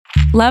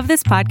Love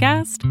this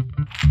podcast?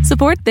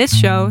 Support this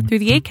show through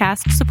the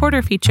Acast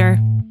supporter feature.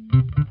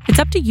 It's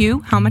up to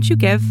you how much you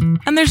give,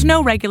 and there's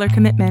no regular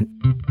commitment.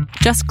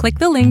 Just click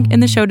the link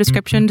in the show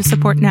description to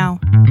support now.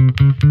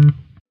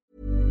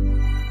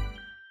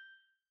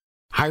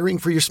 Hiring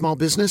for your small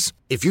business?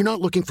 If you're not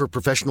looking for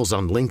professionals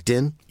on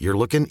LinkedIn, you're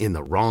looking in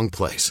the wrong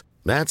place.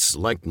 That's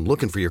like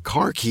looking for your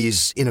car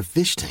keys in a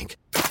fish tank.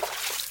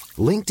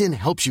 LinkedIn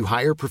helps you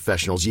hire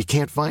professionals you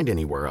can't find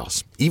anywhere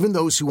else, even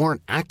those who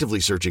aren't actively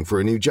searching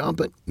for a new job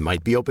but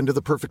might be open to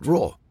the perfect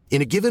role.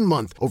 In a given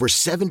month, over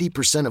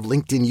 70% of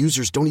LinkedIn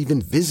users don't even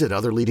visit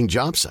other leading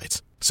job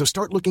sites. So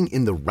start looking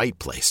in the right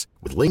place.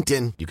 With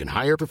LinkedIn, you can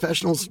hire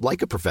professionals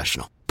like a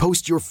professional.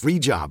 Post your free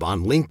job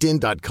on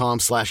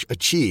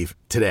linkedin.com/achieve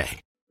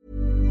today.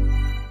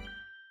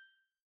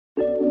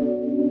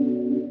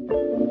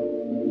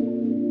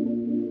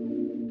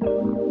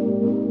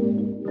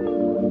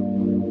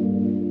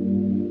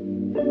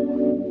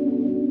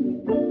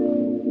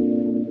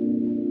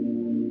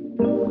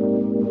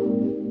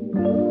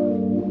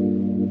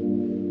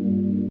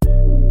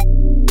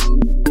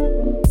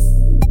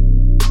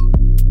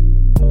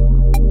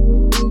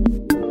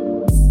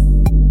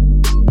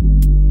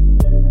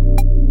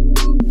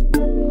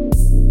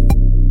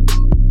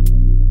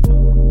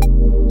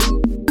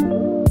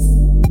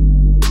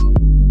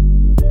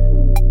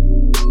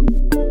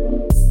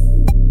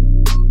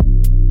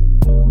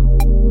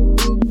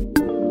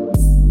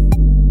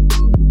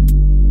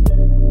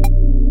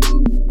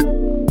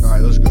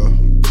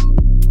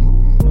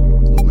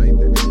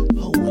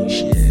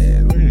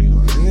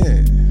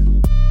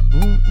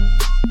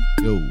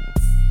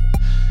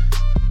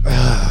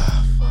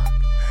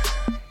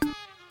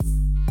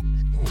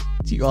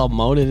 All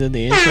moaning in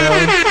the intro.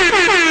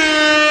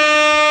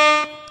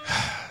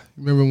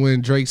 Remember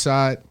when Drake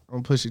side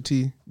on Pusha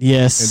T?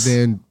 Yes. And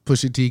then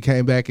Pusha T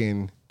came back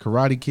and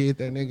Karate Kid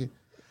that nigga.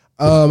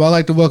 I'd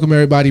like to welcome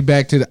everybody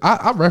back to the.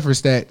 I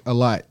referenced that a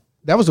lot.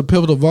 That was a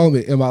pivotal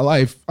moment in my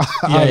life.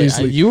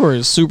 Obviously, you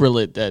were super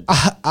lit. That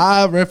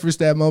I referenced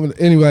that moment.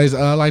 Anyways,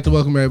 I'd like to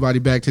welcome everybody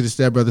back to the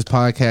Step Brothers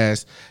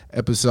podcast,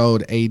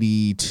 episode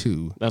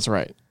 82. That's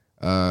right.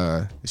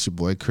 It's your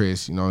boy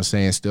Chris, you know what I'm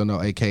saying? Still no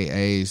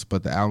AKAs,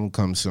 but the album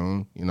comes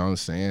soon, you know what I'm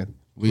saying?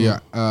 We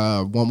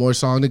are one more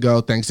song to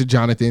go. Thanks to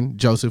Jonathan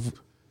Joseph,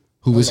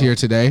 who was here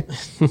today.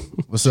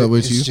 What's up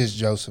with you? It's just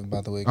Joseph, by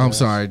the way. I'm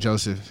sorry,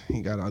 Joseph.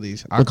 He got all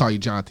these. I'll call you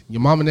Jonathan.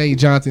 Your mama name you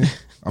Jonathan.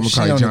 I'm gonna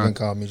call you Jonathan. Don't even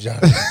call me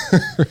Jonathan.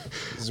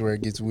 This is where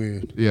it gets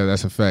weird. Yeah,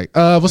 that's a fact.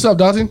 What's up,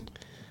 Dalton?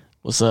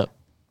 What's up?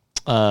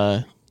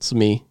 It's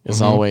me, as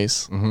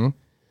always. Mm-hmm.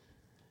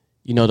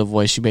 You know the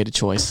voice. You made a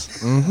choice.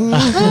 Mm-hmm.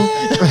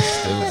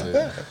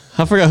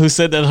 I forgot who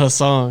said that in a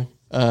song.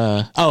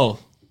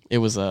 It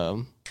was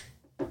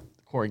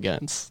Corey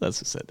Guns. That's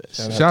who said that.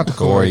 Shout out to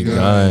Corey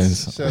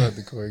Guns. Shout out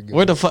to Corey Guns.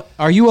 Where the fuck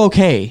are you?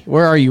 Okay,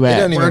 where are you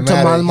at? Word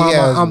to my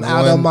mama, I'm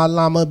out of my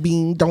llama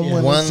bean. Don't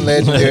want one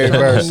legendary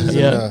verse is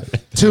enough.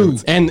 Two,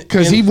 and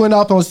because he went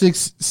off on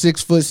 6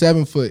 foot,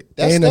 7 foot.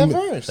 That's and that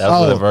verse. That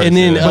was the verse. And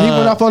then but he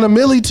went off on a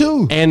milli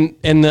too. And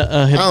I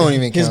don't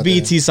even his count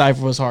BET that.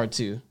 cipher was hard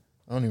too.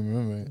 I don't even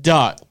remember it.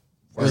 Dot.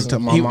 Word to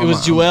my It mama,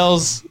 was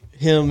Joel's,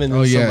 him, and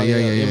Oh yeah, somebody yeah,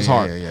 else. yeah. It was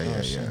hard.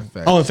 Yeah.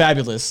 Fact. Oh, and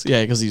Fabulous.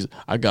 Yeah, because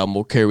I got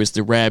more carrots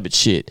than rabbit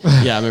shit.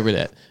 Yeah, I remember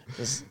that.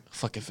 It's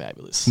fucking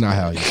fabulous. It's not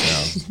how you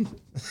sound.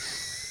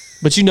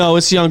 But you know,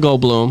 it's Young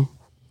Goldblum.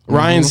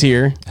 Ryan's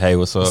here. Hey,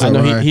 what's up? I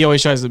know Ryan? he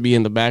always tries to be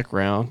in the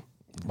background.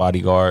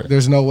 Bodyguard.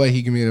 There's no way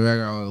he can be in the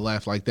background and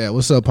laugh like that.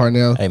 What's up,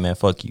 Parnell? Hey, man,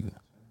 fuck you.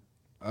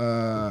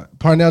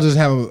 Parnell doesn't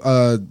have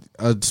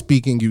a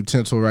speaking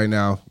utensil right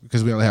now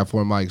because we only have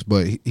 4 mics,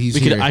 but he's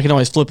here. I can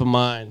always flip a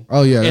mine.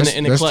 Oh, yeah, in that's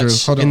the clutch. true.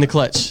 Hold on. In the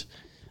clutch.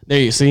 There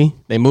you see,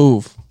 they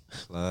move.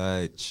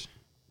 Clutch.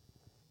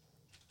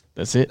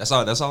 That's it. That's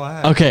all I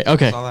had. Okay.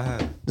 That's all I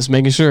had. Just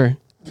making sure.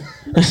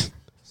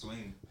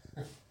 Swing.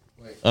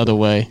 Other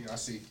way. I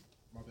see.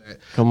 My bad.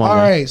 Come on. All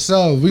man. right,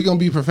 so we're gonna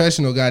be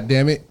professional. God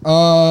damn it.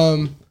 How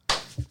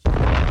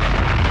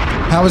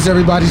was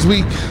everybody's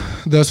week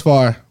thus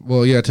far?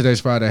 Well, yeah, today's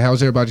Friday. How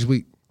was everybody's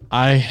week?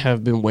 I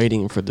have been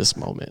waiting for this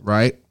moment.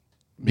 Right.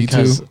 Me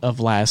Because too. of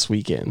last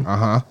weekend.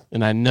 Uh-huh.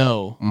 And I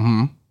know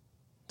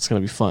it's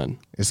going to be fun.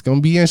 It's gonna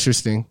be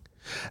interesting.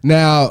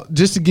 Now,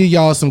 just to give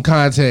y'all some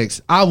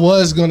context, I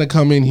was gonna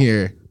come in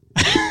here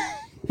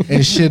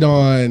and shit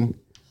on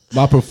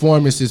my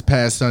performance this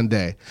past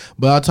Sunday,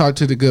 but I talked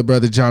to the good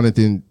brother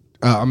Jonathan.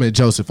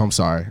 Joseph. I'm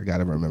sorry, I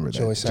gotta remember that.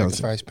 Joy,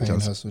 sacrifice, pain,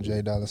 Joseph. hustle,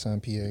 J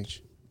 $,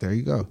 PH. There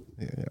you go.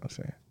 Yeah, you know what I'm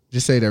saying.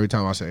 Just say it every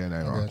time I say your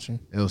name wrong. got you.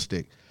 It'll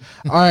stick.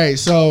 All right,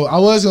 so I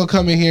was gonna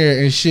come in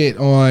here and shit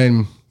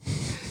on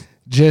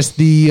just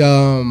the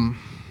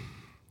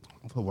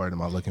what word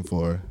am I looking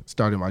for?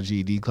 Starting my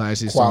GED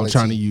classes, Quality. so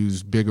I'm trying to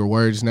use bigger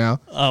words now.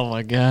 Oh,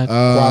 my God.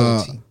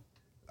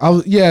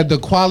 Quality. The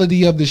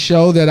quality of the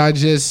show that I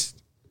just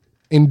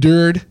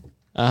endured.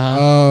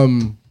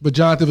 But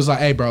Jonathan was like,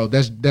 "Hey, bro,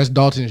 that's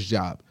Dalton's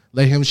job.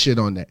 Let him shit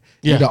on that.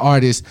 Yeah. You're the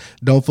artist.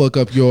 Don't fuck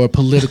up your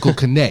political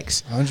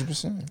connects."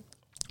 100%.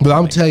 But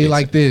I'm telling you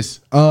like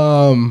this.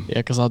 Yeah,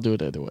 because I'll do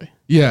it either way.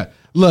 Yeah.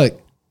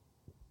 Look,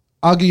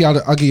 I'll give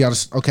y'all.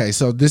 Okay,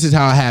 so this is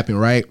how it happened,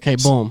 right? Okay,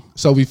 boom.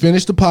 So we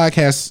finished the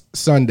podcast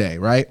Sunday,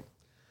 right?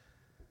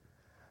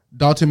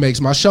 Dalton makes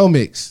my show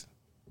mix.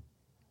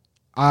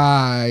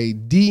 I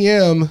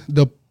DM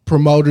the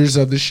promoters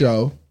of the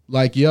show,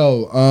 like,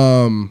 yo,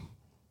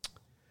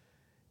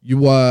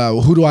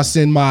 who do I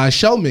send my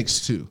show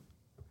mix to?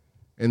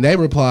 And they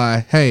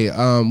reply, hey,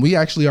 we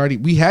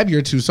have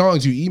your 2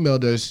 songs. You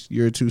emailed us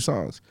your 2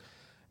 songs.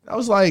 I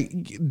was like,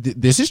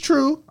 this is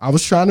true. I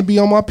was trying to be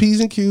on my P's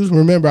and Q's.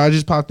 Remember, I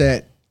just popped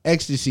that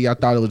ecstasy. I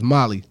thought it was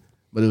Molly,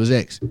 but it was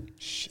X.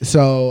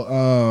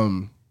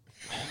 So,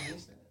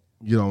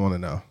 you don't want to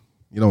know.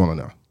 You don't want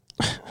to know.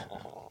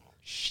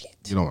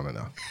 You don't want to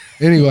know.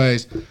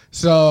 Anyways,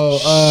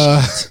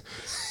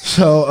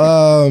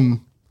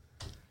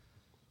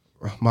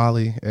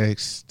 Molly,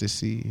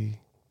 ecstasy.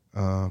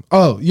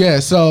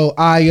 So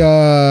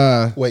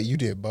I Wait, you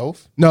did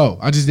both? no,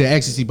 I just did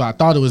ecstasy, but I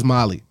thought it was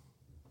Molly.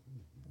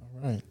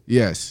 All right.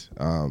 Yes.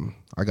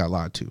 I got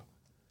lied to.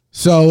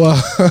 So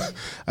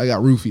I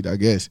got roofied, I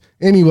guess.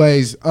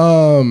 Anyways,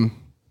 I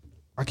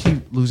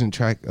keep losing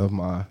track of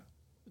my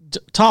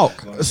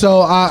Talk.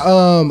 So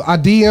I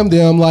DM'd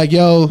them like,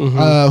 yo,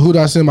 who do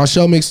I send my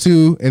show mix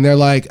to? And they're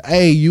like,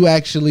 hey, you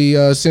actually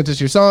sent us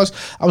your songs.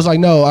 I was like,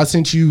 no, I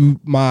sent you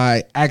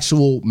my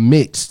actual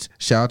mixed.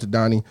 Shout out to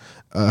Donnie.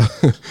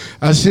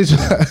 I sent you,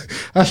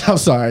 I'm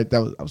sorry.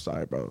 I'm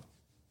sorry, bro.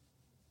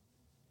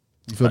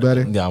 You feel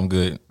better? Yeah, I'm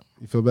good.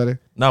 You feel better?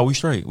 No, we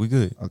straight. We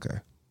good. Okay.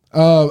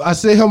 I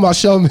sent him my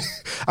show.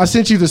 I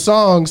sent you the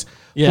songs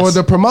for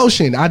the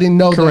promotion. I didn't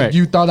know that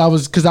you thought I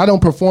was, because I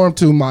don't perform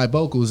to my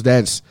vocals.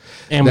 That's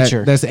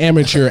amateur. That's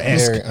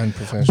amateur-esque. Very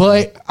unprofessional.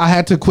 But I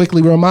had to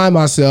quickly remind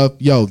myself,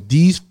 yo,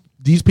 these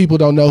people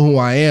don't know who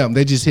I am.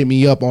 They just hit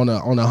me up on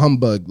a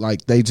humbug.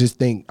 Like they just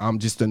think I'm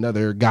just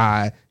another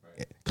guy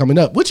coming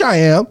up, which I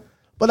am.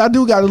 But I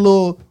do got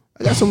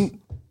I got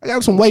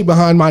some weight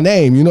behind my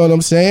name. You know what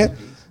I'm saying?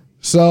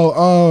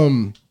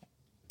 So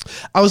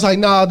I was like,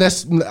 nah,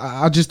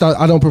 I just thought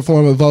I don't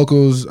perform with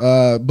vocals.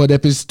 But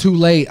if it's too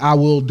late, I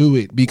will do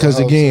it because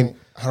again,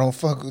 I don't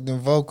fuck with the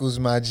vocals,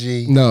 my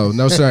G. no,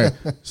 sir.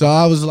 So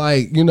I was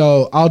like,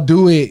 I'll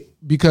do it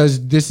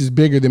because this is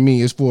bigger than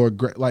me. It's for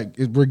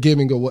we're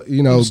giving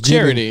It's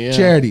charity. Yeah.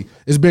 Charity.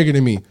 It's bigger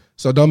than me.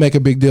 So don't make a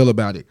big deal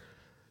about it.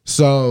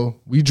 So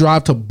we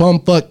drive to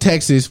bumfuck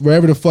Texas,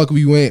 wherever the fuck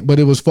we went, but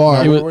it was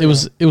far. It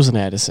was in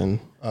Addison.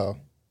 Oh,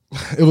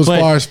 it was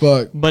far as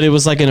fuck. But it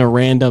was like in a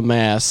random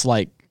ass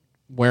like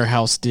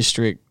warehouse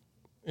district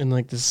in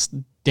like this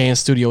dance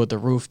studio with the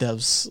roof that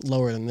was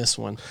lower than this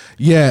one.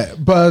 Yeah,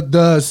 but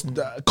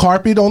the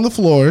carpet on the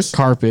floors.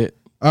 Carpet.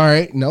 All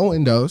right, no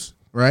windows,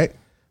 right?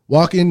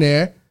 Walk in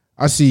there.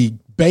 I see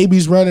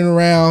babies running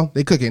around.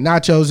 They cooking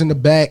nachos in the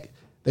back.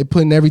 They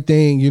putting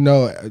everything,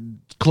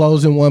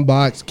 clothes in one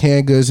box,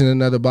 canned goods in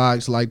another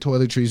box, like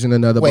toiletries in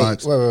another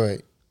box.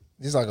 Wait.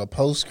 This is like a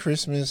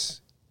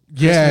post-Christmas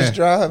Yeah. Christmas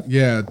drive?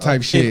 Yeah,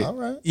 type shit. All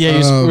right.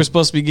 Yeah, we were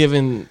supposed to be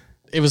giving.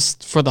 It was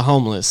for the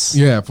homeless.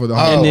 Yeah, for the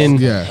and then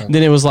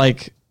then it was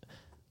like,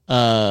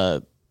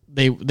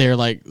 they're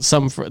like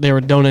they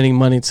were donating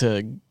money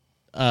to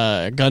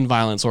a gun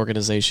violence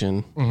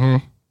organization.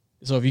 Mm-hmm.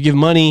 So if you give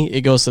money,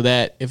 it goes to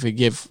that. If you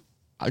give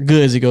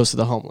goods, it goes to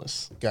the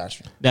homeless.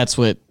 Gotcha. That's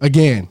what.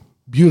 Again,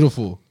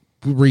 beautiful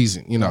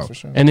reason, For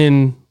sure. And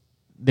then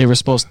they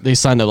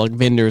signed up like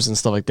vendors and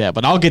stuff like that.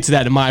 But I'll get to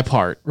that in my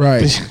part.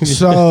 Right.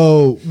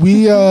 So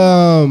we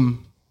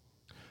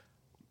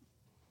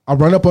I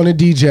run up on a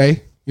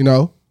DJ,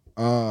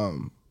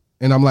 and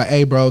I'm like,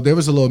 hey bro, there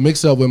was a little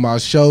mix up with my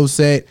show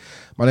set.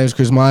 My name's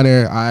Chris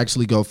Miner. I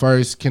actually go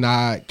first. Can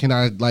I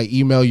like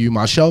email you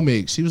my show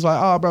mix? He was like,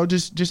 oh bro,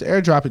 just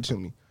airdrop it to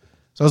me.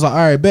 So I was like, all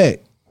right,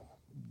 bet.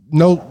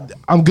 No,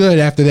 I'm good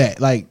after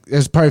that. Like,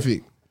 it's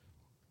perfect.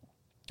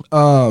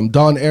 Dawn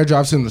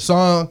airdrops him the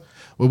song.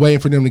 We're waiting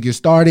for them to get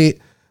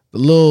started. The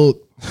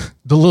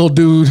little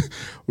dude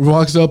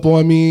walks up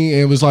on me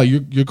and was like,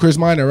 "You're Chris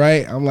Miner,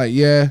 right?" I'm like,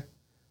 "Yeah."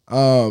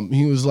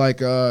 He was like,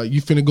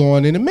 "You finna go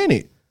on in a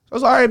minute." I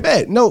was like, "All right,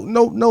 bet.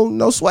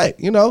 No sweat,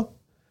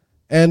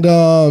 And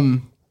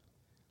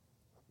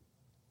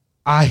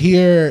I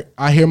hear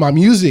my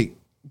music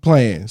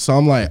playing, so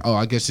I'm like, "Oh,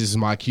 I guess this is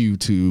my cue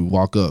to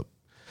walk up."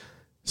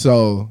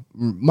 So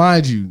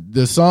mind you,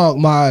 the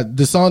song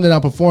that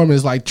I'm performing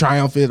is like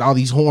triumphant, all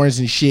these horns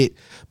and shit,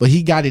 but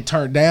he got it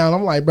turned down.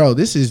 I'm like, bro,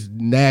 this is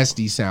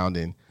nasty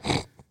sounding.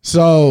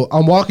 So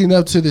I'm walking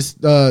up to this.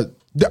 By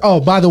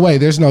the way,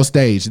 there's no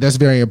stage. That's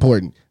very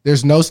important.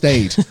 There's no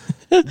stage.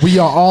 We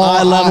are all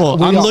eye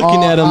level. I'm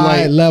looking at him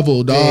eye like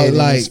level, dog. Dead in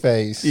Like his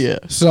face. yeah.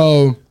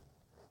 So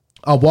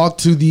I walk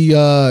to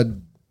the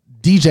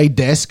DJ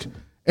desk.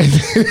 And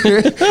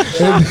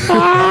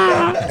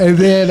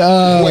then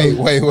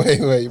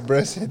Wait.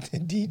 Bro said the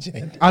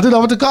DJ. I don't know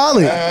what to call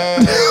it.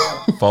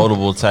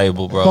 Foldable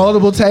table, bro.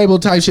 Foldable table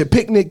type shit,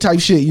 picnic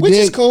type shit. You Which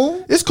dig? is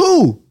cool. It's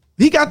cool.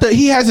 He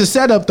has a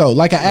setup though,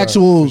 like an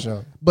actual. for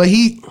sure. But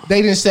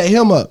they didn't set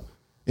him up.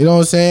 You know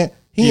what I'm saying?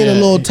 He in a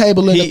little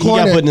table in the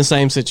corner. He got put in the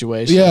same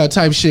situation. Yeah,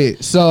 type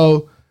shit.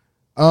 So,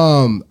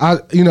 I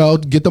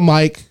get the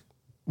mic,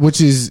 which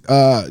is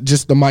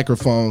just the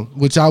microphone,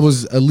 which I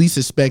was at least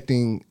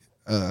expecting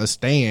a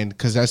stand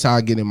because that's how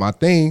I get in my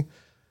thing.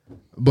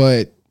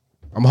 But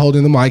I'm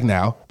holding the mic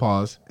now.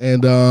 Pause.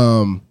 And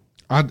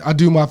I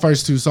do my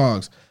first 2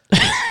 songs.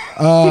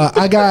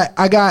 I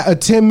got a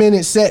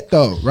 10-minute set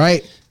though,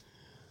 right?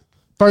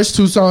 First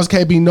 2 songs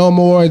can't be no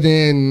more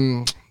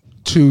than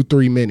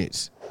 2-3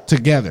 minutes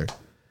together.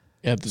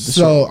 Yeah,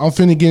 So I'm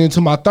finna get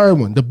into my third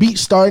one. The beat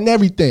starting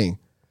everything.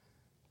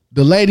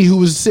 The lady who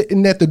was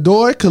sitting at the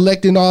door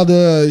collecting all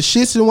the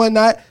shits and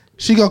whatnot,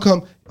 she gonna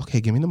come,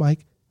 okay, give me the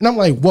mic. And I'm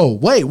like, whoa,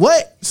 wait,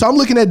 what? So I'm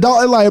looking at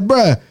Dalton like,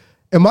 bruh,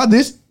 am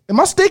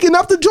I stinking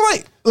up the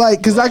joint?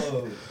 Like, cause I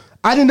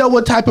didn't know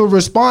what type of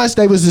response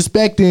they was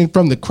expecting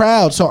from the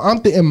crowd. So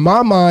in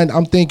my mind,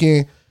 I'm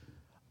thinking,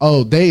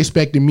 oh, they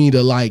expected me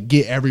to like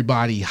get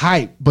everybody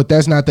hyped, but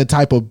that's not the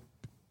type of,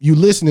 you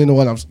listening to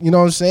what you know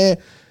what I'm saying?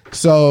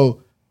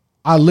 So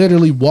I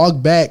literally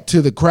walked back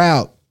to the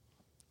crowd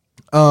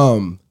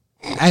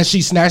as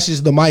she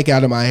snatches the mic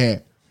out of my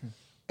hand.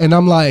 And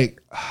I'm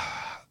like,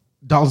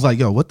 Dalton's like,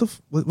 yo, what's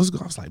going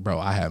on? I was like, bro,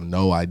 I have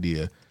no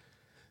idea.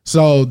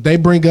 So they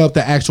bring up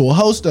the actual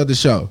host of the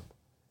show.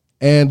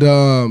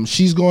 And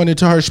she's going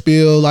into her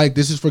spiel like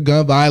this is for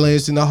gun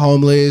violence and the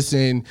homeless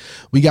and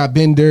we got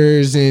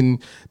benders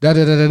and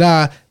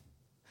da-da-da-da-da.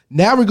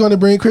 Now we're going to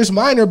bring Chris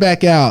Minor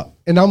back out.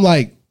 And I'm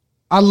like,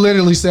 I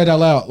literally said out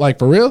loud, like,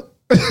 for real?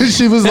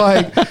 She was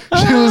like, yeah,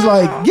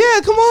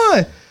 come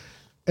on.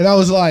 And I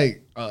was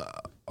like,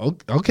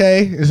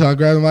 okay. And so I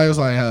grabbed the mic. I was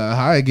like,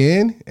 hi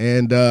again.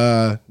 And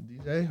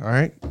DJ, all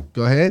right,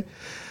 go ahead.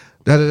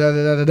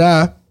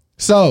 Da-da-da-da-da-da.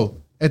 So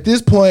at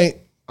this point,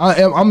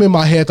 I'm in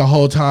my head the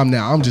whole time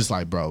now. I'm just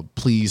like, bro,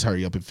 please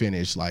hurry up and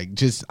finish. Like,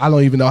 I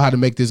don't even know how to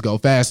make this go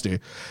faster.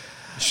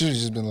 Should have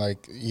just been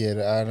like,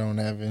 yeah, I don't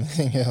have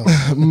anything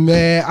else.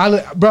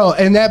 Man, bro,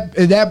 and at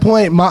that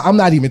point, I'm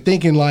not even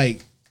thinking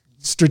like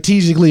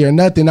strategically or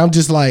nothing. I'm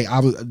just like,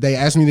 they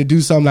asked me to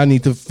do something. I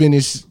need to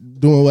finish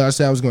doing what I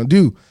said I was going to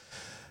do.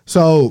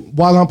 So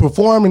while I'm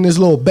performing, this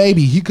little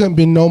baby, he couldn't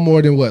be no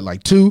more than what,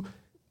 like 2?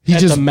 He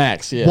at just the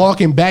max, yeah.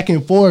 walking back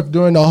and forth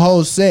during the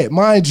whole set.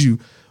 Mind you,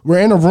 we're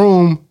in a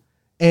room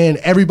and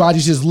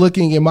everybody's just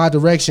looking in my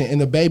direction and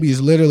the baby is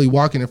literally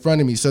walking in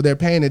front of me. So they're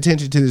paying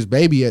attention to this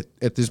baby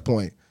at this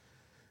point.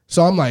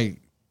 So I'm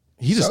like,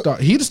 he just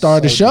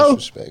started the show.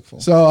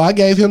 So I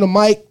gave him the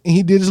mic and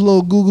he did his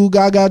little goo goo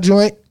gaga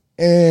joint.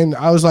 And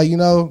I was like,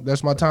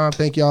 that's my time.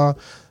 Thank y'all.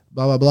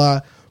 Blah, blah, blah.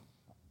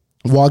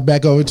 Walked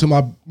back over to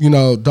my,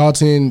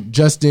 Dalton,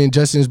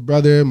 Justin's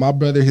brother, my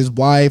brother, his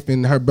wife,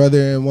 and her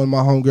brother, and one of my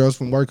homegirls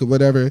from work or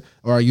whatever,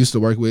 or I used to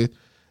work with.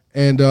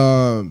 And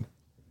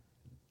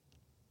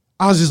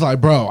I was just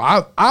like, bro,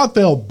 I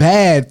felt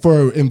bad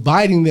for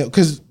inviting them.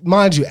 Because,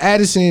 mind you,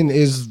 Addison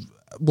is,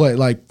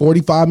 like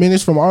 45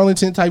 minutes from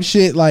Arlington type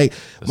shit. Like,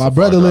 my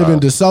brother live in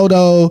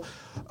DeSoto.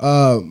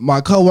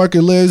 My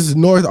coworker lives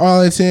in North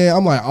Arlington.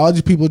 I'm like, all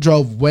these people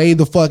drove way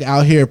the fuck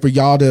out here for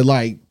y'all to,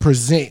 like,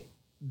 present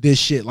this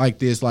shit like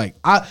this. Like,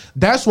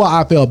 that's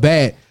why I felt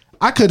bad.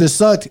 I could have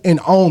sucked and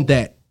owned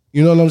that.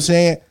 You know what I'm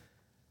saying?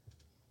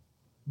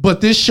 But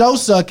this show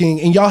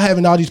sucking and y'all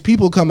having all these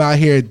people come out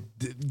here,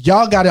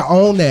 y'all got to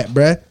own that,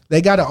 bruh.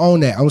 They got to own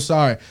that. I'm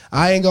sorry.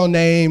 I ain't going to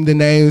name the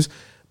names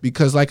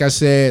because, like I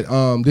said,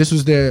 this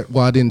was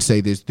I didn't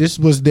say this. This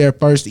was their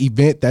first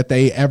event that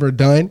they ever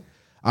done.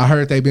 I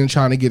heard they've been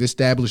trying to get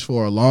established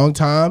for a long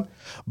time,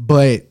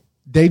 but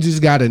they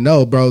just got to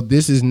know, bro,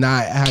 this is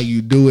not how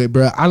you do it,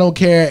 bro. I don't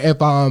care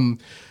if I'm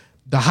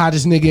the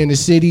hottest nigga in the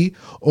city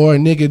or a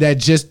nigga that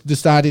just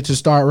decided to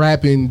start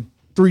rapping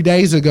 3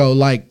 days ago.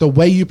 Like, the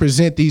way you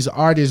present these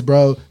artists,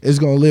 bro, is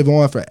going to live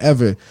on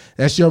forever.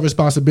 That's your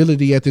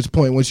responsibility at this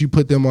point once you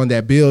put them on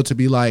that bill to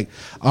be like,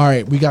 all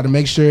right, we got to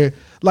make sure.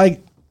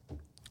 Like,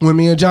 when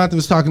me and Jonathan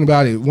was talking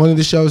about it, one of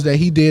the shows that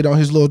he did on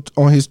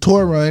his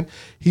tour run,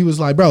 he was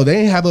like, bro, they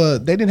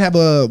didn't have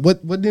a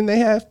what didn't they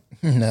have?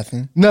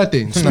 Nothing.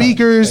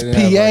 Speakers, No,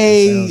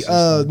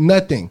 PA, like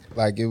nothing.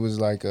 Like, it was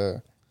like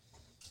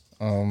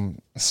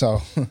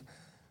so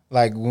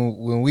like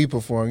when we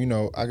perform,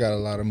 I got a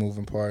lot of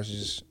moving parts.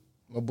 Just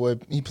my boy,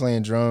 he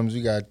playing drums.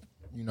 We got,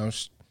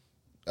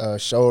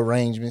 show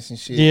arrangements and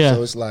shit. Yeah.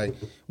 So it's like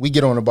we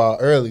get on the ball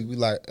early. We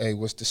like, hey,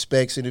 what's the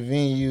specs of the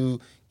venue?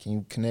 Can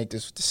you connect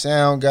us with the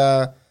sound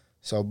guy?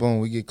 So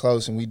boom, we get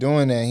close and we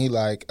doing that. And he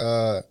like,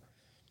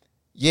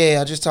 yeah,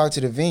 I just talked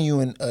to the venue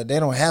and they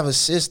don't have a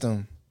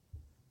system.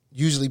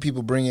 Usually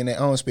people bring in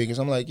their own speakers.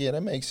 I'm like, yeah, that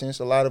makes sense.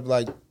 A lot of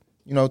like,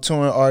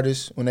 touring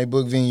artists, when they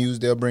book venues,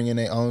 they'll bring in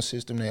their own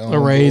system, their own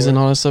arrays board, and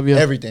all that stuff. Yeah,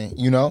 everything.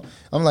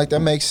 I'm like, that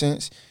makes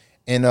sense.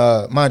 And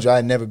mind you, I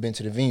had never been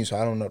to the venue, so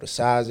I don't know the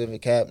size of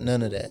it, cap,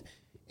 none of that.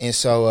 And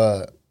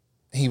so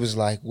he was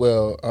like,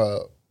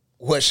 well,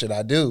 what should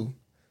I do?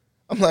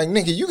 I'm like,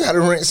 nigga, you got to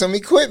rent some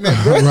equipment,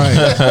 bro. Right.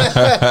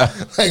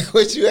 Like,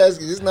 what you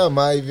asking? It's not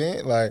my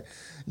event, like,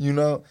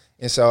 And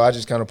so I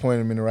just kind of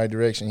pointed him in the right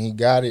direction. He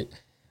got it.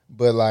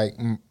 But, like,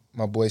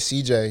 my boy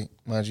CJ,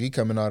 mind you, he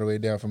coming all the way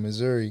down from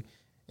Missouri.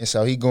 And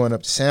so he going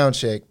up to sound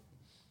check.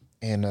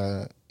 And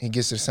he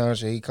gets to the sound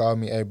check. He called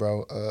me, hey,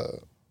 bro,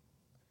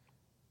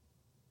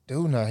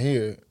 dude not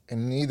here,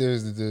 and neither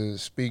is the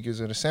speakers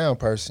or the sound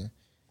person.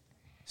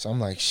 So I'm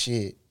like,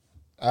 shit.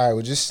 All right,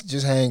 well,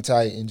 just hang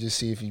tight and just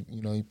see if he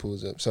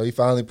pulls up. So he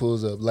finally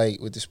pulls up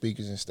late with the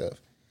speakers and stuff.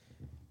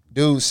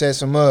 Dude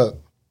sets him up,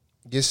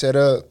 gets set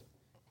up.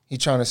 He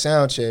trying to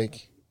sound check,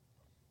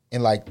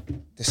 and like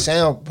the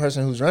sound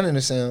person who's running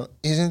the sound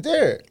isn't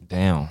there.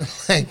 Damn.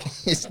 Like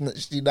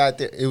she not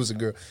there. It was a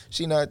girl.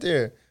 She not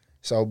there.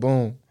 So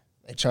boom,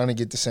 they trying to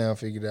get the sound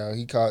figured out.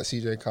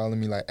 CJ calling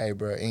me like, "Hey,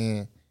 bro,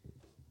 and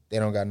they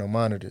don't got no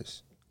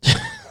monitors."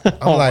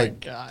 I'm like,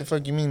 God. "The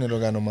fuck you mean they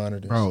don't got no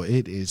monitors?" Bro,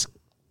 it is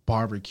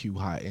barbecue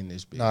hot in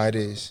this bitch. No, it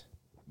is.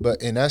 But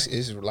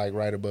it's like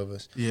right above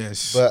us.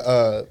 Yes.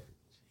 But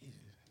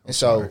and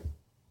so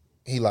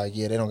he like,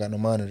 yeah, they don't got no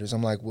monitors.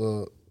 I'm like,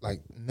 well, like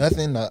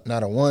nothing,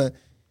 not a one.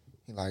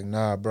 He like,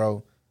 nah,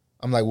 bro.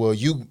 I'm like, well,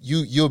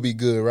 you'll be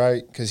good,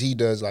 right? Because he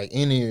does like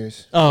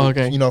in-ears. Oh,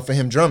 okay. For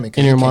him drumming.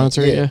 In-ear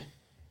monitor, yeah.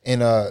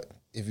 And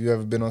if you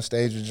ever been on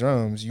stage with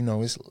drums,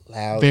 it's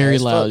loud. Very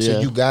as fuck. loud, yeah. So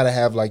you gotta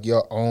have like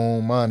your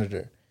own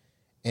monitor,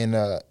 and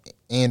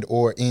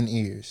or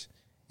in-ears.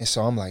 And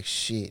so I'm like,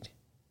 shit.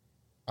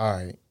 All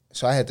right.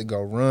 So I had to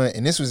go run,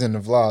 and this was in the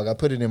vlog. I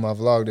put it in my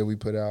vlog that we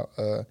put out.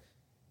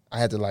 I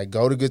had to like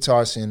go to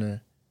Guitar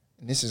Center,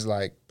 and this is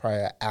like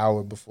probably an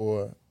hour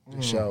before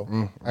the show.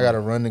 I got to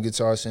run to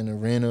Guitar Center,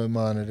 rent a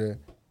monitor,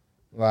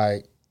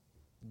 like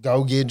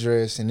go get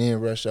dressed, and then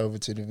rush over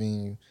to the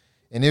venue.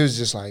 And it was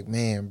just like,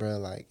 man, bro,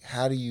 like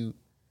how do you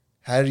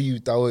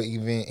throw an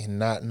event and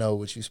not know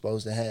what you're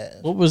supposed to have?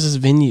 What was this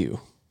venue?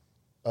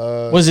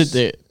 Was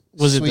it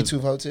Sweet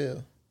Tooth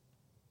Hotel?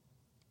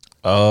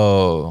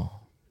 Oh.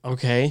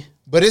 Okay.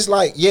 But it's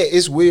like, yeah,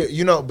 it's weird,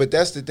 but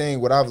that's the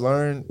thing. What I've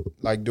learned,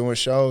 like doing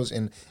shows,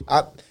 and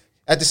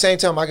at the same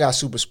time, I got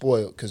super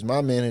spoiled because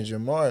my manager,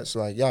 Mark's,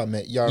 like, y'all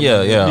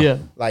Yeah.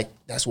 like,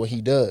 that's what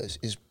he does.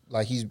 Is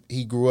like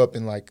he grew up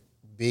in like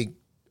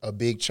a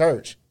big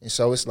church. And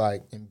so it's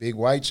like in big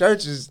white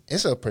churches,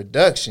 it's a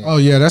production. Oh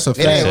yeah, that's a It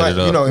ain't fact.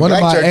 like, in One of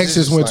black my churches, exes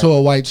it's went like, to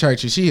a white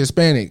church and she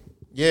Hispanic.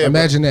 Yeah,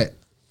 imagine that.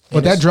 But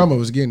and that it's- drummer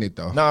was getting it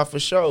though. Nah, for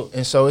sure.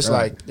 And so it's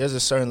Right. like there's a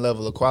certain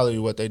level of quality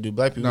to what they do.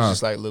 Black people Nah. is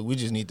just like, look, we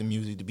just need the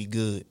music to be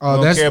good. Oh, We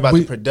don't that's- care about we-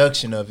 the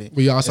production of it.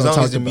 we also as long as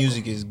talked the about-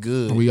 music is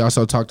good. We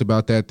also talked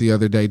about that the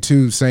other day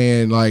too,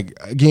 saying like,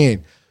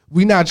 again,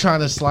 we not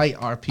trying to slight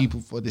our people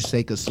for the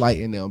sake of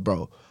slighting them,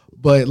 bro.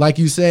 But like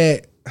you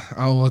said,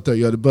 I don't want to throw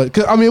you under the bus.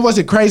 'Cause, I mean, it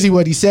wasn't crazy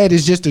what he said.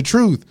 It's just the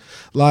truth.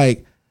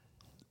 Like,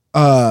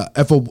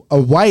 if a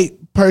white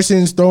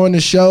person's throwing a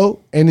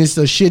show and it's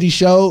a shitty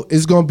show,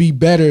 it's gonna be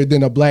better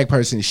than a black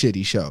person's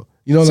shitty show.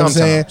 You know what I'm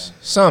saying?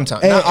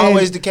 Sometimes. And- Not and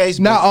always the case.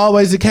 Not but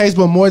always the case,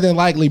 but more than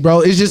likely, bro.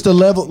 It's just a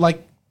level,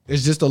 like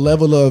it's just a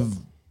level of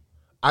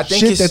I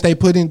think shit it's, that they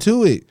put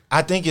into it.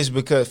 I think it's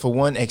because for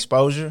one,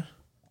 exposure.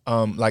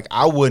 Like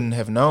I wouldn't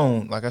have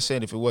known, like I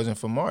said, if it wasn't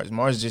for Mars.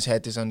 Mars just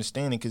had this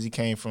understanding because he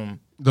came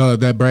from That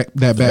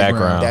background.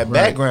 background. that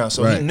background.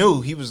 So right. he knew.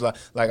 He was like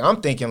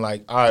I'm thinking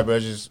like, all right, bro,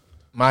 just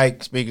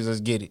mic, speakers, let's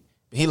get it.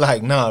 He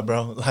like, nah,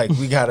 bro, like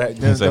we gotta.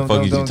 He's like,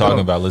 fuck is you talking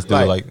about? Let's do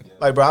it like.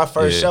 Like, bro, our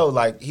first Yeah. show,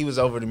 like he was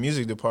over the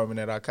music department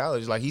at our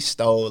college. Like he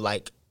stole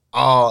like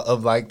all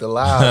of like the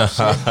loud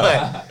shit.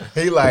 Like,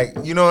 he like,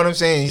 you know what I'm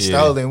saying? He Yeah.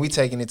 stole it and we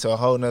taking it to a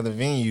whole nother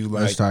venue.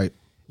 Like, That's tight.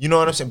 you know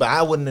what I'm saying? But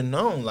I wouldn't have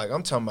known. Like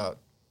I'm talking about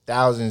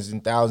thousands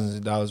and thousands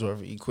of dollars worth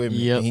of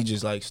equipment, Yep. and he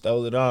just like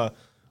stole it all.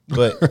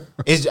 But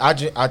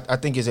I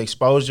think it's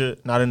exposure.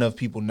 Not enough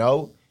people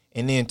know,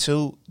 and then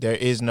two, there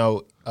is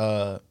no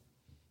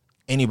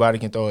anybody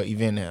can throw an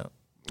event now.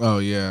 Oh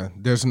yeah,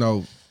 there's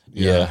no.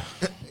 Yeah.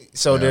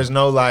 So there's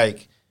no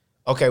like,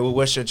 okay, well,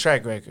 what's your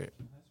track record?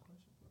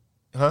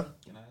 Huh?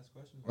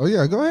 Oh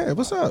yeah, go ahead.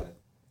 What's up?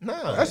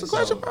 No, That's the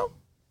question, bro.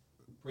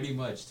 Pretty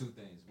much two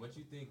things. What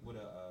you think would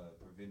have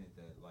prevented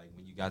that? Like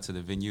when you got to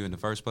the venue in the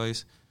first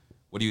place,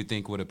 what do you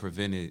think would have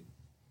prevented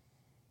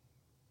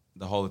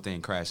the whole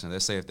thing crashing?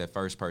 Let's say if that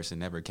first person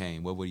never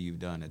came, what would you have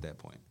done at that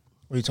point?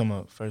 What are you talking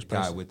about? First Guy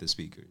person. with the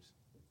speakers.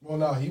 Well,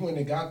 no, he went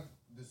and got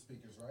the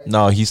speakers, right?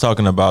 No, he's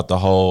talking about the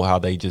whole how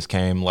they just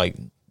came like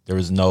there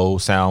was no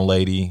sound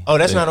lady. Oh,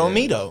 that's They- not on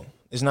me though.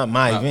 It's not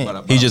my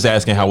event. He's just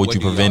asking how would what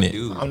you do y'all prevent it?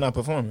 do I'm not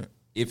performing.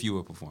 if you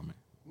were performing.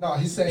 No,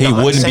 he said He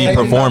wouldn't be saying-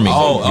 performing.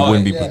 Oh, he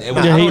wouldn't be. yeah. It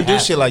would I have don't to do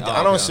happen. shit like that. Oh,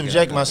 I don't okay,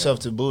 subject okay, myself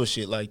okay. to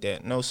bullshit like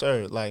that. No,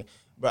 sir. Like,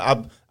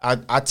 bro,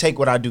 I take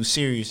what I do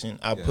serious and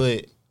I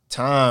put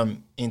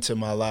time into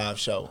my live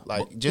show.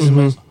 Like, just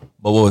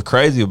But what was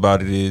crazy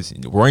about it is,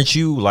 weren't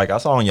you like I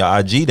saw on your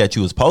IG that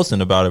you was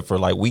posting about it for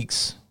like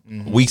weeks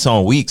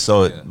on weeks.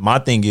 So my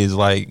thing is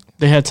like,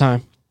 They had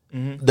time.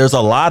 there's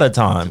a lot of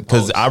time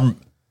because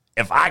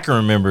if I can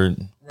remember,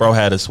 bro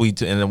had a sweet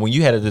tooth, and then when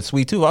you had the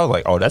sweet tooth, I was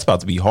like, oh, that's about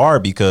to be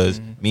hard because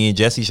me and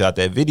Jesse shot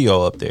that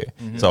video up there.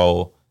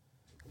 So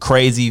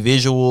crazy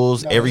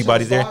visuals,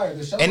 everybody's there.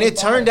 and it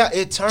turned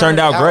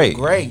out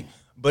great.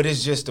 But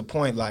it's just the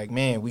point, like,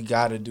 man, we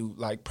gotta do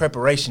like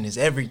preparation is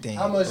everything.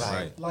 How much,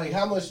 Like,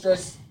 how much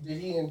stress did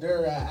he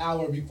endure an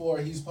hour before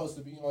he's supposed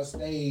to be on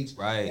stage?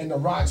 Right. And the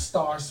rock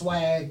star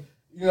swag,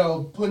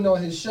 putting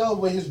on his show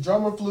with his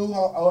drummer flew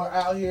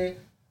out here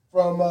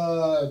from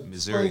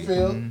Missouri.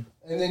 Springfield, and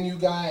then you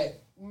got,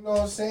 you know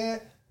what I'm saying,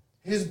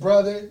 his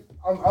brother.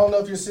 I don't know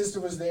if your sister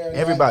was there.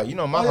 Everybody, you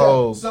know, my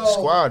whole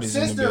squad is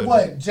in the sister, building.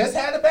 what, just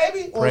had a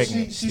baby? Or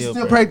Pregnant, she's still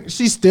still pregnant?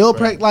 She's still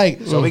pregnant.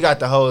 Like, So we got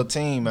the whole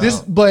team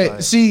out.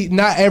 but see,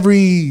 not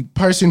every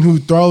person who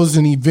throws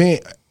an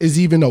event is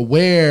even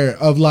aware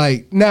of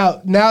like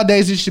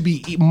nowadays it should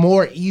be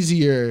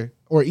easier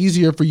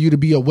for you to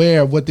be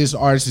aware of what this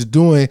artist is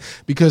doing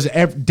because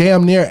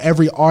damn near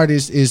every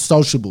artist is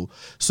sociable.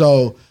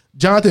 So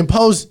Jonathan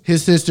Post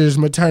his sister's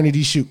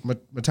maternity.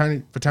 But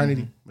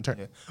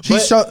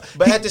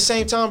at the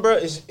same time, bro,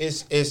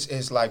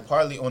 it's like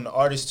partly on the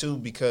artist too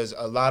because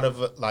a lot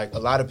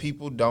of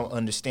people don't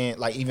understand,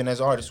 like even as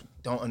artists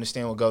don't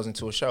understand what goes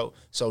into a show.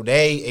 So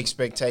they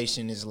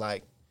expectation is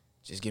like,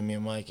 just give me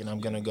a mic and I'm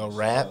gonna go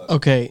rap.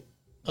 Okay.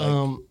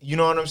 You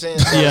know what I'm saying?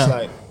 So Yeah. it's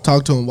like,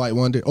 Talk to him, White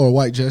Wonder or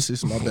White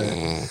Justice. My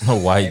bad.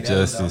 White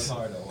Justice.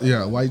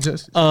 Yeah, White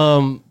Justice.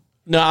 No,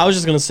 I was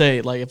just gonna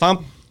say, like, if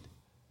I'm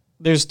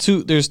there's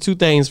two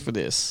things for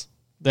this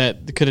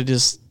that could have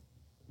just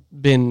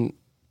been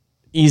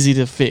easy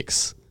to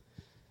fix.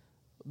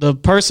 The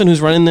person who's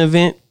running the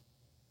event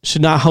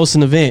should not host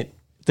an event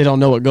if they don't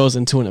know what goes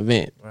into an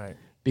event. right.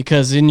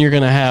 Because then you're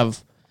gonna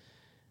have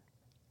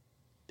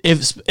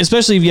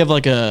especially if you have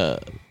like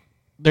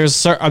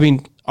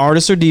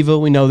artists are diva,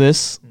 we know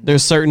this.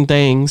 There's certain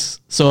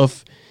things. So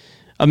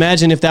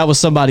imagine if that was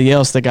somebody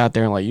else that got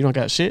there and like, you don't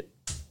got shit?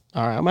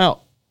 All right, I'm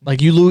out.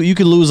 Like you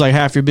could lose like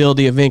half your bill,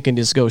 the event can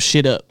just go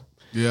shit up.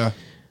 Yeah.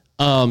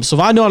 So if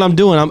I know what I'm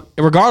doing,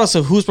 regardless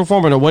of who's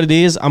performing or what it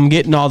is, I'm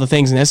getting all the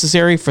things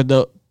necessary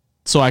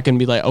so I can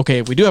be like, okay,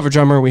 if we do have a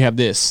drummer, we have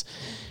this.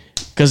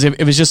 Because if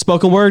it's just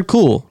spoken word,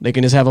 cool. They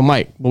can just have a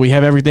mic. But we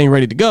have everything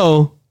ready to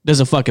go.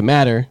 Doesn't fucking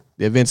matter.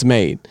 The event's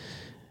made.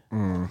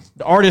 The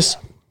artist,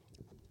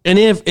 and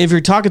if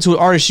you're talking to an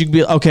artist, you could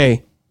be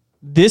okay,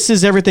 this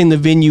is everything the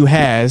venue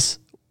has.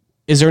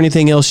 Is there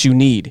anything else you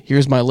need?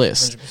 Here's my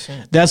list.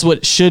 100%. That's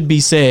what should be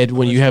said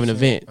when you have an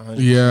event.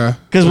 Yeah.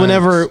 Because when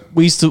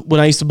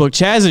I used to book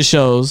Chaz's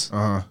shows,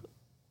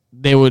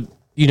 they would,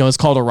 it's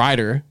called a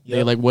rider. Yep.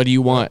 They like, what do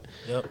you want?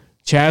 Yep.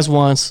 Chaz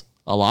wants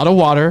a lot of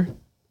water.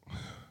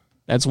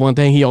 That's one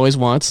thing he always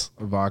wants.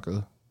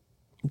 Vodka.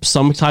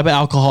 Some type of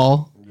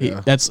alcohol.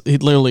 Yeah. That's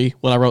literally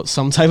what I wrote.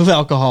 Some type of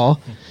alcohol.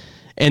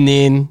 And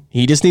then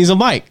he just needs a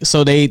mic.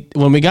 So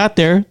when we got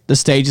there, the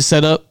stage is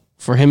set up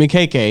for him and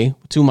KK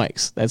with 2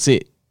 mics. That's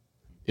it.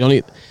 You don't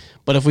need.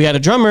 But if we had a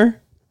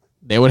drummer,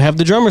 they would have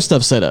the drummer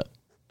stuff set up.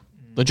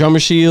 The drummer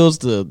shields,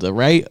 the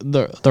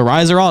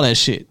riser, all that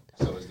shit.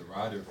 So is the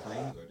rider free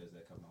or does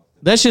that come off?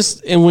 That's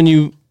just and when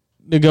you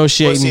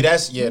negotiate. Well, see,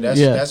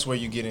 that's where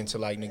you get into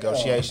like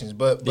negotiations.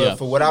 But Yeah.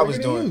 for what I was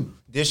doing,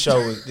 this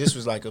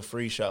was like a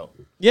free show.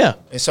 Yeah.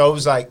 And so it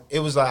was like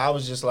I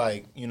was just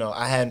like,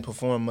 I hadn't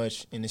performed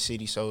much in the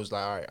city, so it was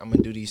like, all right, I'm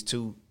gonna do these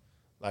 2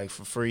 like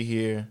for free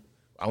here.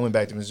 I went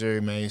back to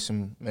Missouri, made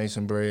some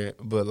bread,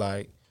 but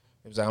like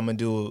it was like I'm gonna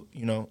do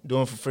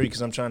doing for free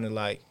because I'm trying to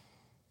like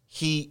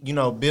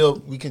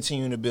build. We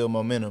continue to build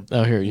momentum.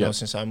 Out here, yeah.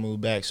 Since I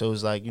moved back, so it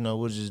was like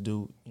we'll just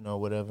do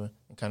whatever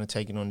and kind of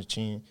take it on the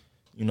chin.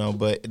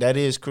 But that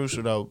is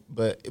crucial though.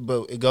 But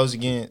it goes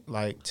again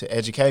like to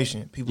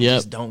education. People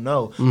just don't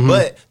know. Mm-hmm.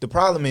 But the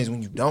problem is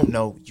when you don't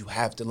know, you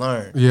have to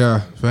learn. Yeah,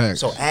 facts.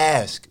 So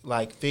ask,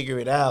 like, figure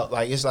it out.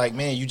 Like it's like,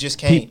 man, you just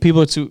can't.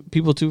 People are too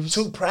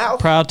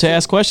proud to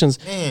ask questions.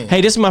 Man.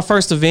 Hey, this is my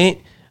first event.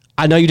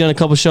 I know you've done a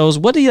couple shows.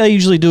 What do you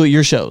usually do at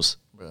your shows?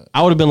 Bruh.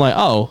 I would have been like,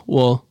 oh,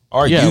 well,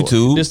 Or yeah,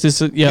 YouTube.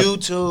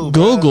 YouTube,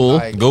 Google. bruh,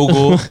 like,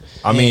 Google.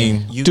 I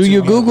mean, YouTube Do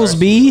your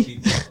Googles University.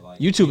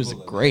 be? YouTube is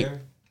people great.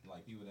 there,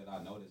 like people that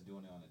I know that's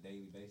doing it on a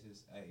daily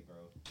basis. Hey, bro,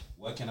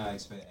 what can I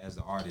expect as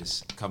the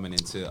artist coming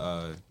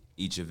into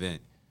each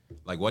event?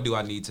 Like, what do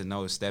I need to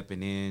know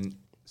stepping in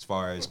as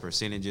far as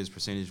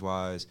percentage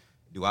wise?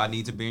 Do I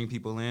need to bring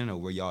people in, or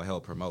will y'all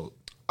help promote?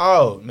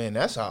 Oh man,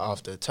 that's an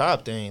off the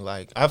top thing.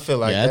 Like I feel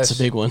like Yeah, that's a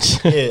big one.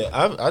 Yeah,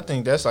 I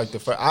think that's like the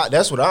first.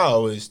 That's what I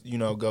always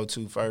go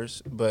to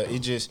first. But it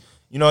just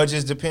it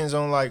just depends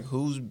on like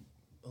who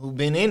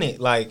been in it.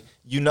 Like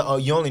you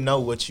only know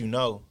what you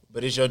know,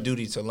 but it's your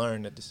duty to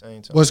learn at the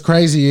same time. What's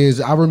crazy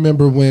is I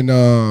remember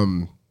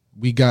when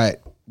we got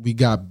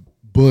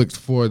booked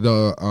for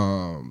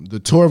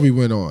the tour we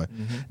went on.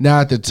 Mm-hmm. Now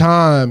at the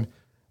time,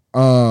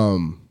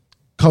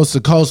 Coast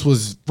to Coast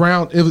was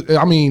frowned. I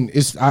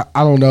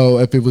don't know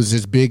if it was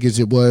as big as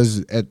it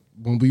was at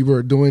when we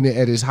were doing it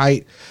at its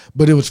height,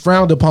 but it was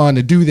frowned upon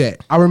to do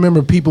that. I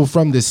remember people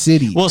from the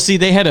city. Well, see,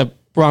 they had a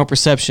wrong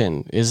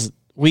perception.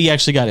 We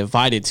actually got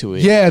invited to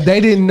it. Yeah,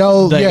 they didn't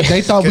know. Like- Yeah,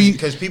 they thought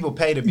because people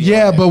pay to be.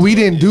 Yeah, on but that. we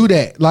didn't do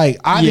that. Like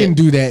I didn't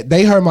do that.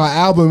 They heard my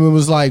album and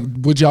was like,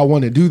 "Would y'all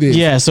want to do this?"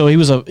 Yeah, so he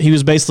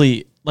was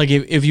basically like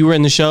if you were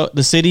in the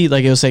city,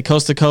 like it would say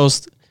Coast to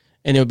Coast,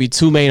 and it would be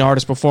 2 main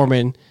artists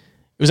performing.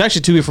 It was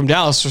actually 2 people from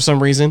Dallas for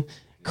some reason.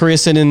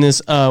 Chris and in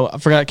this, I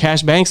forgot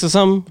Cash Banks or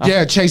something.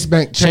 Yeah, Chase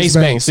Banks.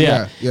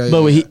 Yeah.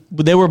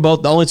 But they were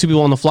both the only 2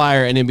 people on the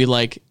flyer, and it'd be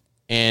like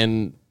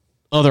and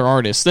other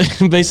artists.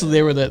 Basically,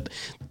 they were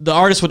the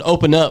artists would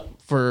open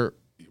up for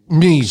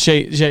Me.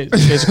 Shades of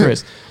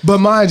Chris. But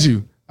mind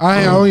you,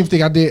 I don't even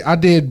think I did. I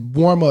did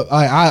warm up.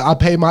 I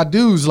paid my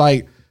dues.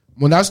 Like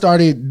when I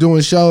started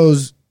doing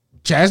shows,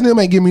 Chaz and them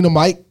ain't give me the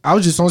mic. I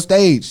was just on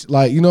stage.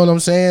 Like, you know what I'm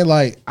saying?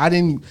 Like I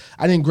didn't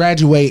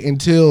graduate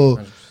until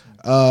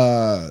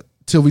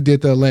till we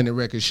did the Atlantic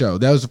Record show.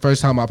 That was the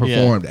first time I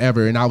performed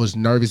ever, and I was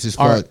nervous as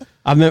fuck.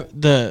 I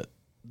remember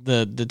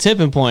the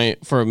tipping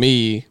point for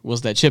me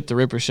was that Chip the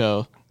Ripper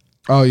show.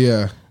 Oh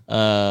yeah.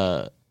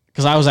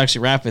 Because I was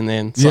actually rapping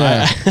then. So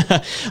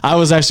I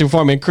was actually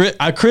performing.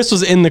 Chris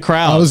was in the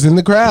crowd. I was in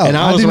the crowd. And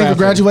I didn't rapping. even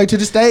graduate to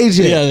the stage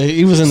yet. Yeah,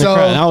 he was in the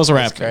crowd. And I was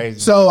rapping. Crazy.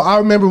 So I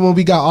remember when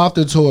we got off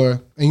the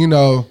tour, and you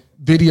know,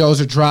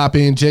 videos are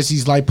dropping.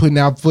 Jesse's like putting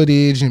out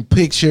footage and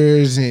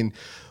pictures, and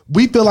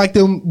we feel like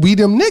them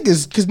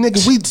niggas, because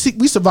nigga,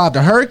 we survived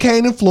a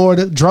hurricane in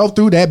Florida, drove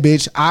through that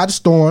bitch, out of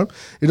storm.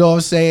 You know what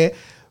I'm saying?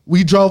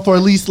 We drove for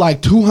at least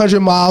like 200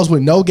 miles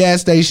with no gas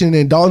station,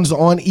 and Dalton's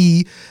on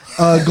E,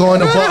 going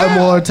to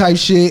Baltimore type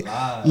shit.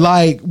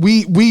 Like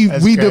we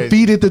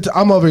defeated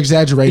I'm over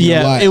exaggerating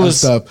a lot. It was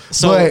stuff.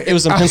 So But it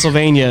was in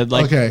Pennsylvania.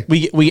 Like Okay.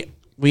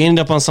 we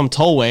ended up on some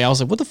tollway. I was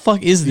like, what the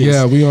fuck is this?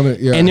 Yeah, we on it.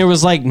 Yeah, And there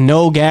was like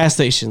no gas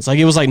stations. Like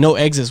it was like no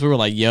exits. We were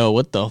like, yo,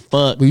 what the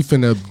fuck? we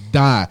finna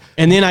die.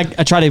 And then I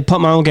tried to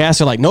pump my own gas.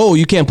 They're like, no,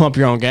 you can't pump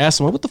your own gas.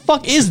 I'm like, what the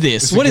fuck is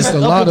this? What is against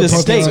the up law with to this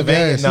pump your state? own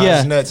gas. No, Yeah.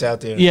 it's nuts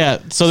out there. Yeah.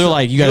 So they're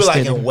like, you You gotta were stay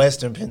like there. in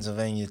Western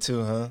Pennsylvania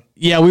too, huh?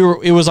 Yeah,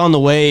 it was on the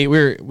way.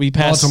 We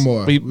passed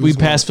Baltimore. we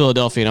passed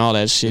Philadelphia and all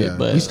that shit. Yeah,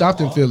 But we stopped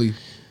in Philly.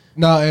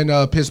 No, in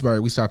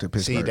Pittsburgh. We stopped at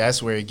Pittsburgh. See,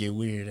 that's where it get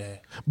weird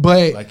at.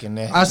 But Like in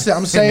that-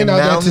 I'm saying in the all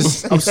that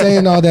mountains. I'm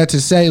saying all that to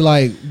say,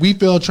 like, we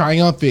feel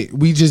triumphant.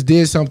 We just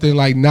did something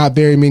like not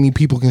very many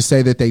people can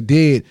say that they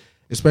did,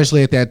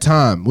 especially at that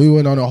time. We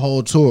went on a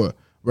whole tour,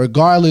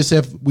 regardless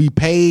if we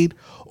paid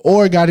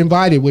or got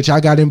invited, which I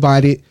got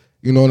invited.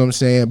 You know what I'm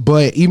saying?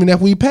 But even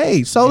if we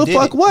paid, so the did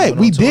fuck it. what? Went on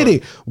We tour. did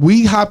it.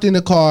 We hopped in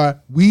the car.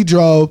 We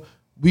drove.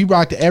 We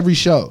rocked every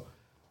show.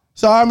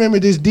 So I remember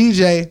this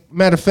DJ.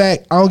 Matter of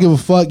fact, I don't give a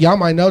fuck. Y'all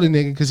might know the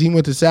nigga because he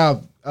went to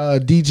South.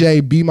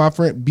 DJ, be my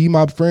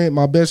friend,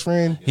 my best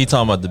friend. He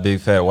talking about the big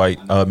fat white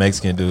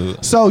Mexican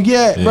dude. So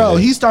yeah, bro,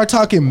 he started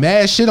talking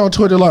mad shit on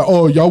Twitter like,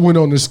 "Oh, y'all went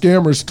on the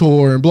scammers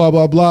tour and blah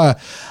blah blah."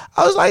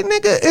 I was like,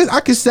 "Nigga, I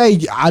could say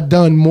I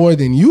done more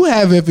than you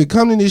have if it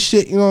come to this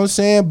shit." You know what I'm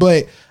saying?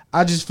 But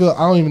I just feel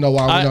I don't even know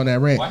why I went on that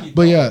rant.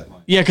 But yeah.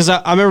 yeah, because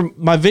I remember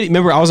my video.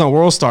 Remember, I was on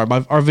World Star.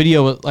 Our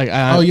video was like,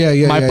 Oh, yeah.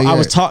 I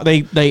was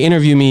They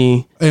interviewed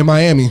me. In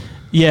Miami.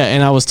 Yeah,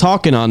 and I was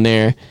talking on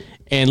there,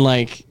 and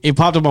like it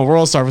popped up on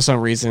World Star for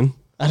some reason.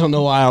 I don't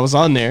know why I was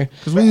on there.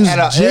 Because we was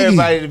Had jiggy.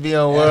 everybody to be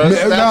on World.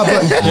 No,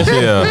 but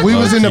Yeah, we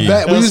was in the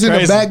back. We That was was in the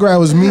crazy. background. It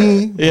was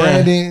me, Yeah.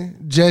 Brandon,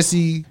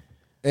 Jesse,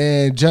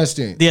 and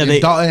Justin. Yeah, and they-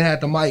 Dalton had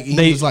the mic. And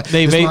they- he was like,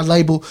 they "This va- my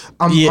label.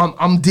 Yeah.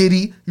 I'm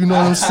Diddy. You know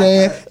what I'm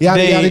saying?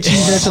 Yada They- yada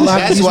cheese enchilada.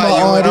 That's These why my you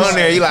went artists." on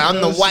there. You like,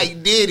 I'm the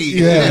white Diddy.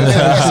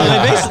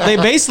 Yeah. So they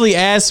basically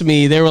asked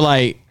me. They were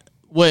like,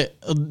 "What?"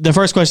 The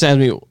first question asked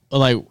me,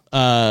 like,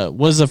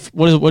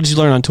 "What did you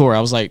learn on tour?" I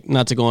was like,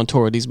 "Not to go on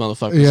tour with these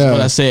motherfuckers." Yeah.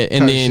 What I said,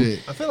 and Type then shit.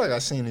 I feel like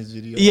I've seen this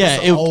video. yeah,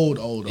 It's it old.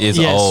 It's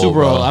yeah, old, super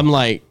bro. old. I'm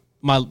like,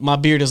 my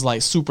beard is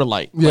like super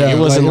light. Yeah, Like, it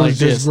wasn't like, was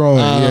this. just growing.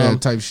 Yeah,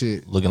 type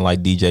shit. Looking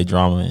like DJ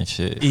Drama and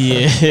shit.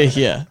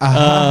 Yeah,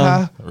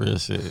 yeah. Real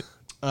shit.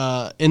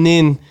 And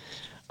then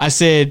I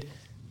said,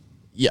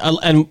 yeah,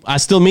 and I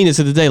still mean it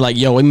to the day. Like,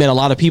 yo, we met a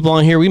lot of people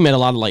on here. We met a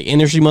lot of like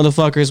industry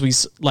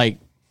motherfuckers. Like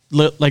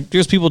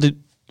there's people that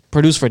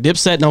produce for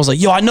Dipset, and I was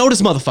like, yo, I know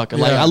this motherfucker.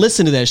 Like, Yeah. I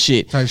listen to that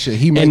shit. Type shit.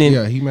 He make And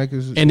then- he make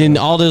his. And then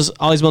all these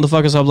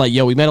motherfuckers, I'm like,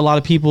 yo, we met a lot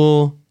of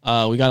people.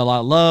 We got a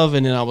lot of love.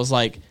 And then I was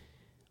like,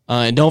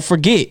 and don't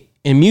forget,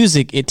 in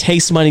music, it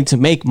takes money to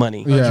make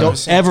money. Yeah.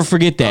 Don't ever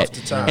forget that.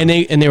 the top. And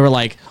they were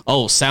like,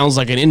 oh, sounds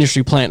like an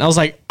industry plant. And I was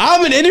like,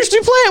 I'm an industry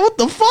plant? What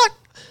the fuck?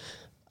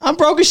 I'm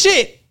broke as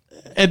shit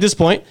at this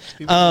point.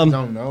 People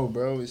don't know,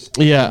 bro. It's,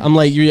 Yeah, I'm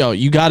like,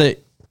 you gotta,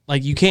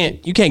 like, you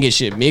can't get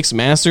shit mixed,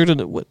 mastered.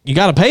 You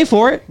gotta pay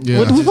for it. Yeah.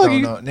 What the just fuck?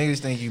 don't know. Niggas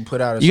think you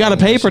put out a You gotta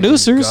song, pay that shit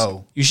just producers.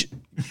 go. You should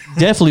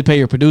definitely pay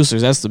your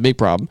producers. That's the big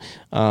problem.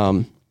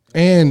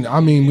 And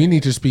I mean, we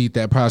need to speed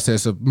that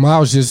process of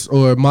Miles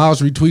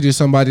retweeted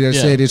somebody that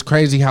Yeah. said it's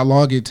crazy how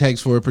long it takes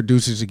for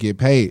producers to get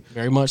paid.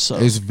 Very much so.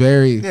 It's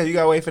very Yeah, you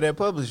gotta wait for that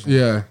publishing.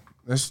 yeah.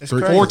 That's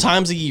crazy. 4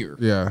 times a year.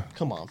 Yeah.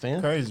 Come on,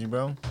 fam. Crazy,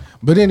 bro.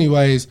 But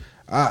anyways,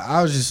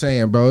 I was just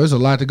saying, bro, there's a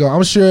lot to go.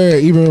 I'm sure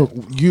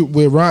even you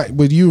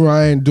with you,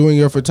 Ryan, doing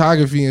your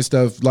photography and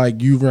stuff,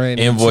 like you ran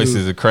Invoices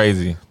into- are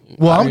crazy.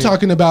 Well, I'm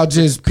talking about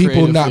just people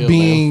creative not field,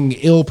 being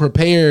ill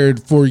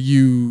prepared for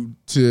you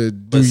to do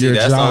But see, your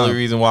that's the job. only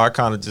reason why I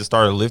kind of just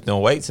started lifting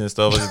weights and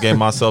stuff. I just gave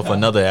myself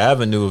another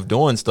avenue of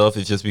doing stuff.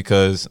 It's just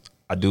because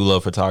I do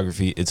love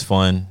photography. It's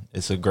fun.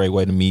 It's a great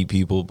way to meet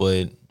people.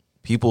 But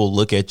people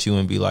look at you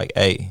and be like,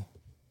 hey,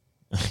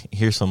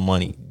 here's some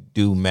money.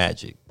 Do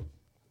magic.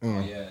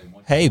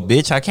 Hey,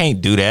 bitch, I can't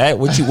do that.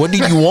 What do you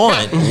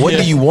want? What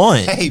do you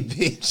want? Hey,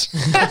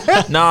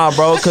 bitch. Nah,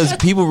 bro, because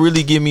people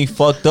really get me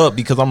fucked up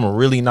because I'm a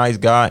really nice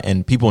guy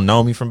and people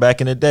know me from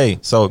back in the day.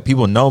 So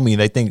people know me.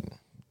 They think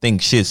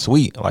think shit's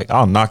sweet. Like,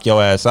 I'll knock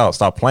your ass out.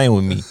 Stop playing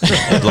with me.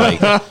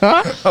 Like,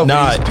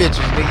 nah. These pictures,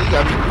 nigga, you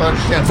got me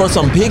fucked up.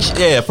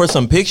 For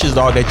some pictures,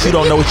 dog, that you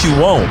don't know what you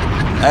want.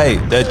 Hey,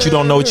 that you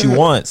don't know what you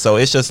want. So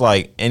it's just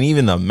like, and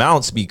even the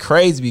amounts be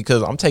crazy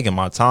because I'm taking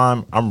my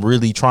time. I'm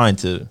really trying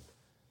to.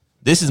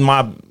 This is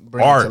my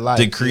Bring it to art life,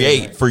 to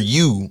create yeah. for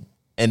you.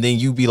 And then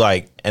you be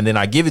like, and then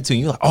I give it to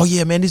you. You're like, oh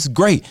yeah, man, this is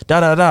great. Da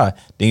da da.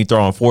 Then you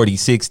throw on 40,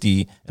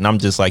 60, and I'm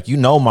just like,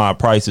 my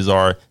prices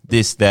are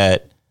this,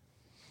 that.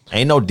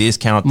 Ain't no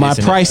discount. My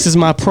price is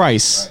my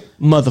price,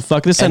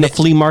 motherfucker. This ain't a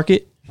flea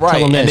market. Right. Tell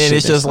 'em And that then shit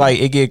it's just like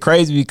it get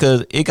crazy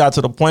because it got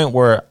to the point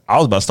where I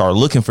was about to start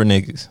looking for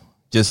niggas.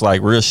 Just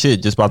like real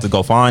shit. Just about to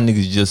go find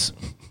niggas, just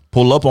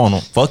pull up on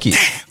them. Fuck it.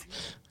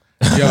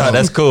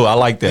 That's cool. I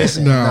like that.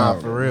 Nah,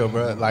 for real,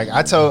 bro. Like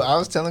I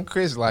was telling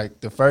Chris,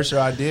 like the first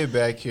show I did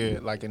back here,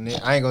 like I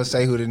ain't gonna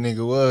say who the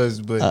nigga was,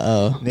 but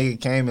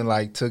nigga came and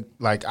like took,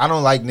 like I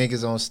don't like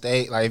niggas on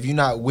stage. Like if you're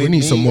not with need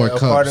me, some more a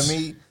part of cups.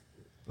 me,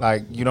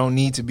 like you don't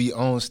need to be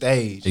on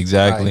stage.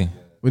 Exactly. Like,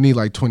 We need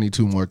like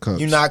 22 more cups.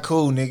 you not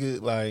cool,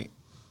 nigga. Like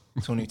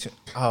 22.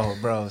 Oh,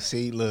 bro.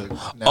 See, look.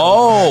 Now,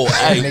 Oh,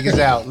 hey, hey. niggas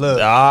out. Look.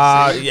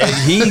 Yeah,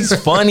 he's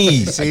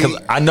funny. See? 'Cause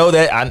I know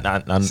that.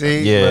 I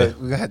See, yeah,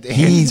 look, we got the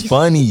he's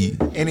funny.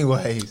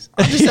 Anyways,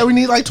 I just said we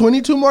need like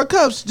 22 more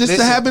cups just to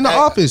listen, have in the hey,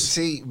 office.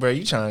 See, bro,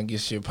 you trying to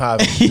get shit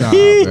popping? Nah,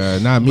 bro,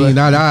 not me,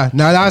 not I.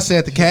 Not I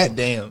said the cat.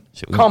 Damn.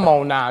 Come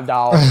on now,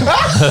 dog.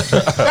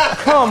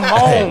 Come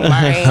on,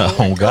 man. Oh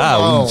Come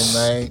God, on,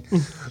 man.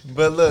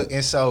 But look,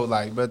 and so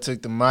like, bro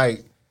took the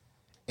mic,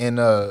 and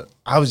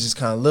I was just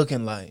kind of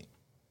looking like,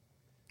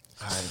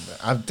 all right, bro.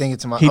 I'm thinking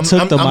to He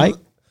took the mic?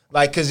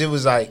 like, cause it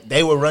was like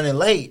they were running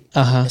late,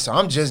 and so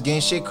I'm just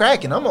getting shit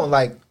cracking. I'm on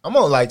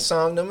like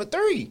song number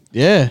 3,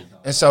 Yeah.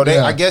 and so they,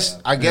 Yeah.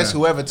 I guess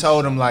whoever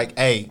told him like,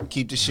 hey,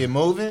 keep the shit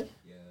moving.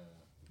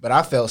 But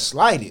I felt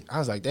slighted. I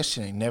was like, that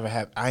shit ain't never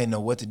happened. I didn't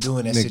know what to do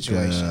in that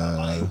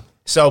situation.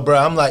 So, bro,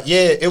 I'm like,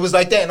 yeah, it was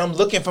like that, and I'm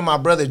looking for my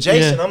brother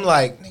Jason. Yeah. I'm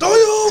like, and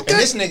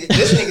this nigga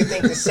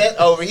think the set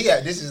over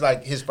here. This is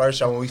like his first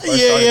show when we first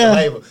started the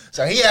label.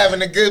 So he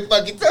having a good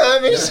fucking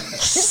time.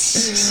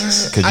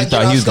 because you I thought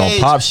get he on was gonna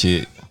stage. pop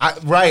shit.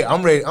 Right,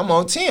 I'm ready. I'm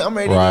on 10. I'm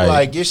ready Right. to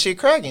like get shit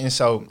cracking. And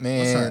so, What's her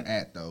man,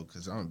 at though?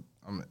 Because I'm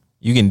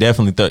You can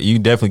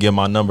definitely get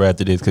my number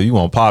after this because you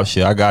want pop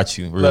shit. I got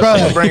you. Real bro,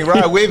 shit. bring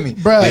Rod with me,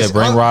 Bro. Yeah,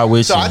 bring Rod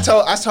with so you.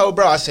 I told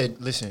bro, I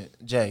said, listen,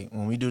 Jay,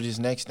 when we do this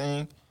next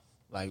thing,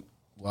 like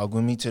walk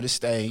with me to the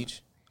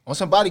stage on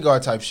some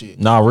bodyguard type shit.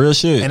 Nah, real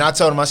shit. And I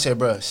told him, I said,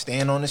 bro,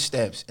 stand on the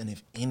steps, and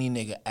if any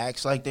nigga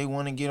acts like they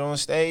want to get on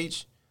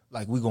stage,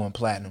 like we going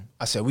platinum.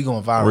 I said we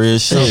going viral. Real for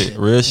shit,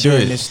 something real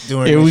during shit.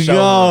 During Here this we show.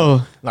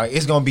 go. Like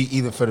it's gonna be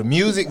either for the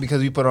music because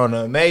we put on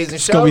an amazing show.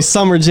 It's gonna be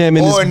summer jam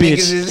in this or bitch.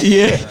 niggas is,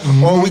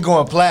 Yeah. or we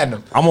going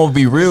platinum. I'm gonna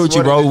be real with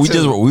you, One of bro. the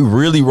two. We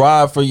really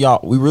ride for y'all.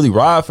 We really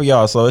ride for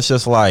y'all. So it's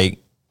just like,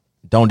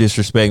 don't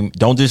disrespect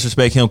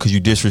him because you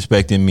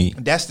disrespecting me.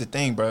 That's the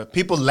thing, bro.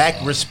 People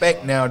lack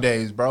respect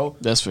nowadays, bro.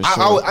 That's for I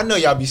sure. I know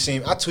y'all be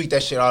seeing. I tweet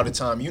that shit all the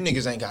time. You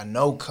niggas ain't got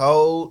no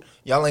code.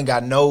 Y'all ain't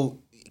got no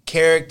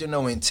character,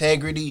 no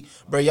integrity,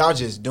 bro. Y'all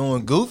just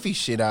doing goofy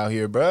shit out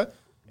here, bro.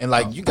 And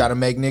like, you gotta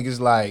make niggas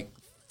like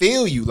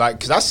feel you, like,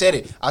 cause I said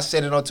it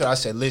on Twitter. I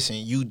said, listen,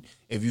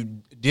 if you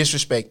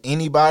disrespect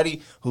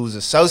anybody who's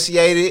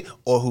associated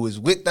or who is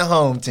with the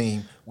home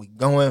team, we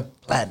going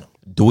platinum.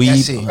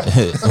 That's it.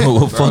 Dweeb,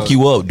 we'll fuck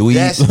you up, dweeb.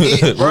 That's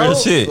it, bro. Real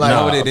shit. Like, You know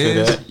Nah, what it I feel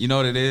is? that. You know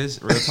what it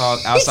is? Real talk.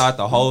 Outside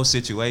the whole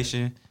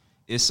situation,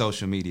 it's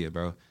social media,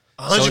 bro.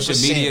 100%,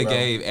 Social media bro.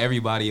 gave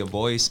everybody a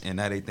voice, and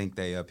now they think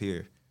they up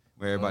here,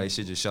 where everybody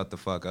should just shut the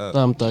fuck up.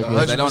 I'm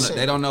thugging. They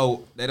 100%. don't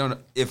know.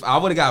 If I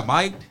would have got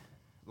mic'd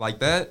like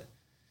that,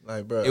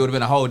 Like, bro. it would have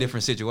been a whole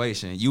different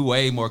situation. You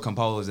way more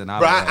composed than I.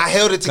 Bro, was. I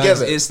held it 'Cause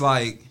together. It's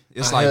like,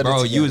 I held it bro,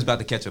 you together. was about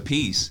to catch a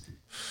piece.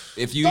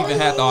 If you even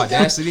had the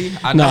audacity,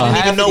 I No. know I didn't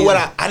half even know of what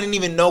these- I didn't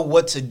even know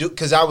what to do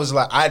because I was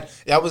like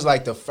that was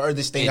like the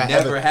furthest thing It I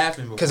never ever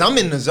happened before. because I'm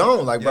in the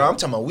zone, like, bro. Yeah. I'm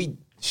talking about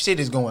shit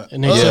is going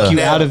And they up, took you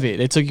down. out of it.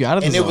 They took you out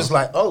of the and it zone. was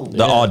like, oh,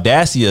 The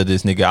audacity of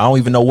this nigga. I don't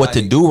even know what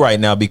to do right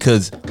now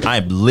because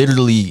I'm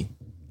literally,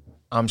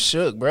 I'm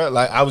shook, bro.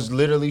 Like I was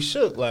literally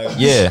shook, like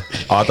yeah.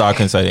 Oh, I thought I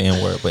couldn't say the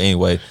N word, but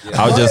anyway,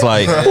 I was just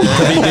like,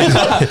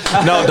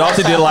 no,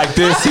 Dalton did like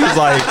this. He was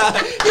like,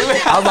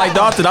 I was like,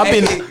 Dalton, I've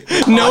been,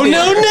 no.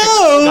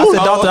 I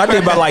said, Dalton, I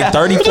did about like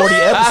 30, 40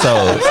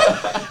 episodes.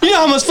 You know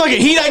how much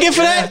fucking heat I get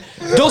for that?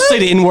 Don't say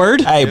the N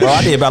word. Hey, bro,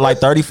 I did about like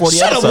 30, 40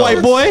 Shut episodes. up,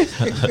 white boy.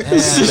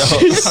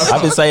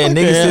 I've been saying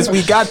niggas since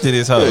we got to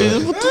this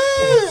hoe.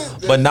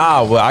 But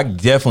nah, well, I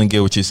definitely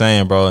get what you're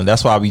saying, bro. And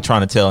that's why I be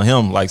trying to tell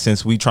him, like,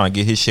 since we trying to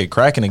get his shit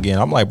cracking again,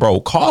 I'm like, bro,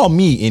 call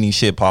me any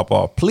shit pop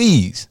off,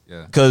 please.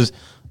 Yeah. Because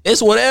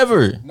it's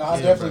whatever. No,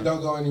 I definitely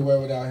don't go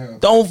anywhere without him.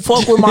 Don't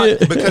fuck with my...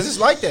 because it's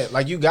like that.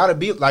 Like you gotta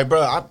be like,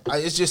 bro.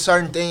 It's just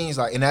certain things.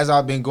 Like, and as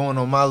I've been going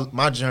on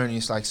my journey,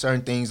 it's like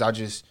certain things I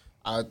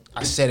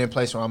set in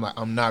place where I'm like,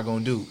 I'm not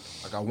gonna do.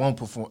 Like I won't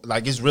perform.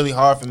 Like it's really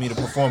hard for me to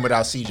perform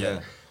without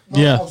CJ.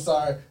 Yeah. I'm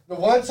sorry. The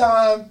one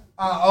time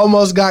I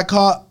almost got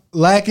caught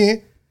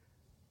lacking,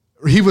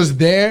 he was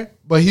there,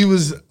 but he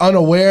was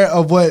unaware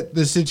of what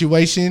the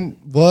situation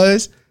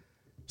was.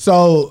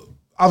 So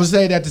I would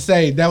say that to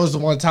say that was the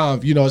one time,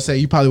 say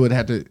you probably would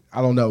have to,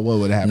 I don't know what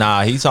would happen.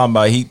 Nah, he's talking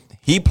about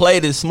he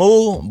played it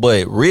smooth,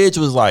 but Ridge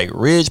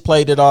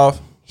played it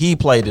off. He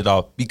played it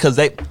off because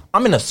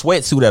I'm in a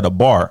sweatsuit at a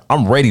bar.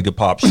 I'm ready to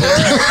pop shit.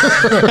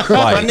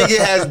 My nigga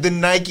has the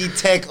Nike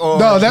Tech on.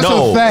 No, that's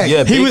a fact.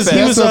 Yeah, He was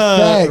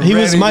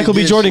Ready Michael to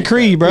B. get Jordan shit.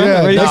 Creed, bro.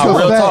 Yeah, Ready to that's go. a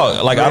real fact.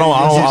 talk. Like I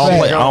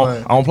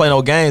don't play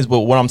no games. But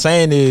what I'm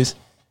saying is,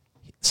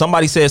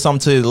 somebody said something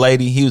to the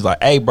lady. He was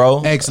like, "Hey,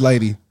 bro,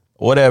 Ex-lady.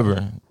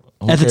 whatever."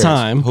 Who At the cares?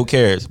 time. Who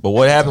cares? But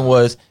what happened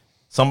was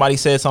somebody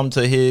said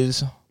something to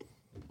his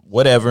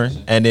whatever,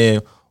 and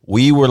then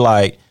we were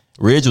like,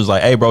 Ridge was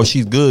like, "Hey, bro,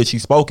 she's good.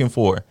 She's spoken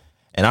for."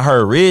 And I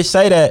heard Ridge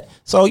say that,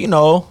 so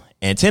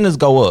antennas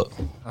go up.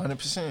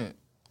 100%.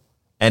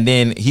 And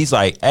then he's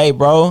like, "Hey,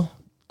 bro,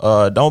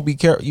 don't be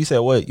careful." You said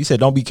what? You said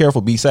don't be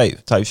careful, be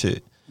safe, type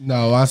shit.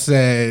 No, I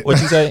said.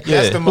 What you say?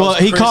 That's the most Well,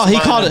 he called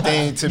Chris-minded it.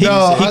 thing to He, be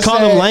No, he I called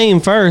said- him lame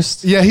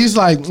first. Yeah, he's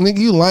like, nigga,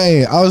 you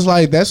lame. I was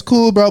like, that's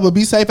cool, bro, but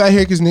be safe out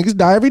here because niggas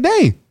die every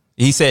day.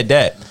 He said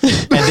that,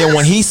 and then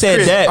when he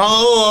said that,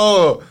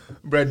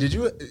 Bro, did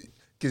you?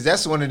 Because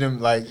that's one of them,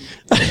 like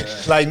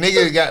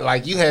nigga got,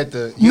 like, you had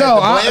to. No,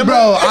 had to blame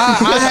bro, her?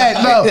 I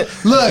had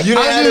no. Look, You didn't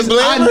I have to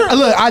blame her?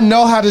 look, I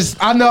know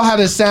how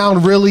to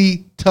sound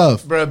really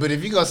tough. Bro, but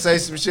if you gonna say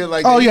some shit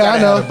like Oh that, you yeah, I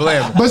gotta have know. to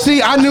blame her. But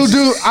see, I knew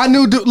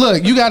dude.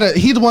 Look, you gotta.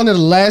 He's one of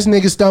the last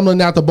niggas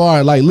stumbling out the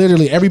bar. Like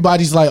literally,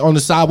 everybody's like on the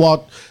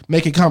sidewalk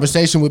making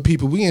conversation with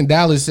people. We in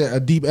Dallas at a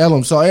Deep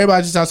Ellum, so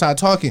everybody's just outside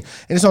talking,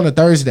 and it's on a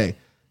Thursday.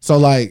 So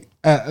like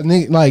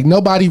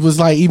nobody was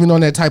like even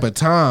on that type of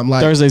time.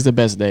 Like Thursday's the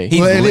best day. he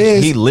Well, it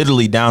is. he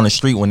literally down the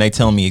street when they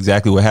tell me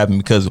exactly what happened.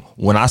 Because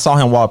when I saw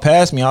him walk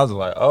past me, I was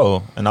like,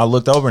 "Oh," and I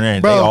looked over there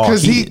and they bro, all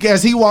because heated.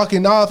 as he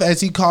walking off, as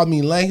he called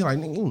me lame, he like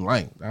nigga, you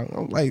lame.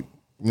 I'm like,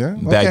 yeah,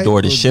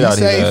 Backdoor the well, shit be out of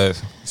his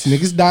safe. ass. These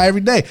niggas die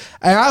every day,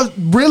 and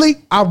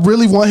I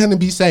really want him to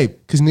be safe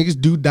because niggas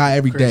do die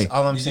every day.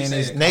 All I'm saying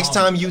is, next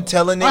time you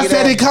tell a nigga I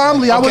said that, it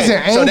calmly. I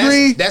wasn't so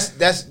angry.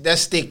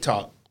 that's stick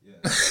talk.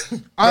 I Next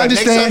time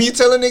understand. you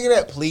tell a nigga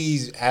that,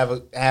 please have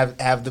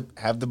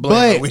the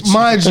blame But with you.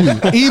 mind you,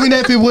 even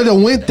if it would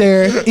have went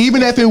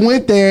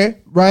there,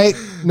 right?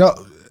 No,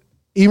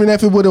 even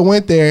if it would have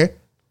went there,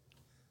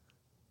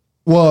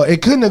 well,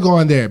 it couldn't have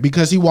gone there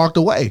because he walked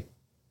away.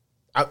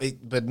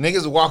 But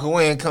niggas walk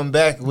away and come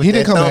back with He that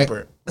didn't come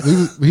thumper. back.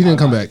 He didn't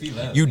come back.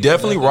 You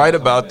definitely right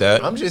about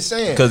that. I'm just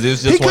saying. Because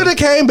it's He just could have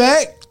came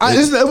back.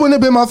 It wouldn't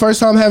have been my first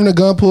time having a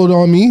gun pulled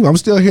on me. I'm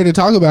still here to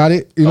talk about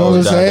it. You know what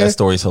I'm saying? That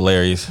story's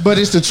hilarious. But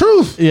it's the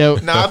truth. Yeah.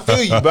 Nah, I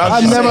feel you, but I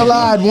I'm just never saying,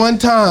 lied one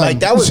time. Like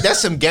that's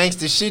some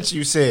gangster shit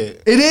you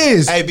said. It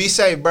is. Hey, be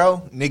safe,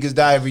 bro. Niggas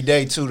die every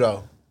day too,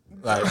 though.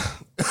 Like,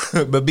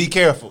 but be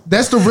careful.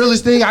 That's the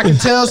realest thing I can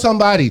tell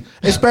somebody,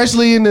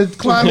 especially in the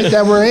climate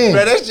that we're in.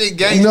 Bro, that shit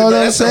gangster. You know what bro.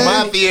 I'm That's some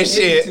saying? mafia It's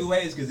shit. two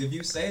ways, because if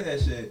you say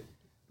that shit,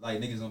 like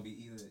niggas gonna be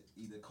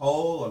either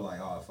cold or like,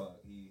 oh fuck,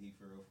 he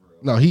for real.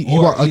 No, he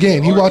Or walked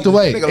again. He walked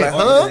away. Nigga like, Or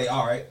huh? they,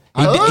 all right.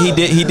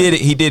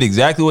 He did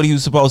exactly what he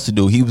was supposed to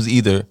do. He was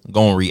either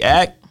going to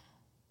react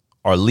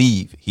or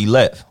leave. He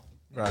left.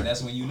 And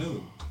that's when you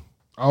knew.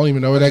 I don't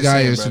even know where that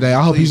guy is Bro, today.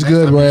 I hope please, he's next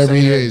good time you wherever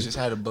say he that, is. Just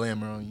had a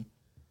blammer on you.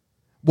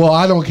 Well,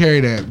 I don't carry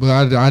that, but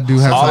I do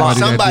have Somebody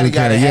that do gotta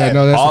carry. Yeah, have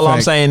no, that's All a I'm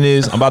fact. saying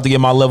is I'm about to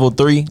get my level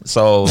 3.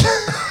 So,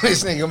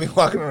 This nigga gonna be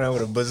walking around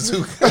with a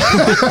bazooka.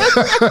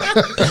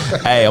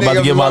 hey, I'm about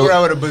to get my. walking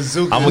around with a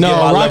bazooka. I'm gonna get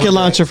No, my rocket level.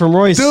 launcher from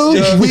Royce.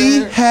 Dude,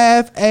 we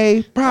have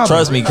a problem.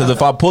 Trust me, because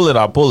if I pull it,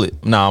 I pull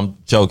it. Nah, I'm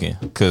joking.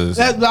 Because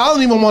I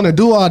don't even want to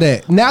do all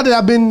that. Now that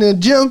I've been in the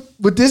gym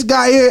with this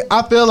guy here,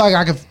 I feel like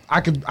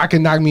I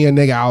can knock me a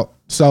nigga out.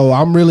 So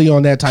I'm really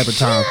on that type of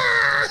time.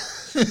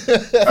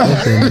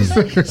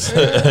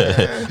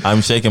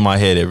 I'm shaking my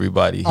head,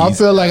 everybody. I He's-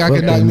 feel like I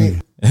can knock me.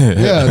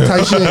 Yeah,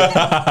 type shit.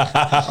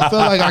 I feel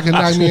like I can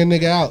knock me a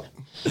nigga out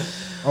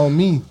on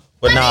me.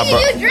 but nah, bro.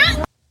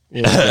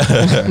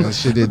 That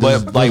shit is-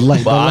 But the like, la-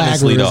 but the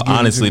honestly lagger is though, getting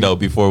honestly to me. though,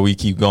 before we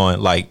keep going,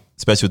 like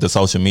especially with the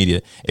social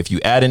media, if you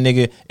add a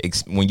nigga,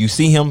 when you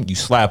see him, you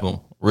slap him.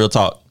 Real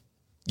talk.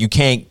 You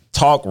can't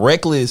talk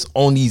reckless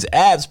on these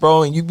apps,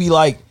 bro, and you be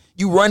like,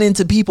 you run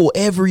into people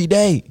every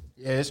day.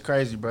 Yeah, it's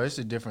crazy, bro. It's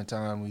a different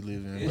time we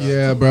live in. Bro.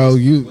 Yeah, bro.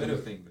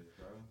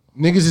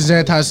 Niggas is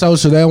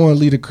antisocial. They don't want to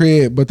leave the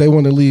crib, but they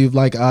want to leave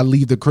like I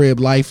leave the crib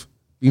life.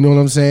 You know what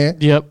I'm saying?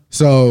 Yep.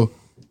 So,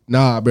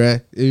 nah,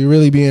 bruh. You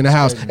really be in the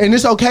house. And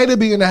it's okay to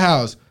be in the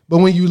house. But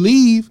when you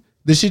leave,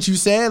 the shit you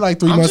said like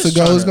 3 I'm months just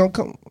ago trying is to- going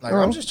to come. Like,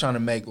 I'm just trying to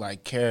make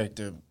like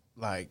character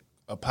like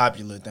a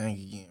popular thing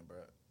again, bro.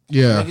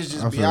 yeah. Niggas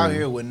just I be feel out you.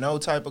 here with no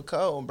type of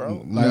code, bro.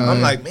 Like Nah.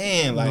 I'm like,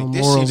 man, like No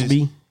this morals, shit is.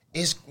 B.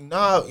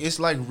 It's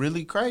like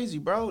really crazy,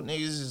 bro. Niggas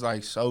is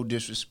like so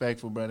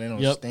disrespectful, bro. They don't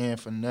Yep. stand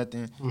for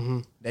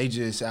nothing. They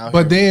just out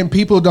But here. then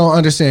people don't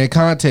understand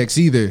context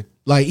either.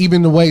 Like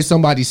even the way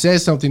somebody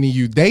says something to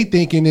you, they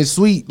thinking it's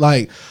sweet.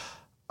 Like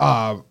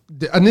a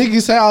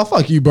nigga say, "Oh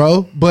fuck you,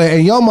 bro," but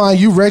in your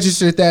mind, you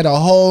registered that a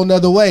whole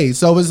nother way.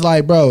 So it's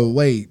like, bro,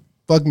 wait,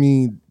 fuck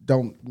me.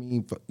 don't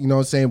mean, you know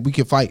what I'm saying? We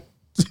can fight.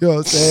 You know what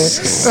I'm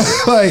saying?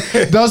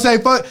 Like, don't say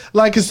fuck.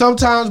 Like, cause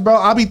sometimes, bro,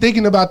 I be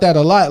thinking about that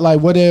a lot. Like,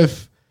 what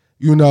if,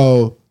 you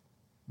know,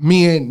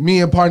 me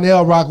and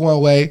Parnell rock one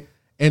way,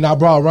 and I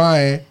brought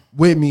Ryan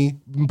with me.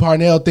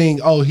 Parnell think,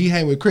 oh, he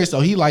hang with Chris,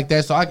 so he like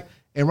that.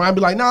 And Ryan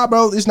be like, nah,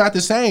 bro, it's not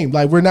the same.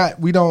 Like, we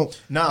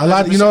don't. Nah, a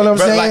lot. You know what I'm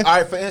saying? Like, all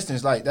right, for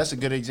instance, like that's a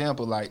good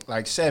example.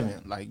 Like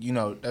Seven, like you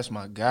know, that's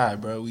my guy,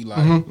 bro. We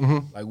like,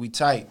 like we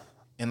tight.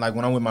 And like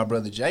when I'm with my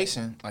brother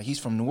Jason, like he's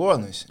from New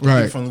Orleans,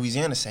 right? People from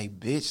Louisiana say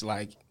bitch,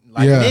 like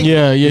yeah,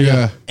 nigga.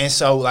 Yeah. And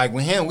so like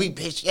with him, we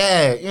bitch,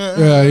 yeah.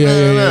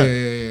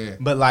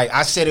 But like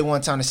I said it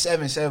one time to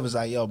Seven was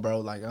like, yo, bro,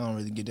 like I don't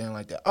really get down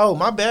like that. Oh,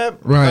 my bad,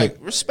 right? Like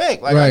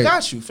respect, like I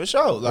got you for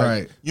sure, like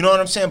right. You know what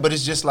I'm saying? But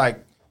it's just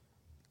like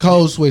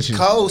code switching,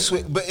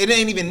 but it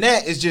ain't even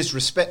that. It's just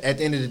respect. At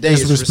the end of the day,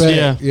 it's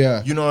respect.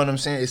 Yeah, you know what I'm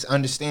saying? It's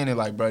understanding,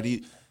 like, bro,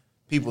 these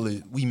people,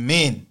 we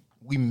men.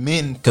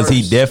 Because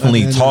he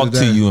definitely talked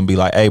to you and be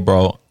like, hey,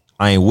 bro,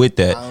 I ain't with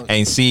that.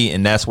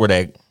 And that's where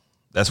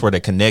the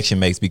connection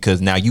makes, because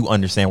now you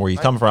understand where he's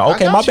coming from.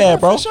 Okay, my bad,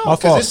 bro. Sure. My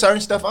fault. Because there's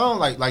certain stuff I don't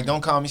like. Like,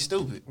 don't call me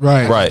stupid.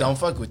 Right. Right. Don't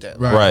fuck with that.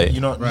 Right.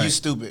 You know, right. You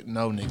stupid.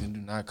 No, nigga, do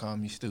not call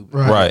me stupid.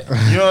 Right.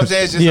 You know what I'm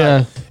saying? It's just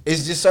like,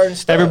 it's just certain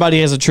stuff. Everybody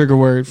has a trigger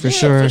word for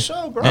sure. For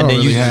sure, bro. And then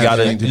really you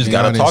have just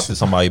gotta talk to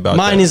somebody about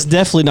Mine that. is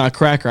definitely not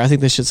Cracker. I think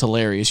this shit's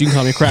hilarious. You can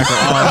call me Cracker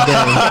all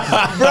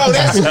day. Bro,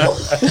 that's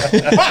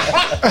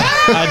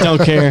I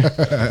don't care.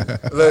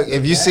 Look,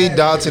 if you see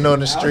Dalton on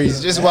the streets,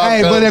 just walk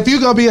Hey, up. but if you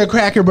gonna be a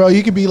cracker, bro,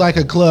 you could be like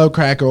a club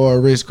cracker or a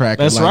wrist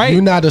cracker. That's like, right.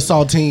 You're not a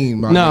saltine,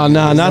 my No, nigga.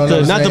 no, You not know the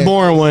what I'm not the saying?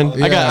 boring one.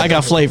 Yeah. I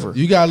got flavor.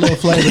 You got a little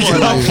flavor. You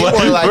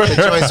more like the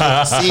joints with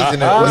the seasoning.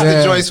 What's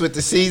the joints with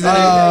the seasoning?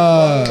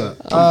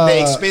 The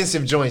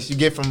expensive joints you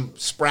get from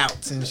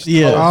Sprouts and shit.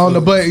 Yeah. I don't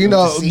know, but you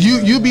know, With the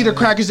seasoning. you be the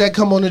crackers that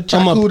come on the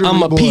charcuterie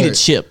I'm a board. pita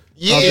chip.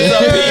 Yeah,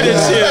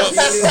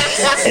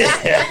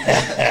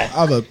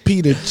 I'm a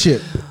pita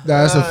chip.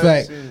 That's a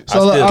fact.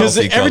 So look, Because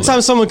every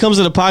time someone comes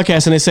to the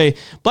podcast and they say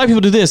black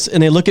people do this,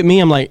 and they look at me,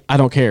 I'm like, I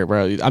don't care,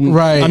 bro. I'm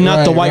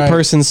not the white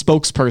person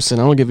spokesperson. I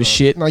don't give a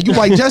shit. no, you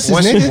white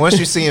justice, nigga. once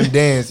you see him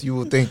dance, you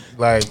will think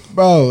like,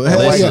 Bro,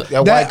 hell white- yeah.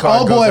 that white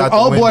card old goes boy, out the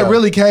old boy window.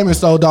 really came and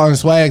stole dog and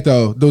swag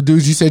though. The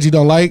dudes you said you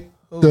don't like,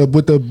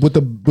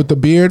 with the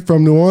beard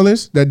from New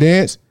Orleans that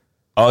dance.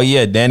 Oh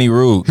yeah, Danny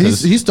Rude. He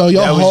stole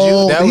your That was you?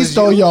 whole. That He was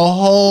stole you? your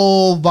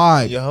whole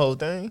vibe. your whole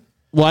thing.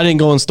 Well, I didn't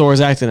go in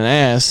stores acting an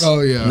ass.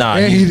 Oh yeah. Nah,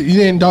 and he- he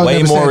didn't dog way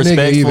never more said nigga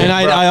respectful. either. And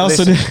I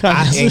also listen, did.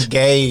 I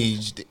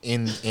engaged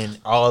in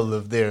all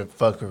of their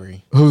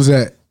fuckery. Who's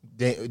that?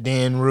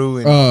 Dan Rue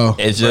and Oh.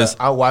 It's just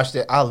I watched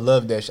it. I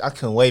love that shit. I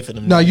couldn't wait for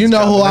them. No, niggas you to know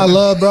drop who it. I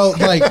love, bro.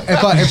 Like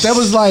if there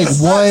was like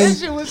one, That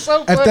shit was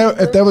so if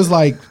funny, there was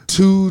like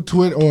two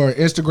Twitter or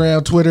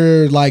Instagram,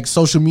 Twitter, like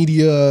social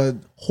media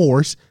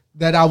horse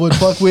that I would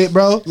fuck with,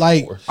 bro.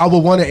 Like I would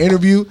want to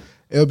interview.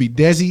 It would be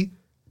Desi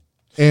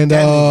and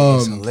That nigga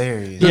is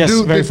hilarious. the Yes,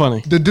 dude, very the-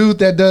 funny. The dude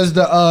that does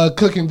the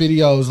cooking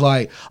videos,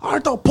 like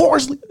Arthur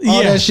Porsley,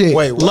 all Yeah. that shit.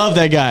 Wait, what? Love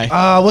that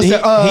guy. What's he,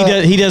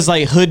 that? he does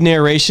like hood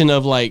narration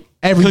of like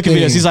Everything. cooking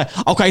videos. He's like,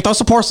 okay, throw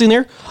some parsley in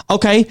there.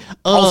 Okay,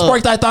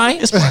 spark that thing.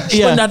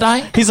 yeah. that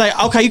thing. He's like,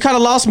 okay, you kind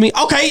of lost me.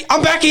 Okay,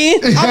 I'm back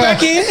in. I'm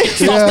back in.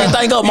 That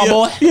thing up, my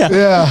boy. Yeah.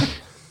 Yeah.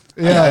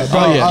 Yeah,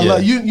 bro. yeah, I yeah.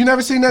 love, you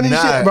never seen none of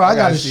this Nah, shit, bro. I I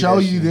gotta gotta see show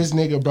that you shit. this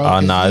nigga, bro. Oh,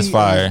 'cause nah, it's he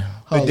fire. is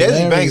But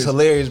Desi Banks hilarious.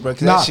 hilarious, bro.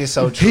 Cause Nah, that shit's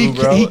so true,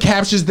 bro. He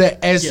captures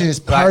the essence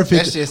Like,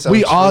 perfect. that shit's so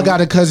we all true.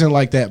 got a cousin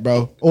like that,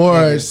 bro,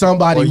 or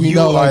somebody Or we you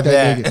know are like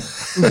that, that.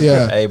 nigga.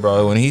 Yeah. Hey,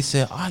 bro, when he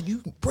said,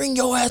 you bring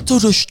your ass to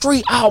the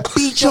street, I'll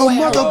beat Your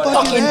your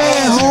motherfucking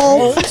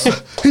asshole.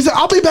 He said,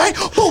 "I'll be back."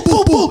 Boom,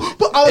 boom, boom.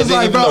 But I was And then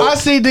like, even bro, though- I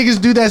seen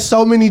niggas do that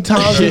so many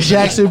times in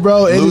Jackson,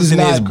 bro. It is losing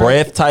not his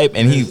breath type,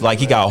 and he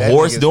got That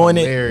hoarse nigga's doing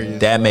hilarious, it.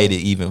 That made it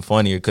even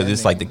funnier because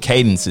it's like the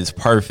cadence is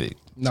perfect.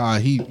 Nah,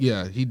 he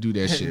do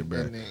that shit,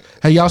 bro.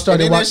 Hey, y'all And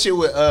started then that watching? shit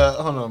with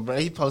hold on, bro.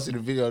 He posted a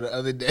video the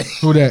other day.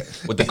 Who that?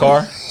 With the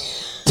car?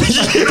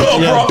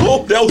 Yeah,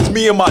 bro. That was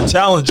me and my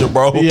Challenger,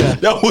 bro. Yeah.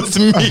 That was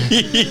me.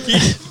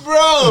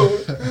 Bro,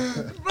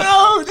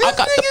 this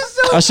nigga's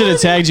so I should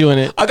have tagged you in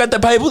it. I got the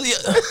papers.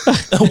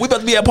 Yeah. We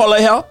about to be at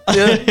Parlay House.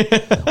 Yeah.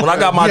 When I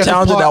got my He had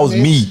Challenger, that was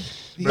me.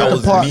 He That had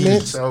was me.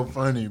 apartments. so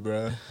funny,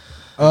 bro.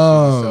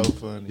 So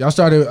funny. Y'all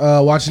started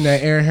watching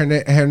that Aaron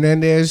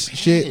Hernandez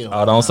shit.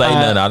 Oh, don't say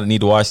nothing. I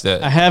need to watch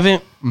that. I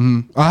haven't.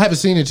 I haven't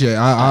seen it yet.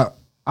 I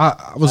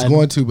was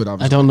going to, but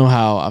I don't know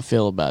how I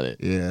feel about it.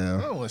 I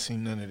Yeah. don't want to see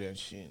none of that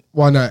shit.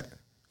 Why not?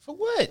 For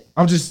what?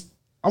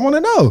 I want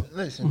to know.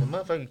 Listen, the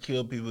motherfucker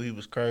killed people. He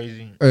was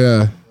crazy.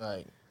 Yeah.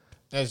 Like,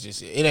 that's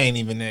just it. It ain't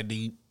even that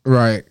deep.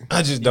 Right.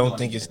 I just don't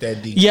think it's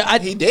that deep. Yeah,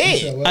 he did.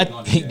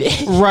 He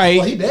did.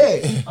 Right. He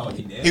dead.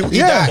 He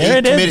Yeah.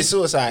 committed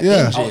suicide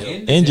Yeah. in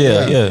jail. In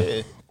jail,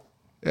 yeah.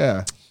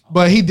 Yeah.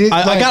 But he did.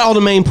 I got all the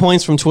main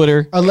points from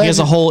Twitter. He has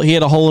a hole. He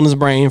had a hole in his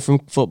brain from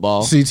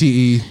football.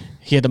 CTE.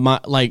 He had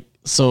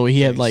so he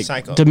had like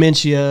Psycho.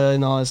 dementia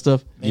and all that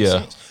stuff. Makes Yeah.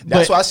 sense.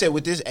 That's But- why I said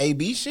with this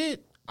AB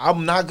shit,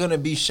 I'm not gonna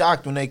be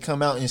shocked when they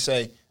come out and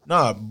say,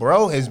 Nah,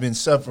 bro has been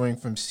suffering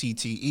from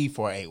CTE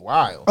for a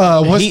while.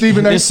 What's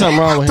Stephen A. There's something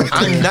wrong with him.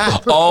 I'm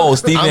not.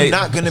 Stephen I'm A.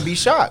 not gonna be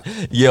shocked.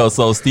 Yo,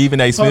 so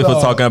Stephen A. Smith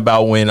was talking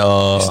about when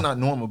It's not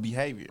normal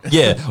behavior.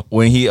 yeah,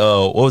 when he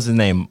what was his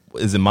name?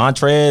 Is it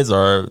Montrez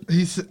or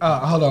He's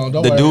hold on,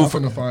 don't the worry, dude I'm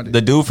from finna find it.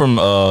 the dude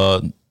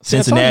from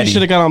Cincinnati? You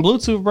should have got on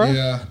Bluetooth, bro.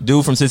 Yeah.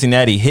 Dude from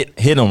Cincinnati hit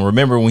him.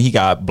 Remember when he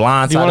got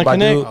blindsided wanna by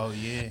connect? dude? Oh,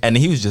 yeah. And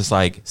he was just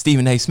like,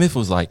 Stephen A. Smith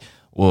was like,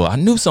 well, I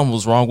knew something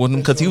was wrong with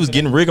him because he was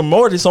getting rigor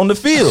mortis on the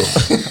field.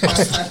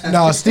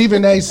 No,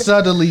 Stephen A.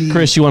 subtly.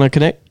 Chris, you want to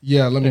connect?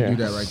 Yeah, let me do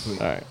that right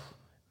quick. All right.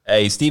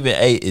 Hey, Stephen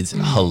A. is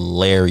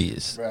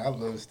hilarious. Bro, I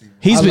love Steve.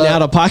 He's I been love-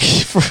 out of pocket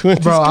for when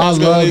Bro, this I guy's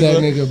love going that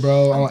on. nigga,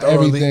 bro, on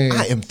everything.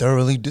 I am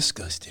thoroughly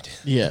disgusted.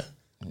 Yeah.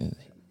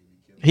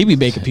 He be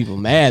making people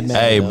mad, man.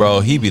 Hey, bro,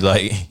 he be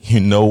like, you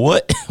know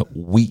what?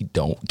 We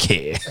don't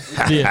care.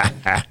 Yeah.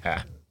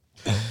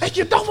 Hey,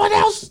 you know what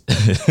else?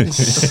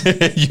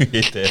 You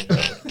hit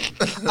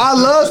that. I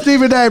love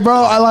Stephen A, bro.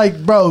 I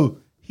like, bro,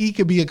 he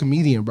could be a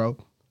comedian, bro.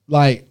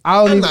 Like, I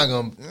don't I'm even, not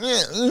gonna.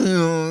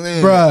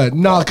 bruh,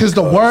 no, because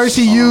the words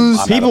he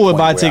used, People I'm at a would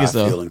buy point where tickets, I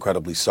though. feel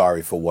incredibly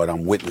sorry for what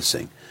I'm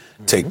witnessing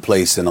take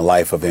place in the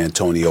life of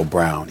Antonio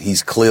Brown.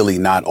 He's clearly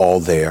not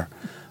all there.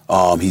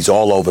 He's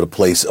all over the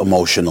place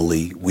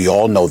emotionally. We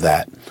all know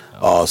that.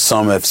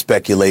 Some have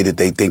speculated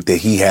they think that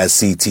he has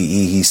CTE.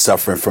 He's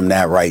suffering from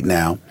that right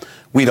now.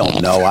 We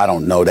don't know. I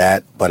don't know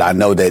that. But I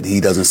know that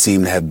he doesn't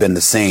seem to have been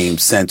the same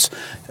since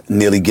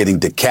nearly getting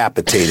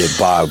decapitated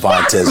by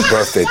Vontez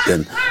Burfict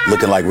and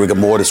looking like rigor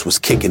mortis was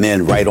kicking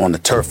in right on the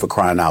turf, for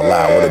crying out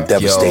loud. What a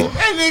devastating.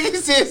 That nigga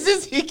says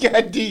since he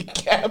got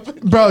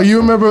decapitated. bro, you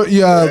remember?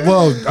 Yeah,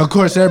 well, of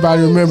course,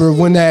 everybody remember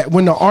when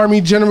the Army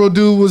general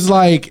dude was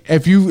like,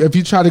 if you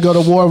try to go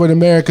to war with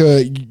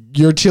America,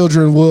 your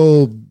children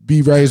will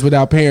be raised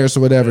without parents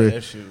or whatever.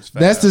 that shit was foul.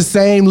 That's the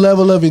same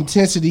level of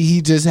intensity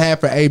he just had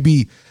for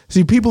AB.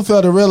 See, people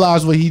fail to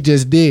realize what he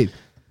just did.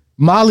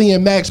 Molly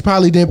and Max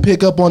probably didn't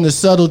pick up on the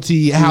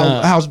subtlety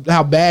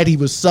how bad he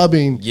was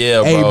subbing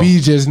Yeah, bro.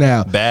 AB just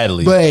now.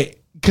 Badly. But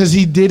because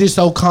he did it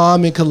so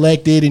calm and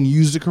collected and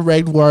used the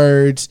correct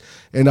words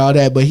and all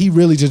that. But he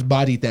really just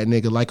bodied that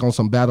nigga like on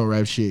some battle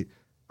rap shit.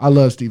 I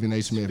love Stephen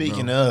A. Smith,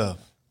 Speaking bro. of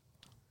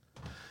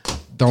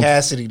Don't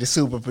Cassidy, the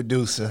super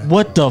producer.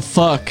 What the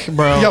fuck,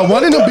 bro? Yo,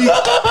 one of them beats.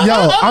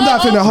 Yo, I'm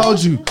not finna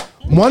hold you.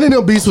 One of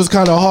them beats was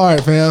kind of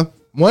hard, fam.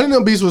 One of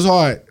them beats was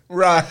hard,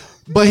 Right.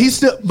 but he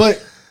still,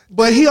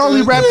 but he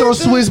only rapped on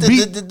Swiss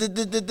beat.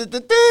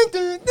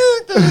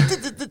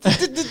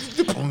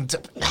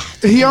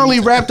 He only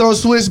rapped on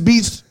Swiss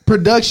Beats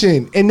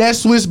production, and that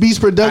Swiss Beats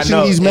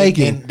production he's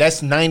making. And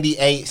that's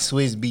 98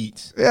 Swiss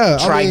Beats. Yeah,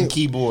 I Triton mean,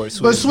 keyboard.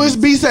 But Swiss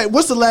Beats,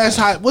 what's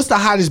the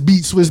hottest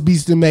beat Swiss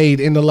Beats done made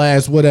in the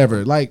last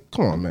whatever? Like,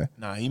 come on, man.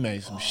 Nah, he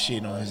made some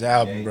shit on his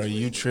album, bro.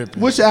 You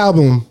tripping? Which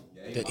album?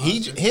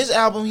 His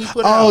album he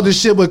put out. Oh, the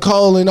shit with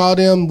Cole and all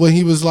them when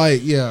he was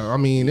like, yeah, I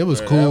mean, it was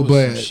Bro, cool, that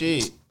was some but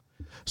shit.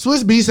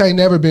 Swiss Beats ain't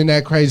never been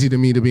that crazy to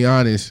me, to be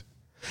honest.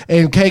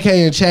 And KK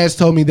and Chaz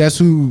told me that's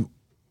who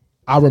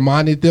I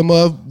reminded them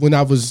of when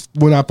I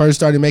first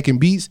started making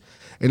beats,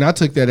 and I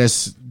took that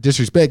as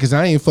disrespect because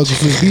I ain't fucking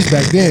Swiss Beats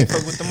back then.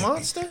 Fuck with the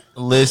monster.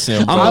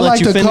 Listen, bro. I'ma I let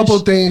liked you a finish. couple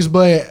things,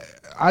 but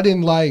I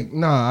didn't like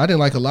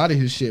a lot of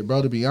his shit,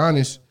 bro, to be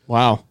honest.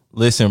 Wow.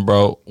 Listen,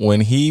 bro,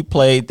 when he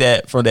played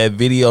that from that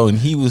video and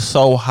he was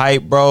so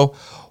hyped, bro.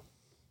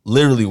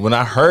 Literally, when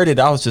I heard it,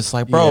 I was just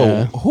like, bro,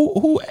 Yeah.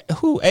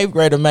 who eighth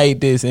grader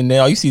made this? And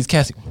now you see his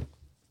Cassie.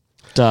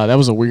 Duh, that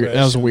was a weird.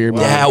 That was a weird.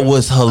 moment. That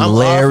was I'm all for people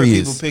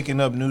hilarious. picking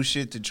up new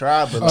shit to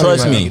try, but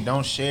Trust like, me.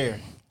 don't share.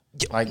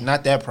 Like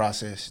not that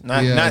process.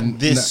 Not Yeah, not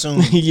this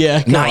soon.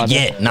 Yeah, come on. Not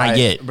yet, not Like,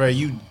 yet. bro.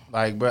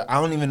 Bro, I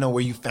don't even know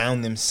where you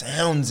found them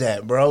sounds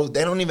at, bro.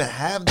 They don't even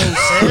have those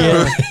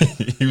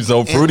sounds. He was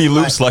on Fruity And,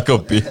 Loops like a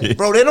bitch.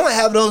 Bro, they don't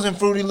have those in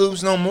Fruity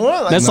Loops no more.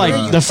 That's where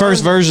like you the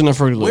first find- version of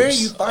Fruity Loops. Where are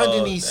you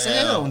finding these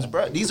sounds,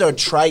 bro? These are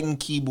Triton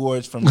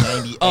keyboards from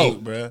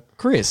 '98, bro.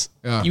 Chris,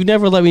 Yeah. you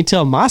never let me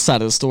tell my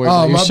side of the story. Oh,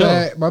 on your my show.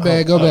 bad. My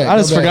bad. Go back. I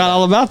just go back. forgot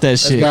all about that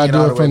shit. Gotta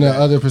Bring it all do the it from way the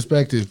back. other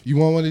perspective. You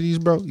want one of these,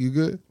 bro? You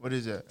good? What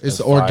is that? It's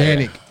Fire.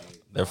 organic.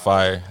 They're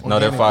fire. No,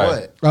 they're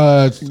Organic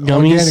fire. what?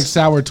 Organic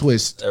sour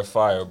twist. They're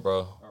fire,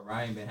 bro.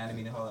 Ryan been handing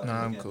me the whole.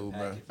 Nah, I'm cool,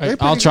 bro.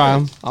 I'll try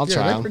them. I'll Yeah,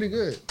 try they're them pretty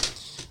good.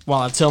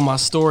 while I tell my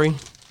story.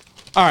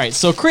 All right,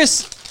 so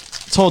Chris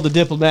told the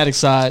diplomatic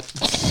side,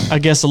 I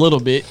guess a little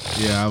bit.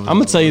 Yeah, I'm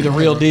gonna tell you the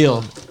real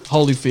deal,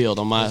 Holyfield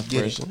on my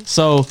version.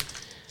 So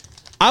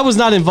I was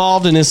not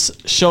involved in this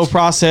show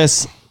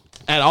process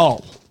at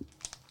all.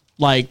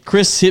 Like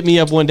Chris hit me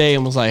up one day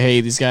and was like,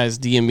 "Hey, these guys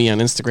DM me on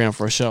Instagram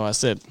for a show." I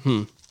said,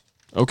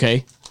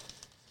 okay."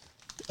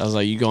 I was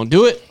like, "You gonna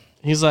do it?"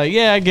 He's like,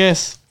 "Yeah, I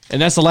guess."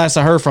 And that's the last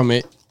I heard from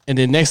it. And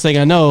then next thing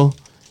I know,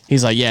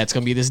 he's like, "Yeah, it's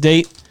gonna be this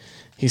date."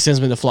 He sends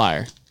me the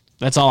flyer.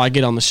 That's all I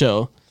get on the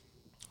show.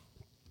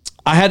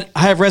 I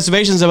have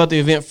reservations about the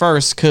event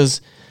first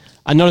because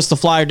I noticed the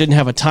flyer didn't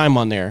have a time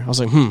on there. I was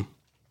like,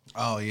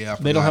 Oh yeah,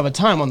 they don't have a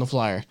time on the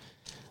flyer.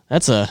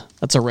 That's a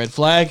red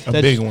flag. A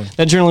big one.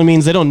 That generally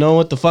means they don't know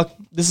what the fuck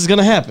this is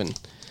gonna happen.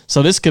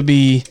 So this could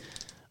be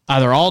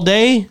either all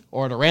day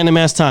or at a random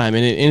ass time,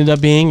 and it ended up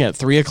being at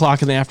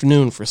 3:00 in the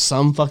afternoon for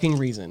some fucking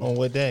reason. On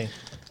what day?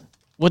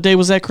 What day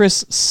was that,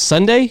 Chris?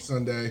 Sunday?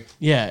 Sunday.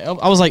 Yeah,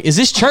 I was like, "Is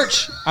this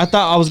church?" I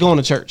thought I was going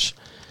to church.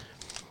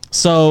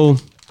 So,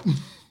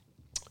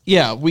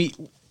 yeah, we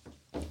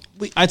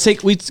go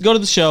to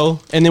the show,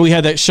 and then we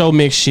had that show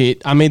mix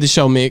shit. I made the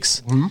show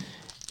mix,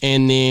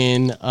 and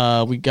then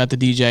we got the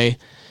DJ.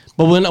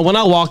 But when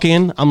I walk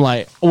in, I'm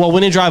like, well,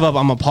 when they drive up,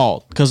 I'm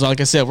appalled because,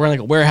 like I said, we're in like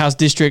a warehouse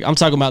district. I'm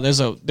talking about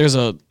there's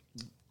a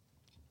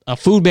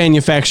food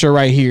manufacturer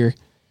right here.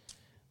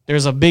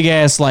 There's a big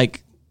ass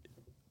like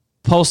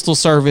postal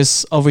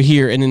service over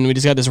here, and then we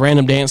just got this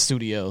random dance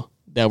studio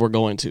that we're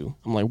going to.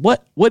 I'm like,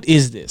 what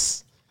is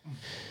this?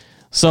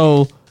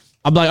 So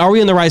I'm like, are we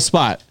in the right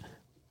spot?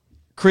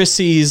 Chris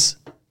sees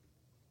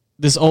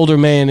this older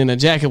man in a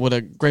jacket with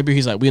a gray beard.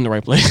 He's like, we in the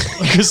right place.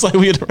 It's like,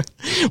 we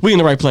in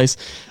the right place.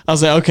 I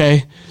was like,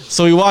 okay.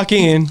 So we walk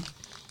in,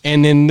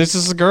 and then this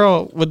is a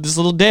girl with this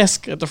little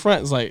desk at the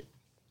front. It's like,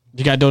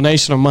 you got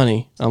donation or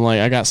money? I'm like,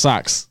 I got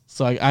socks.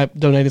 So I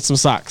donated some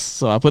socks.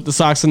 So I put the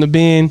socks in the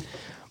bin.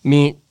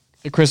 Me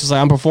and Chris was like,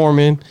 I'm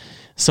performing.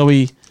 So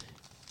we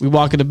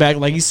walk in the back.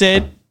 Like he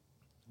said,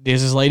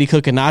 there's this lady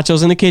cooking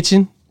nachos in the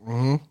kitchen.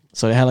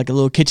 So they had like a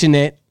little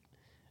kitchenette.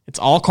 It's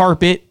all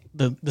carpet.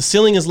 The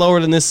ceiling is lower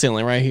than this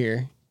ceiling right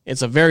here.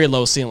 It's a very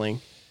low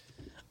ceiling.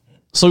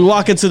 So we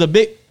walk into the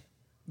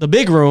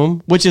big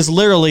room, which is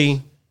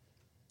literally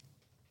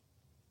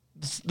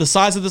the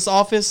size of this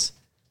office.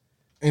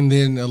 And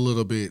then a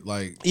little bit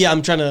like... Yeah,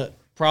 I'm trying to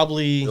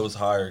probably... It was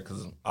higher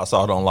because I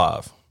saw it on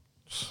live.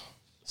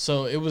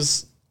 So it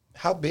was...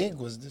 How big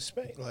was the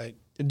space? Like,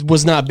 it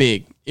was not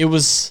big. It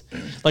was,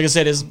 like I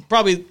said,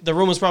 the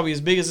room was probably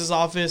as big as this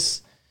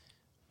office.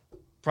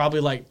 Probably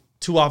like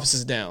 2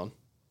 offices down.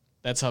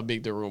 That's how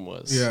big the room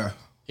was. Yeah.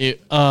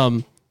 It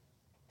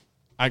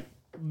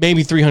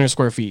maybe 300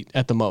 square feet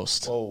at the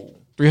most. oh,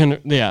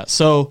 300. Yeah.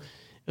 So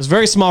it was a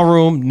very small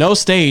room, no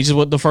stage is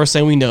what the first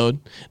thing we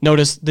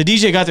noticed. The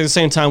DJ got there the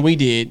same time we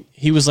did.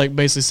 He was like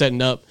basically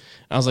setting up.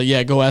 I was like,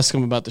 yeah, go ask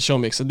him about the show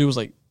mix. The dude was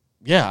like,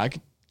 yeah, I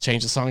could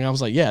change the song. I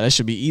was like, yeah, that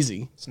should be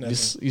easy.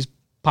 Just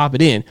pop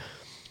it in.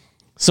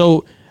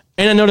 So,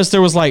 and I noticed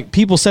there was like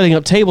people setting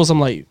up tables. I'm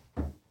like,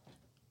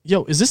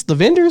 yo, is this the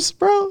vendors,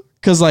 bro?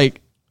 Because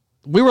like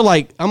we're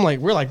like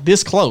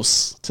this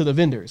close to the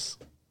vendors.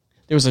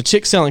 There was a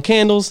chick selling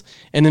candles,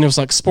 and then there was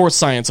like sports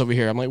science over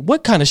here. I'm like,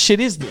 what kind of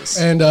shit is this?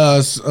 And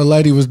a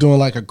lady was doing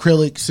like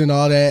acrylics and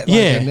all that. Like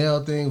Yeah. a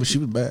nail thing, but she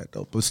was bad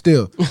though. But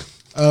still.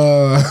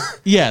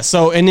 Yeah.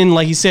 So, and then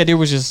like he said,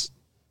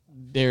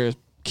 there's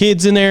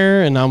kids in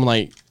there, and I'm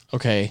like,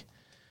 okay.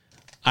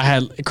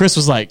 Chris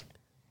was like,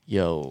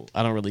 yo,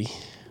 I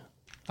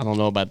don't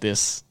know about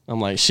this.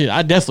 I'm like, shit,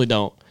 I definitely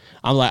don't.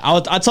 I'm like,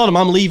 I told him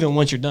I'm leaving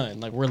once you're done.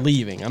 Like, we're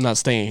leaving. I'm not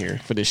staying here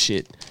for this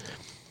shit.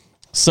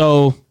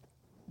 So,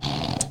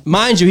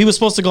 mind you, he was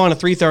supposed to go on at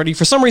 3:30.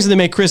 For some reason, they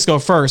made Chris go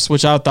first,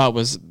 which I thought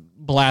was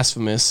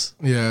blasphemous.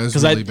 Yeah, it's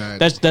really bad.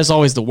 That's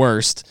always the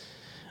worst.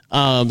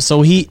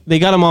 So they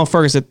got him on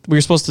first. We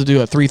were supposed to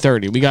do at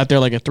 3:30. We got there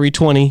like at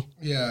 3:20.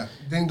 Yeah.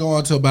 Then go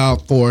on to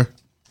about 4.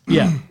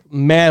 Yeah,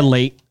 mad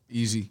late.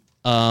 Easy.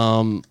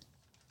 So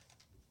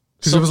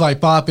Because it was like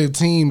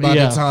 5:15 by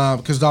Yeah. the time.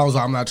 Because I was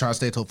like, I'm not trying to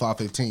stay till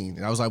 5:15.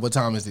 And I was like, what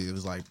time is it? It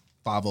was like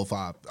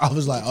 5:05. I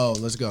was like, oh,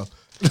 let's go.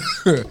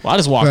 Well, I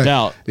just walked But,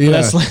 out.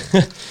 yeah.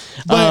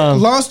 But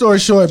Um, long story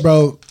short,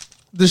 bro,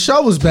 the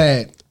show was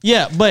bad.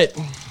 Yeah, but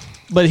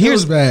It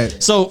here's was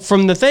bad. So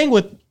from the thing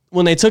with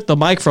when they took the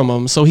mic from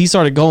him, so he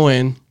started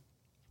going.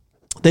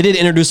 They didn't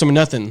introduce him or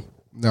nothing.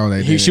 No, they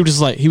He didn't.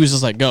 was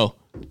just like, go.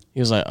 He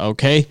was like,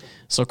 okay.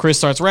 So Chris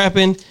starts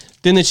rapping.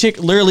 Then the chick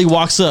literally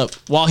walks up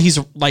while he's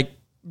like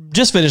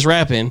just finished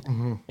rapping,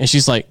 Mm-hmm. and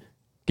she's like,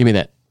 give me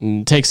that,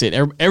 and takes it.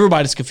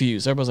 Everybody's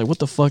confused. Everybody's like, what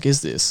the fuck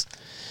is this?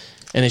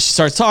 And then she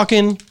starts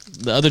talking.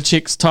 The other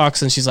chick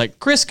talks, and she's like,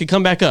 Chris could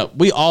come back up.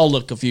 We all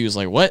look confused,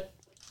 like, what?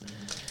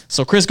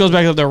 So Chris goes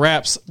back up there,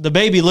 raps. The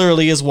baby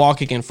literally is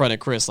walking in front of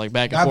Chris, like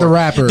back and Not forth. the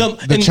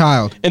rapper, the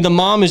child. And the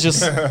mom is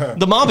just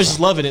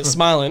loving it,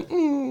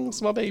 smiling.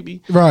 It's my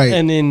baby, Right.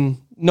 And then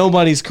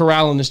nobody's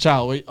corralling this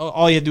child.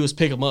 All you had to do was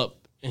pick him up,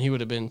 and he would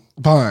have been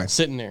Fine.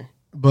 sitting there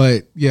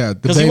But yeah,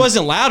 because he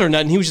wasn't loud or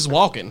nothing. He was just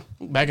walking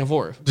back and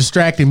forth.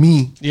 distracting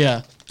me,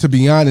 Yeah. to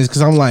be honest,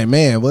 because I'm like,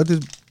 man, what is.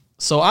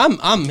 So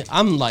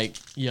I'm like,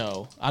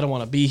 yo, I don't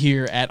want to be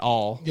here at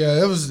all. Yeah,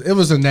 it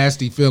was a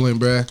nasty feeling,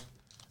 bruh.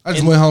 I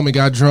just went home and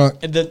got drunk.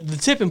 And the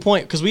tipping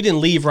point, because we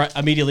didn't leave right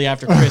immediately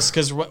after Chris,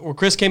 because when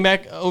Chris came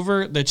back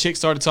over, the chick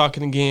started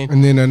talking again.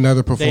 And then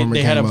another They performer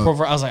had a came up.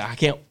 performer. I was like, I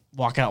can't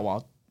walk out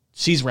while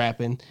she's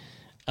rapping.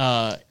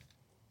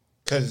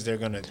 because they're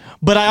gonna.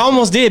 But I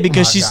almost did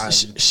because Oh my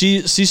God.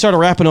 she started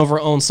rapping over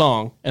her own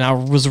song, and I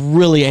was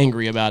really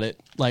angry about it.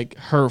 Like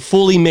her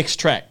fully mixed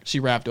track, she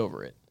rapped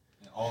over it.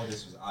 All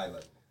this was eye level.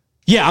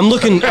 Yeah, I'm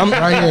looking. I'm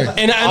Right here.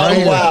 and Right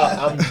here.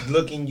 Wow, I'm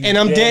looking you. and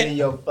I'm dead in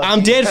your dead. fucking-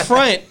 I'm dead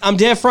front. I'm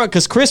dead front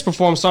because Chris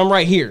performed, so I'm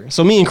right here.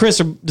 So me and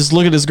Chris are just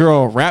looking at this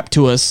girl rap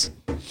to us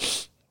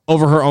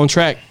over her own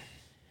track,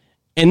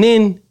 And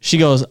then she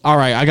goes, all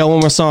right, I got one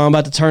more song. I'm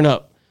about to turn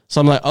up. So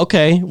I'm like,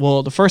 okay,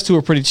 well, the first two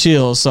are pretty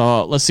chill.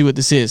 So let's see what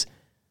this is.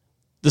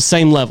 The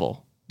same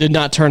level. Did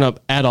not turn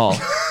up at all.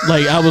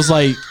 Like, I was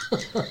like,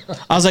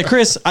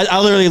 Chris, I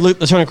literally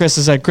looked, I turned to Chris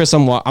and said, Chris,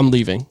 I'm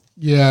leaving.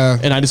 Yeah.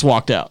 And I just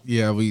walked out.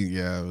 Yeah, it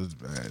was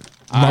bad.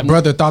 My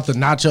brother thought the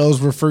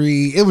nachos were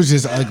free. It was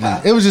just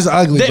ugly. It was just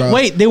ugly, bro.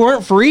 Wait, they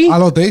weren't free? I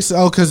don't think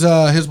so, because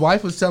his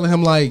wife was telling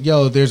him, like,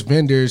 yo, there's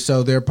vendors,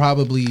 so they're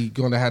probably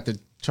going to have to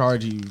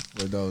charge you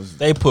for those.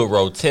 They put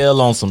Rotel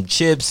on some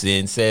chips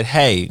and said,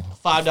 hey,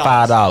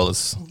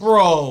 $5.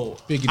 Bro,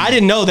 I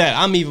didn't know that.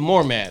 I'm even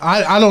more mad.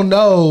 I don't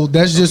know.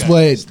 That's just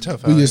what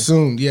we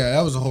assumed. Yeah,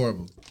 that was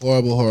horrible.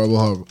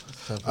 Horrible.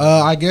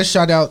 I guess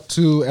shout out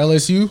to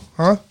LSU,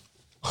 huh?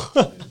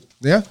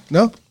 Yeah?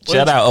 No?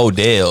 Shout out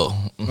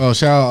Odell. Oh,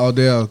 shout out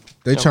Odell.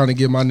 They trying to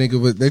get my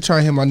nigga with. They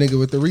trying to hit my nigga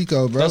with the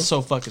Rico, bro. That's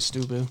so fucking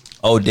stupid.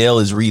 Odell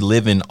is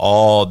reliving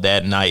all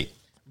that night.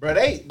 Bro,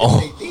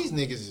 these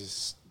niggas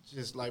is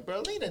just like,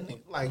 bro, leave that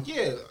nigga. Like,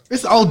 yeah.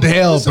 It's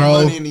Odell, Put some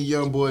bro. money in the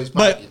young boys'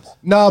 pockets.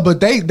 But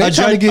they trying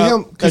to get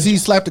him because he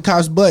slapped the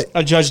cop's butt.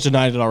 A judge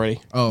denied it already.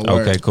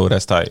 Oh, okay, cool.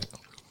 That's tight.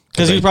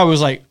 Because he probably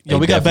was like, yo,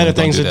 we got better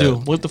things to do.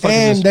 What the fuck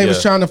and is this? they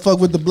was trying to fuck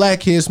with the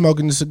black kid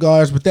smoking the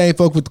cigars, but they ain't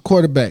fuck with the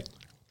quarterback.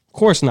 Of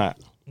course not.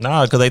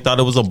 Nah, because they thought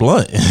it was a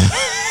blunt.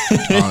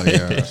 Oh,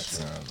 yeah.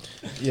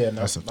 Yeah,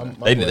 no.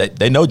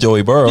 They know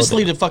Joey Burrow. Just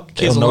leave the fucking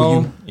They kids don't know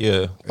alone. you.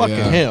 Yeah. Fucking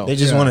hell. They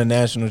just won a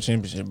national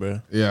championship,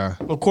 bro. Yeah.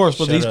 Of course,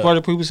 but Shut these up.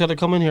 party people had to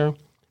come in here.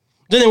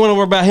 Then they want to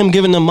worry about him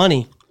giving them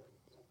money.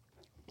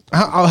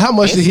 How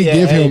much did he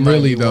give him,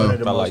 really, though?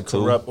 About like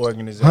corrupt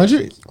organization.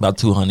 100? About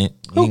 200.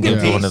 Who You can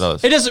give gives?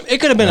 $200. It doesn't. It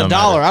could have been Don't $1.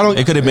 I don't.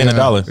 It could have been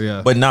 $1.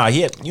 Yeah. But nah,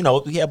 he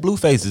had blue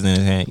faces in his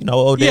hand. You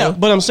know, Odell. Yeah,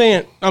 but I'm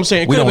saying it We could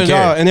have don't been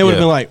care. $1, and they would have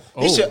Yeah. been like,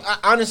 He oh. should,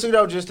 honestly,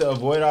 though, just to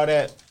avoid all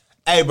that,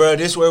 hey, bro,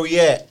 this where we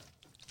at.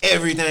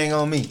 Everything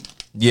on me.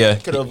 Yeah.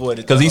 Could have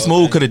avoided Because that he whole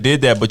smooth thing. could have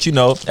did that, but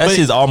that's But-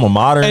 his alma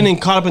mater. And then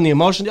caught up in the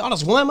emotion. Oh,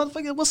 that's one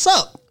motherfucker. What's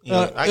up? He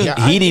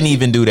didn't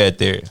even do that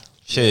there.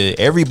 Shit,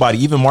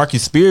 everybody, even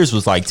Marcus Spears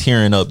was like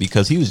tearing up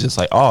because he was just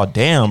like, "Oh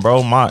damn,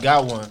 bro,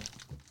 Got one.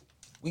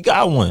 we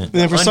got one." And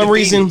then for some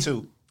Undefeated, reason,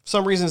 too.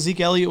 Zeke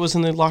Elliott was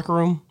in the locker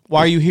room. Why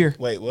are you here?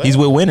 Wait, what? He's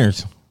with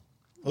winners.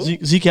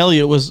 Zeke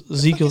Elliott was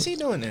Zeke. What is he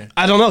doing there?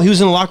 I don't know. He was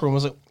in the locker room. I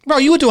was like, bro,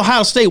 you went to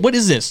Ohio State. What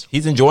is this?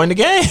 He's enjoying the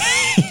game.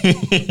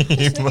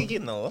 This nigga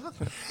getting a lot.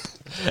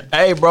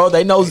 Hey, bro,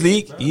 they know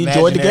Zeke. He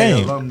enjoyed the Imaginary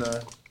game. alumni.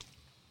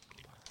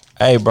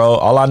 Hey, bro,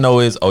 all I know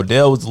is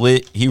Odell was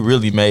lit. He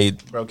really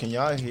made. Bro, can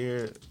y'all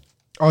hear?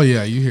 Oh,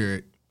 yeah, you hear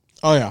it.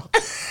 Oh yeah.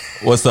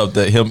 What's up?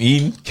 Him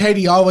eating?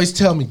 Katie always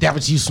tell me, that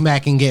was you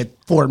smacking at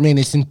 4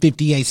 minutes and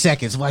 58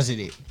 seconds, wasn't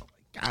it?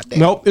 God damn.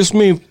 Nope, it's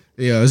me.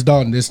 Yeah, it's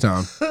Dalton this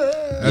time.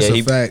 That's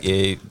a fact.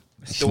 Yeah,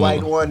 It's the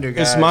White Wonder,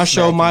 guys. It's my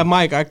show, my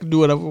mic. I can do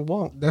whatever I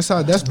want. That's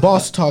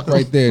boss talk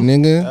right there,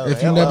 nigga.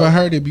 If you hello. never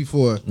heard it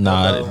before.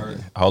 Nah,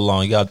 hold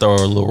on. You gotta throw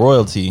a little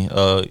royalty.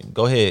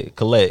 Go ahead,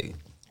 collect.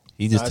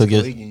 He just took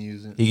his. He can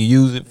use it. He can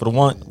use it for the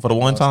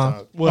one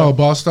time. Oh,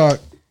 boss talk.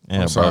 Yeah, I'm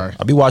bro. sorry.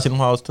 I be watching them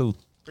hoes too.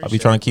 I be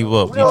trying to keep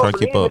up. We don't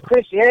believe in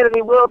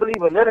Christianity. We don't believe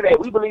in none of that.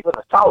 We believe in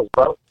the sauce,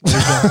 bro.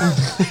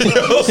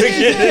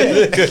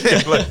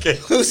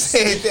 Who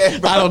said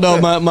that, bro? I don't know.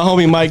 My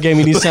homie Mike gave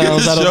me these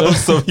sounds. I don't know.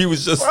 So he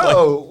was just like,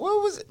 Bro,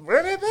 what was it?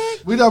 Run that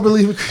back? We don't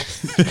believe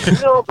We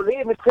don't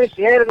believe in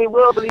Christianity. We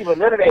don't believe in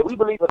none of that. We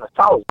believe in the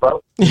sauce,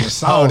 bro.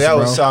 Oh, that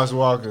was Sauce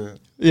Walker.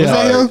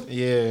 Yeah.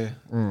 Yeah.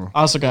 I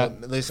also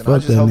got Listen, I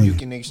just hope you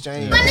can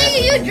exchange. My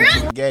nigga, you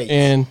drunk?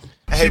 and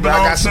Hey, bro,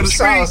 I got some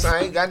sauce.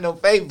 I ain't got no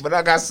paper, but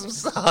I got some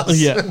sauce.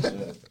 yeah.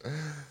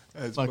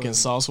 Fucking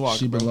Sauce Walker.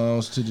 she bro.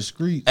 belongs to the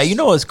streets. hey, you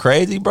know what's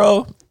crazy,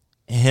 bro?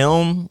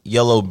 Him,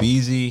 Yellow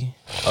Beezy.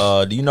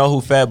 Do you know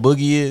who Fat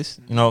Boogie is?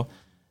 You know,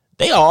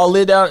 they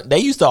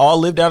used to all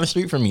live down the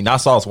street from me. Not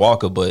Sauce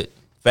Walker, but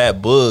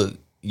Fat Boog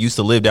used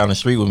to live down the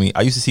street with me.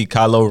 I used to see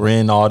Kylo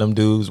Ren, all them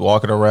dudes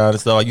walking around and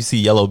stuff. I used to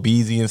see Yellow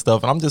Beezy and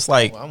stuff, and I'm just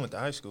like, Well, I went to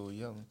high school,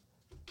 yo.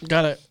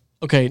 Got it.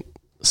 Okay.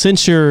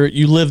 Since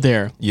you live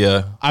there,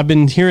 yeah, I've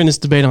been hearing this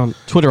debate on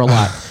Twitter a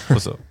lot.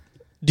 what's up?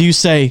 Do you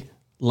say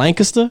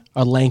Lancaster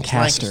or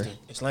Lancaster?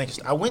 It's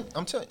Lancaster. I'm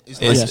telling you, it's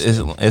It's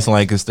Lancaster. it's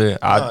Lancaster.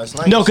 No, it's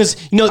Lancaster. No, because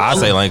I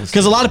say Lancaster.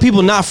 because a lot of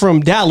people not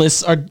from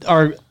Dallas are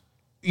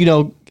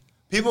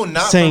People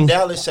not saying- from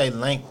Dallas say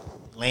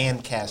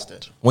Lancaster.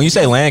 When you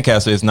say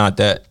Lancaster, it's not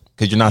that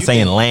because you're not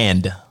saying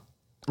land.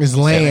 It's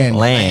land.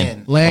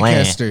 Land.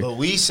 Lancaster. But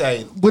we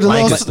say With a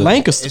Lancaster.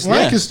 Lancaster. It's yeah.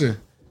 Lancaster.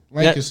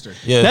 Lancaster.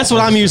 Yeah, That's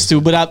what I'm used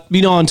to. But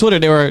on Twitter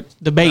they were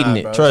debating Nah,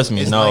 it. bro. Trust me,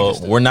 It's no,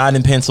 Lancaster. we're not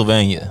in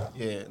Pennsylvania.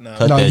 Yeah, no.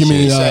 Cut No, that you shit.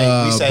 mean,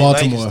 We say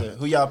Baltimore. Lancaster.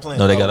 Who y'all playing?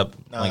 No, they got a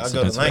Nah, I Lancaster, go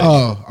to Pennsylvania.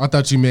 Lancaster. Oh, I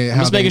thought you meant how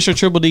Just making sure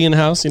Triple D in the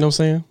house. You know what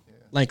I'm saying?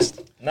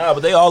 Lancaster. Nah,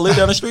 but they all live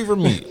down the street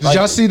from me. Did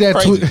y'all see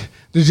that tweet?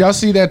 Did y'all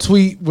see that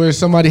tweet where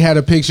somebody had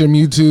a picture of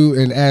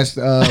Mewtwo and asked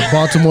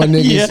Baltimore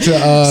niggas Yeah.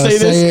 to Say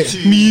say this.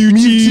 it?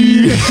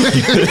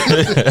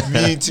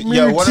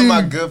 Yo, one of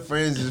my good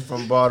friends is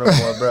from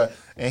Baltimore, bro,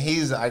 and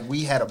he's like,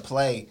 we had a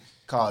play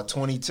called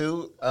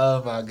 22.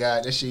 Oh my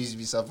god, that shit used to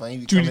be so funny. He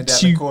be coming down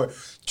the court.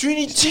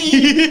 22.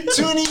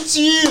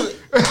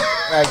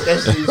 Like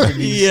that shit used to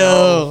be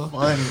so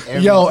funny.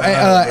 Every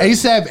time,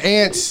 ASAP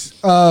Ant's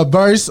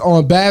verse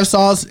on Bath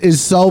Sauce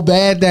is so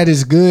bad that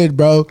it's good,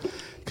 bro.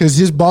 Because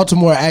his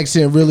Baltimore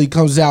accent really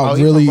comes out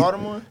he really. from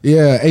Baltimore?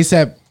 Yeah,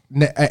 ASAP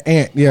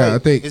Ant. Yeah, I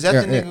think. Is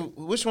that the nigga?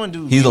 Which one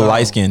do? He's a V-Lo?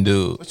 light skinned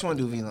dude. Which one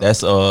do V-Lo?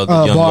 That's the young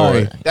Barry.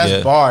 Lord.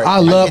 That's Barry. I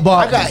love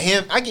Barry.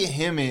 I get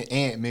him and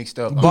Ant mixed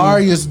up.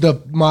 Barry is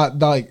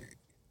like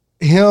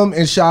him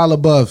and Shia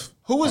LaBeouf.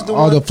 Who was the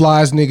are one? the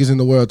flyest niggas in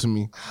the world to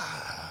me.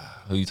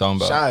 Who you talking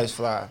about? Shy is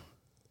fly.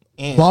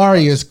 And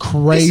Barry is this is the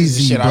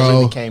crazy, shit I bro.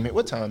 really came in.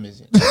 What time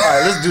is it? All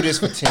right, let's do this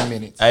for 10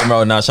 minutes. Hey,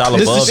 bro, now Shia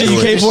This the LaBeouf shit do you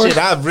it. came This for? shit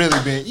I've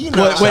really been. You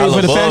know, Wait,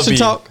 for the fashion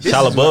talk?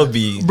 Shia LaBeouf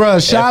be. Bro,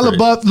 Shia effort.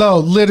 LaBeouf, no,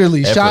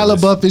 literally, Shia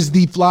Effortless. LaBeouf is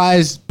the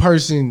flyest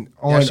person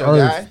on That's your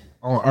earth. guy?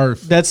 On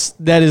earth.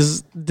 That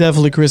is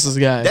definitely Chris's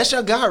guy. That's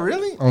your guy,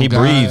 really? On He God,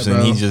 breathes bro.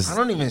 and he just. I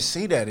don't even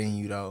see that in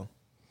you though.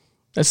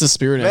 That's the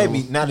spirit Maybe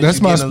animal. now that That's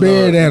you my getting a spirit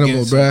little- you animal,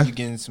 getting some- bruh. You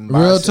getting some Real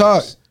biceps.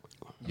 talk.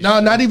 No,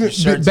 not even Your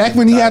shirt's back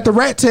when he getting had the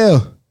rat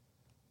tail.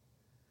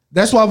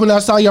 That's why when I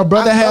saw your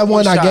brother had fuck one,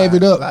 with I Shia. gave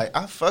it up. Like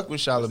I fuck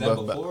with Shia Was that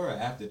LaBeouf. but- before or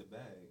after the bag?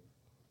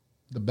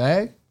 The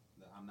bag?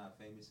 I'm not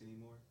famous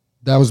anymore.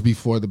 That was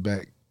before the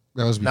bag.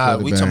 That was before Nah,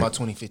 the we bag. talking about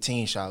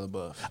 2015 Shia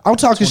LaBeouf. I'm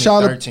talking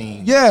Shia.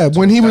 2013. Yeah,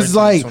 when he was 2013,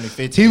 like,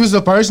 2015. he was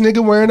the first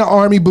nigga wearing the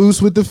army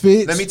boots with the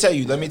fits. Let me tell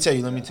you.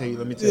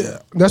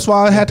 That's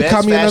why I had to Best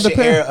cop me another fashion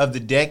pair. era of the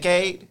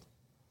decade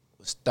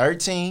was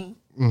 13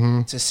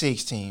 to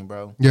 16,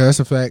 bro. Yeah, that's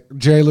a fact.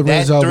 Jerry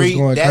Lorenzo was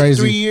going that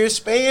crazy. 3-year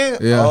span,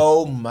 Yeah.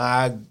 oh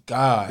my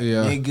God.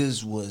 Yeah.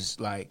 Niggas was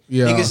like,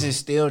 Yeah. niggas is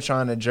still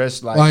trying to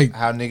dress like, Like-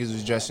 how niggas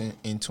was dressing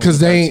in 2013 Because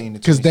they, to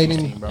because they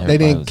 2016, didn't, bro. they Everybody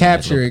didn't was in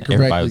capture that- it correctly.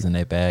 Everybody was in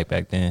that bag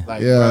back then.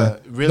 Like, Yeah, bruh,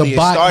 really, the it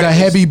started the as-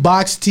 heavy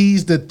box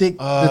tees, the thick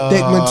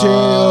material.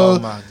 Oh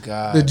my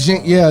God. The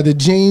the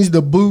jeans,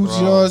 the boots.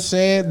 You know what I'm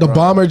saying? The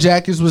bomber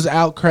jackets was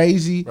out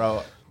crazy.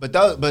 Bro.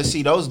 But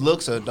see, those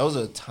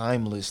are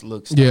timeless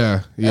looks.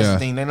 Yeah, That's yeah. the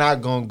thing. They're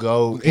not gonna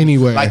go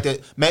Anywhere. Like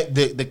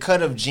the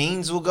cut of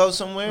jeans will go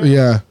somewhere.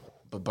 Yeah,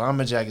 But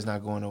bomber jacket's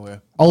not going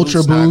nowhere.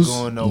 Ultra Boots not Boost?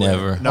 going nowhere.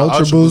 Never. No,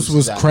 Ultra Boost is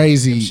was out.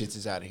 crazy. Them shits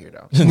is out of here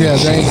though. yeah.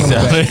 They ain't coming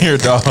back. Here,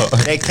 dog.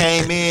 They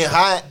came in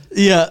hot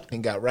Yeah.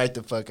 and got right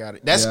the fuck out of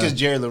it. That's because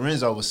Jerry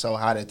Lorenzo was so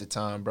hot at the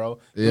time, bro.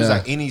 It was Yeah.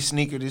 like any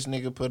sneaker this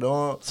nigga put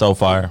on, So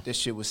fire. this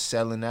shit was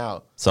selling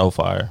out. So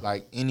fire.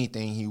 Like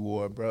anything he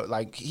wore, bro.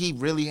 Like he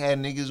really had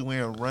niggas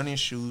wearing running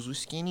shoes with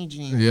skinny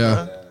jeans.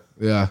 Yeah,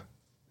 bruh.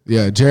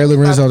 yeah. Jerry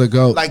Lorenzo the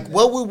GOAT. Like,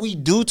 what would we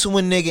do to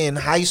a nigga in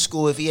high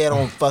school if he had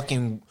on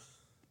fucking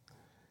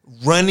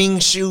running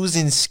shoes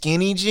and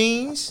skinny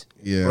jeans?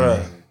 Yeah.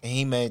 Bruh. And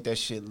he made that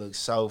shit look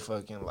so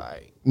fucking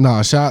like.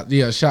 No, Shy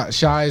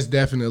is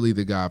definitely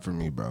the guy for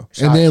me, bro.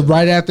 Shy And then too.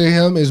 right after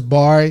him is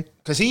Barry.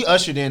 Because he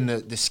ushered in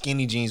the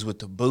skinny jeans with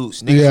the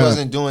boots. Niggas Yeah.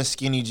 wasn't doing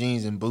skinny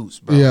jeans and boots,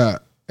 bro. Yeah,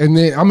 and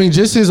then I mean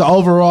just his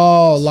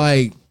overall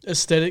like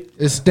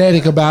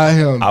Aesthetic about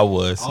him. I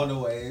was. On the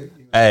way.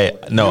 Hey,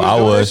 no, I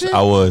doing that was. shit?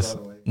 I was.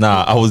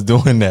 Nah, I was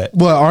doing that.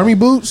 What, army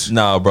boots?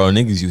 Nah, bro,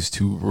 niggas used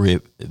to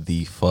rip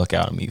the fuck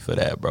out of me for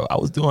that, bro. I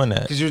was doing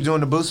that. Because you were doing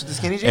the boots with the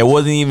skinny jeans? It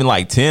wasn't even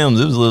like Tim's.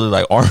 It was literally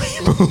like Army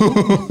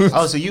boots.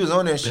 Oh, so you was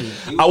on that shit.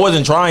 I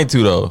wasn't trying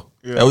to though.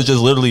 It was just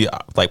literally I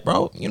was like,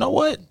 bro, you know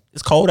what?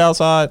 It's cold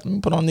outside. Let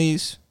me put on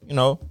these,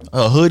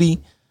 a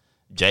hoodie.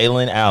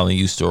 Jalen Allen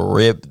used to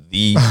rip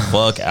the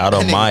fuck out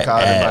of That nigga my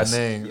called him ass. by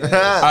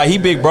name. He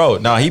big bro.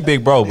 Nah, he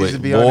big bro, He but used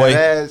to be on boy,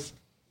 that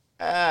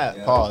ass.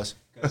 Pause.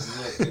 Because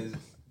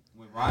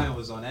when Ryan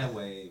was on that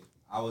wave,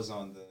 I was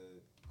on the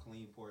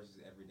clean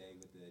Porsches every day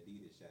with the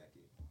Adidas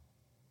jacket.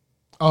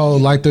 Oh,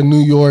 like the New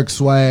York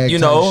swag, you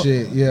type know,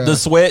 shit. Yeah, the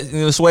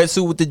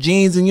sweatsuit with the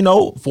jeans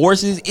and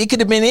forces. It could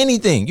have been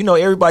anything.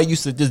 Everybody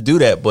used to just do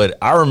that. But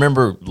I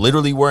remember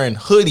literally wearing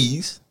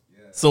hoodies,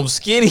 some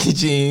skinny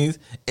jeans,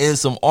 and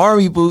some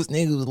army boots.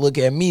 Niggas would look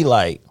at me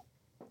like,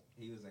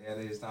 He was ahead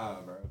of his time,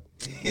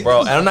 bro. bro.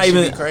 And I'm not Shit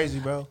even be crazy,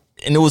 bro.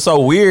 And it was so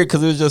weird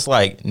because it was just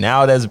like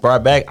now that's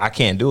brought back, I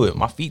can't do it.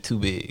 My feet too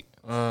big.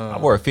 I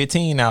wear a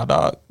 15 now,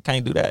 dog.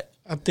 Can't do that.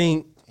 I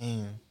think,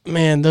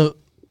 man, I'm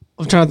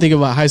trying to think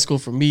about high school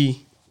for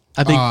me.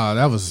 I think,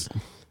 that was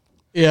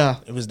yeah,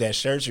 It was that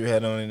shirt you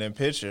had on in that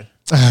picture.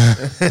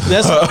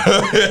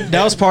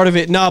 that was part of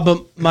it. Nah,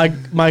 but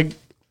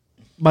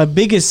my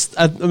biggest,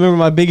 I remember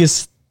my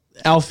biggest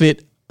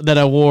outfit that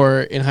I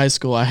wore in high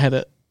school. I had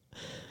a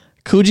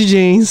Coogee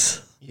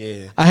jeans.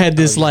 Yeah. I had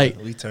this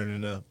we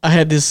turning up. I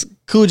had this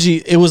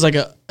Coogee. It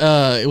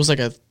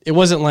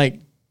wasn't like,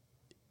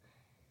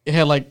 it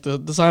had like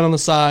the sign on the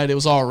side. It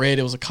was all red.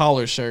 It was a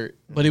collar shirt,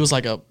 but it was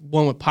like a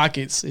one with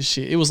pockets and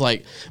shit. It was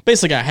like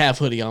basically a half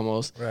hoodie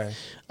almost. Right.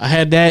 I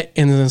had that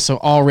and then some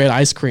all red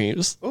ice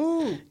creams.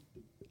 Ooh.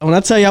 When I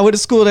tell you I went to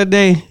school that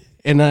day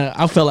and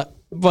I felt like,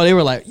 but they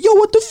were like, yo,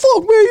 what the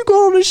fuck, man? You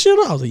going this shit?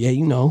 I was like, yeah,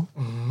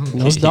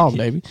 it's dumb,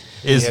 baby.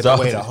 You It's had to dog.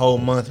 wait a whole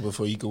month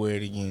before you could wear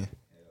it again.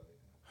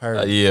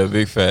 Hurt. Yeah,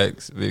 big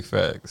facts. Big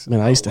facts. Man,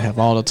 I used to have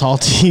all the tall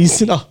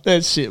tees and all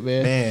that shit,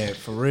 man. Man,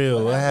 for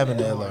real, what happened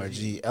to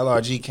LRG?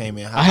 LRG came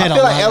in hot. I had I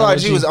feel a like lot of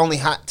LRG LRG. was only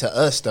hot to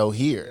us though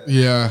here.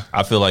 Yeah.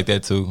 I feel like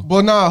that too.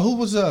 Well, nah, who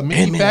was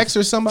Mickey Man, Facts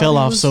or somebody? Fell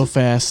off was- so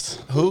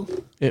fast. Who?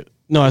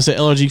 No, I said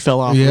LRG fell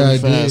off Yeah, really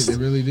it fast. did. It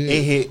really did.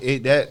 It hit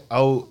it that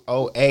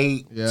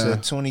 08 Yeah. to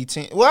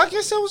 2010. Well, I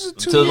guess that was a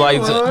 2 To year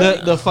like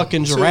run. The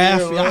fucking giraffe.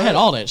 Two-year Yeah, I had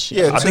all that shit.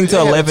 Yeah, I think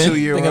to 11. I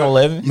think at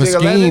 11. You think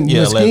 11? Mesquine, Yeah,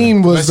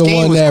 Mesquine was the Mesquine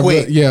one was that,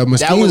 quick. yeah,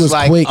 Mesquine That was was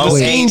like quick.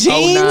 08, jeans?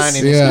 09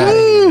 and Yeah.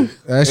 it's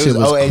That shit it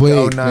was 08 quick,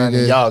 to 09 nigga.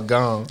 and y'all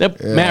gone.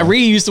 That Matt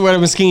Reed used to wear the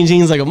Mesquine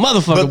jeans like a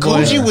motherfucker. But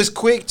boy. Coogee was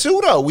quick too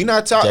though. We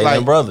not talking Jalen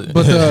like brother.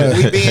 But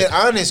we being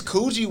honest,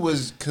 Coogee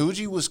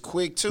was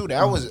quick too.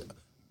 That was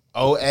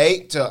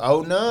 08 to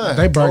 09.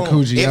 They burnt Boom.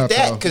 Coogee if out,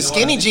 that, though. because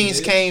skinny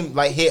jeans came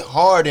like hit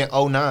hard in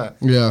 09.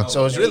 Yeah.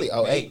 So it's really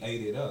 08. Bape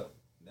ate it up.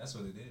 That's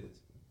what it is.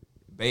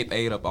 Bape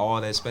ate up all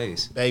that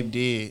space. Babe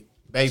did.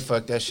 Babe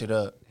fucked that shit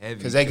up. Heavy.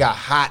 Because they got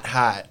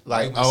hot.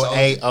 Like Right when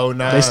 08, Soldier-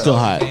 09. They still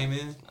hot. Came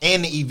in.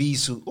 And the EV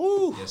suit.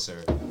 Ooh. Yes, sir.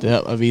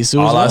 Yep, Avisu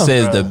All I as well. say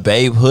is the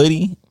Babe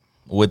hoodie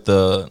with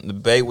the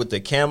Babe with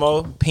the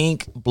camo,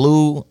 pink,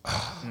 blue.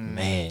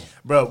 Man.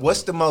 Bro,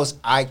 what's the most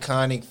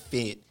iconic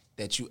fit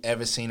that you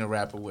ever seen a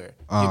rapper wear?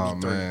 Oh, Give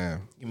me three.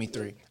 man. Give me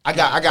three. I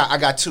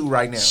got two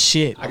right now.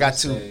 Shit. I got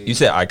two. You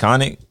said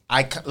iconic?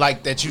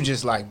 Like that you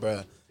just like,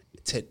 bro.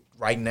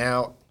 Right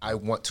now, I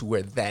want to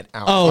wear that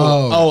outfit.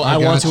 I I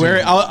want got to you. wear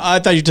it. I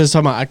thought you were just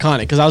talking about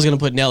iconic because I was gonna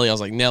put Nelly. I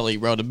was like Nelly,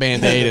 bro, the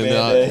Band-Aid and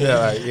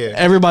yeah.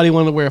 everybody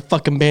wanted to wear a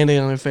fucking Band-Aid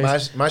on their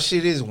face. My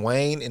shit is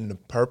Wayne in the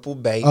purple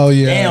bait. Oh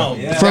yeah.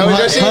 From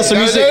That was your Hustle shit?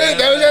 Music.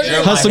 That was your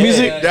shit? Hustle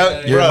Music.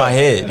 You're in my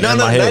head. No, You're in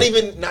no, my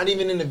head. not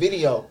even in the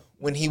video.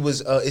 When he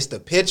was, it's the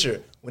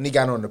picture when he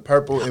got on the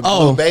purple and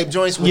Oh. blue babe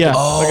joints. With Yeah, the,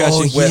 I got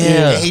you. with-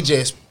 yeah. and he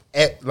just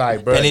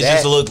like, bro, And it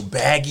that, just look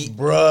baggy.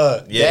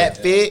 bruh, Yeah. that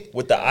fit,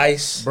 With the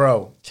ice.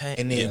 bro. Can't-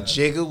 And then yeah.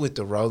 Jigga with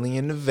the rolling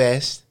in the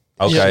vest.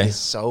 Okay. It's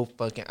so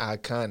fucking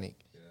iconic.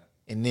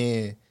 And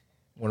then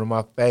one of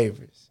my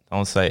favorites.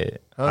 Don't say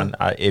it. Huh?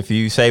 If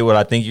you say what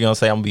I think you're going to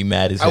say, I'm going to be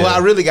mad as hell. I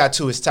really got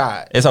two. It's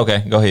tied. It's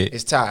okay. Go ahead.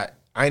 It's tied.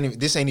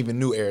 This ain't even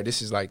new era.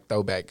 This is like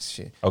throwback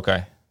shit.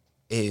 Okay.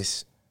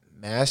 It's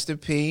Master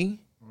P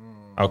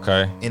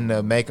Okay. in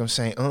the Make 'em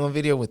Say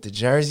video with the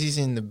jerseys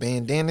and the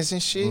bandanas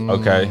and shit.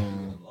 Okay.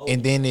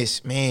 And then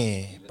it's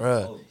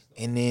bruh.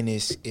 And then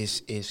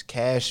it's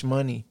Cash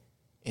Money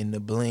in the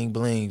Bling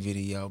Bling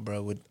video,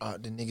 bro. With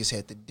the niggas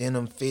had the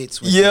denim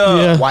fits with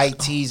Yeah. the white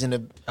tees and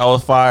the I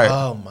was fired.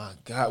 oh my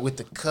god, with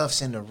the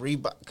cuffs and the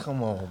Reebok.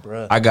 Come on,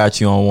 bro. I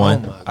got you on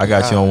one. Oh my I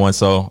got you God. on one.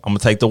 So I'm gonna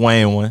take the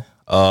Wayne one.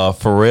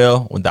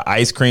 Pharrell with the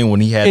ice cream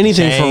when he had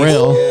Anything the chains.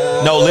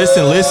 Pharrell. No,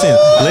 listen.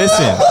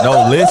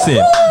 No,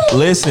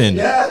 listen.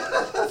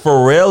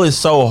 Pharrell is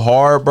so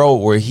hard, bro.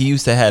 Where he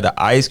used to have the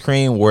ice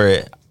cream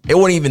where it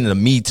wasn't even the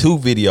Me Too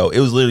video. It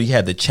was literally he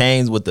had the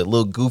chains with the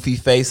little goofy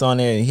face on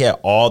there, and he had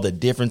all the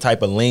different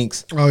type of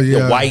links. Oh, yeah.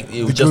 the white.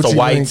 It was The just a Gucci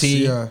white links,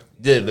 tee. yeah.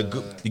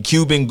 The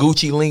Cuban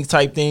Gucci link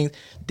type things.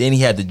 Then he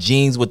had the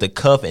jeans with the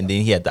cuff, and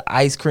then he had the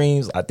ice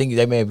creams. I think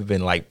they may have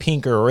been like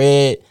pink or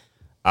red.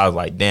 I was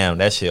like, damn,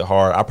 that shit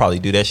hard. I probably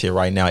do that shit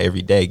right now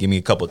every day. Give me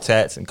a couple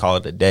tats and call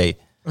it a day.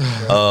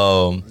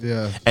 Yeah.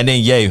 And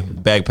then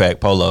backpack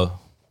polo,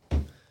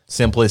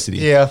 simplicity.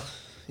 Yeah.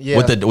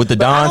 With the But I don't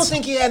Dons.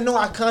 think he had no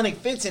iconic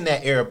fits in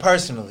that era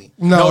personally.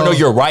 No,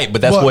 you're right,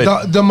 but that's Well,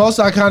 what the most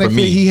iconic for fit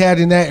me. he had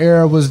in that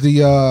era was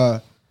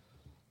the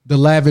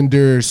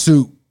lavender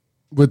suit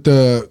with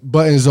the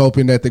buttons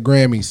open at the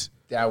Grammys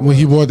That when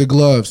he was- wore the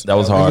gloves. That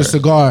was And hard. the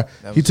cigar.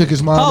 He took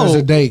his mom as Oh.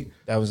 a date.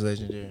 That was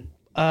legendary.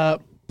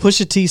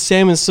 Pusha T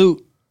salmon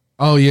suit.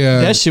 Oh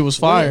yeah, That shit was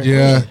fire.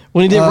 Yeah,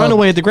 When he did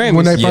Runaway at the Grammys.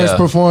 when they Yeah. first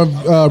performed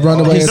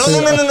Runaway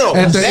No.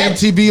 at the That-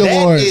 MTV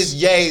Awards. That is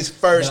Ye's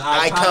first The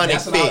icon- iconic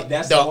that's what I- fit.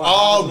 that's The the one I was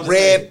all gonna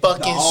red say.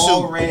 fucking The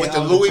all suit red with the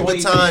on Louis the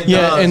Vuitton.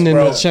 yeah, Dons, and then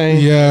bro. the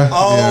chain. yeah.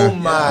 Oh yeah,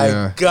 my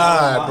yeah.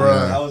 god, bro.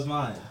 That was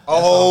mine.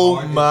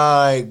 Oh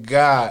my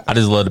god. I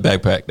just love the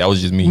backpack. That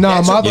was just me.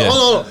 Nah, my Yeah.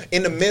 Hold on.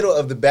 In the middle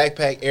of the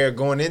backpack era,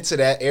 going into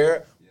that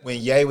era, when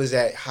Ye was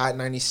at Hot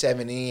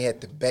 97 and he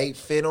had the bait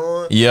fit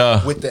on.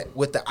 Yeah. With the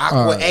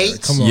Aqua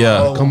 8. come on,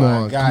 Yeah. Oh come my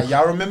on. God.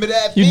 Y'all remember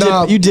that You fit?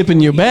 dip, you dip in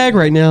your bag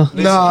right now.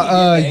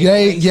 Nah,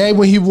 Ye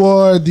when he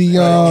wore the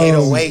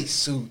 808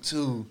 suit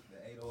too.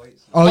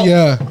 oh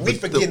yeah, We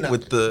forgetting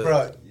with the-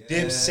 bro,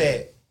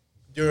 Dipset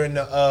during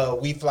the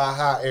We Fly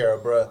High era,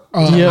 bro.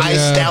 Yeah.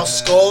 Iced out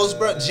skulls,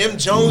 bro. Jim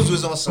Jones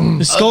was on some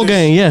The Skull other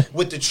Gang, yeah.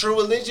 With the True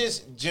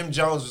Religious, Jim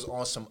Jones was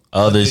on some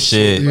Other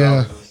shit. bro.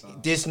 Yeah.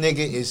 This nigga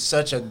is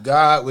such a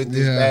god with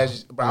this Yeah.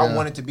 badge, bro. I Yeah.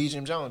 wanted to be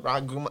Jim Jones, bro.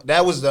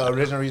 That was the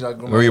original reason I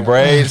grew my Were your hair.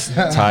 braids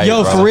tight?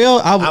 Yo, bro. for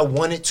real, I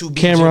wanted to be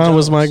Cameron Jim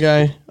was Jones. my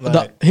guy.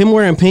 Like- Him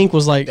wearing pink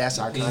was like That's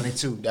iconic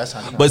too. That's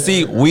iconic. But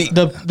see, we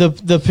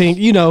the pink,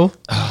 you know,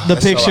 the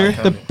That's so picture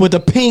iconic. with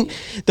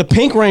the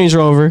pink Range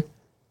Rover,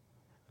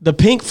 the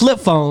pink flip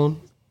phone,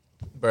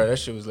 bro, that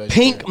shit was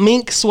legendary. pink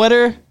mink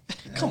sweater.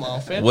 Come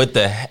on, fam. with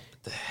the hat,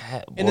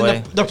 And boy.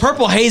 then the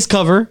purple haze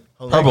cover.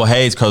 Purple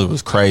Haze color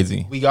was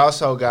crazy. We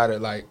also got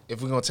it like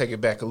if we're gonna take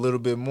it back a little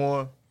bit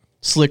more.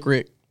 Slick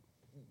Rick.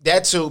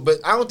 That too, but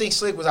I don't think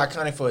Slick was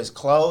iconic for his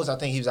clothes. I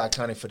think he was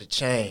iconic for the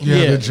chain.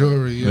 Yeah, the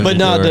jewelry. Yeah. But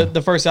no, Jewelry.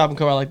 the first album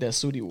cover I like that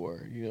suit he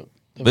wore. You know,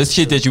 But it's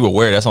shit that you would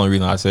wear. That's the only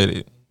reason I said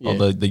it. On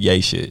the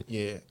Ye shit.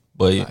 Yeah,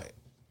 But like,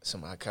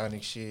 some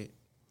iconic shit.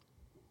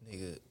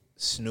 Nigga,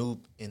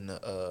 Snoop in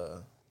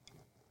the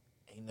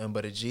Ain't Nothing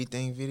But a G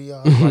Thing video.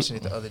 I was watching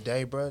it the other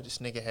day, bro. This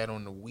nigga had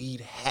on the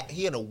weed hat.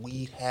 He had a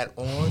weed hat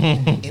on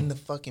in the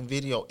fucking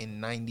video in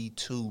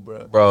 92,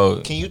 bro.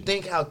 Bro. Can you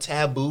think how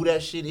taboo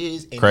that shit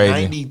is in Crazy.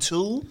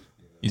 92?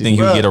 You think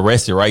you would get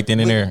arrested right then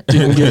and there?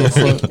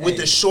 With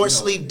the short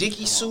sleeve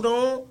Dickie suit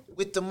on,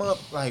 with them up,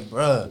 like,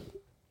 bruh.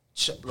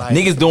 Like,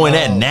 Niggas doing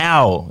that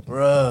now.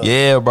 Bruh.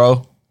 Yeah,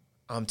 bro.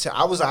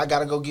 I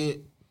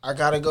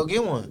gotta go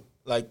get one.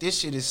 Like, this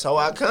shit is so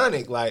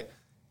iconic. Like,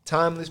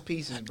 timeless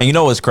pieces. Bro. And you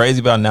know what's crazy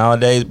about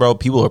nowadays, bro?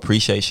 People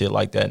appreciate shit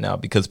like that now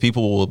because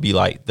people will be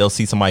like, they'll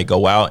see somebody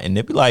go out and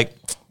they'll be like,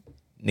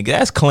 nigga,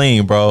 that's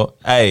clean, bro.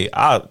 Hey,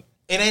 It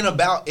ain't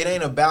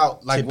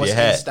about like Tip what's your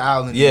hat. in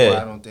style anymore.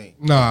 Yeah. I don't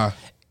think. Nah.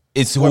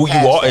 It's We're who you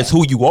past are. that. It's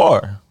who you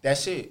are.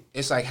 That's it.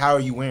 It's like, how are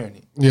you wearing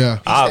it? Yeah.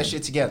 Piece that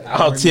shit together.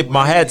 I'll tip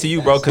my hat to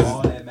you, bro, because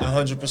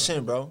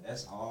 100%, bro.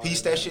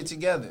 Piece that shit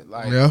together.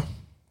 Like, Yeah.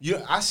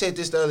 I said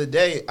this the other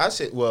day.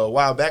 A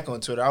while back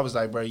on Twitter. I was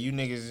like, bro, you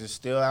niggas is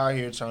still out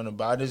here trying to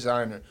buy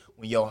designer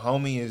when your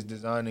homie is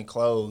designing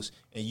clothes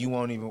and you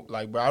won't even,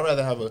 like, bro, I'd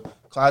rather have a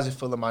closet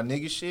full of my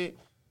nigga shit,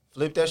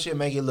 flip that shit,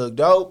 make it look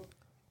dope,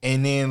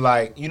 and then,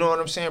 like, you know what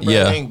I'm saying, bro?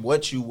 Yeah. It ain't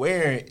what you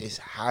wearing, it's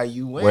how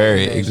you wear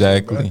it, that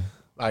exactly. shit, bro.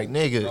 Like,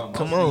 nigga, Bro,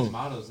 come most of on. these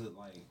models look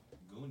like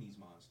Goonies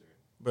monster.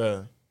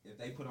 Bro. If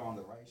they put on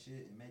the right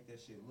shit and make that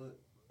shit look,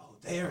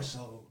 they are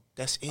so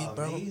That's it,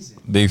 bro.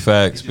 amazing. Big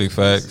facts, big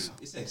facts.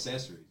 It's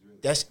accessories. Really.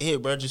 That's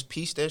it, bro. Just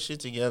piece that shit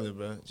together,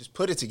 bro. Just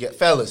put it together.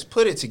 Fellas,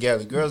 put it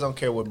together. Girls don't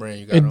care what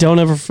brand you got And on. don't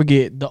ever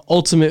forget the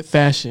ultimate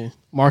fashion.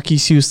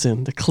 Marquise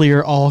Houston,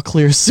 the all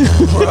clear suit.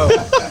 Bro,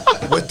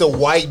 with the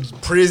white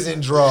prison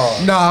draw.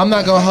 Nah, I'm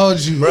not gonna hold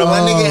you. Bro, my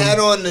nigga had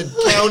on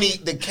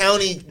the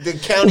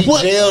county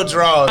What? jail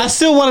draws. I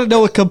still want to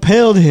know what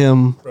compelled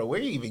him. Bro, where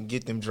you even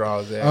get them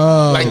draws at?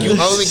 Oh. Like, you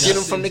only get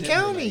them from the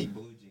county.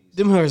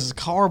 Them hairs is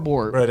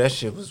cardboard. Bro, that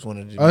shit was one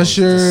of the most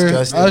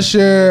disgusting.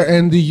 Usher,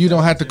 and the You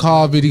Don't Have to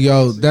Call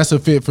video. That's a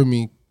fit for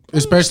me,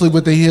 especially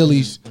with the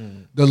Heelys,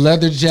 the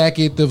leather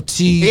jacket, the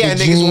tee. He had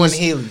the niggas jeans.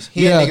 wanting Heelys.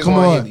 Yeah, come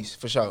on. Heelys,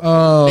 for sure.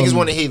 Niggas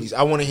wanted Heelys.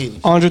 I wanted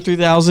Heelys. Andre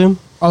 3000.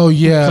 Oh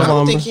yeah. I don't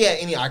on, think bro. he had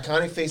any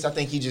iconic face. I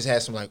think he just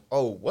had some like,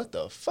 oh, what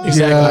the fuck?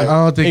 Exactly. Yeah,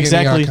 I don't think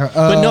exactly. any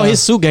But no,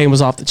 his suit game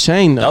was off the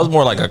chain though. That was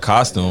more like a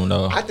costume,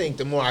 though. I think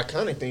the more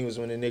iconic thing was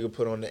when the nigga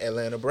put on the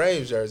Atlanta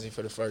Braves jersey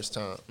for the first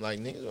time. Like,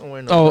 niggas don't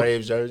wear no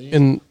Braves jersey.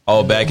 And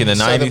Oh, back in the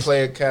Southern 90s?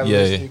 player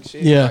capitalistic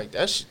shit. Yeah. Like,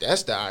 that's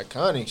the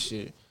iconic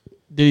shit.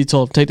 Diddy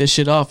told him, take that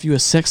shit off. You a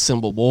sex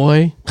symbol,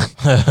 boy.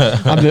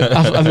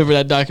 I remember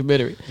that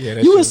documentary. Yeah,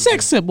 that you shit a was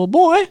sex symbol,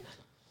 boy.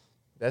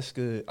 That's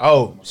good.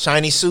 Oh,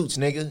 shiny suits,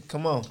 nigga.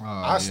 Come on.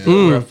 I still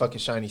Mm. wear a fucking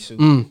shiny suit.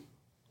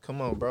 Come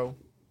on, bro.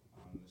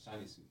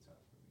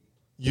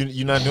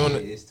 You not doing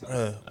it?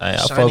 Hey, I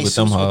fuck Shiny with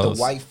them suits with hoes.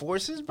 the white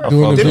forces, bro. I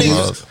Doing fuck the Them with them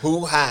videos. niggas, hoes.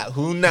 who hot,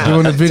 who not?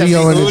 Doing the video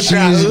Tell me and the who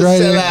try- cheese who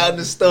grater. sell out in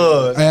the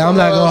stores. Hey, I'm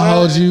not gonna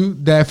hold you.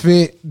 That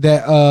fit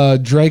that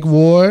Drake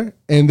wore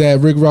and that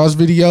Rick Ross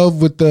video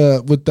with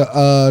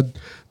the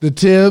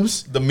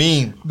Tibbs, The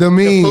meme. the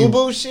meme.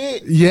 FUBU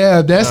shit.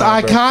 Yeah, that's Nah,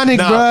 bro. iconic,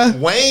 Nah, bruh.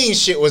 Wayne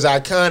shit was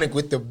iconic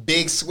with the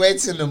big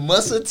sweats and the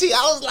muscle tee.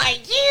 I was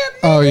like, yeah, nigga.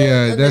 Oh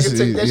yeah, That that's nigga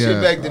took that yeah.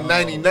 shit back to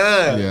 99.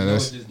 Yeah, You know what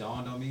that's just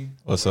dawned on me?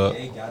 What's Where up?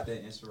 They got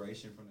that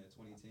inspiration from that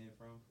 2010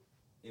 from.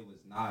 It was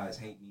Nas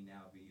 "Hate Me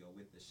Now" video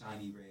with the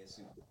shiny red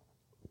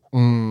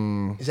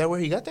suit. Is that where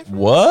he got that from? I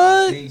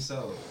What? think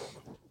so.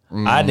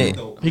 I did.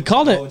 He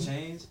called it- Gold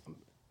chains.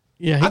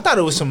 Yeah, I thought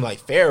it was some like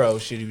Pharaoh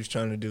shit he was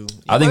trying to do.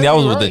 I think that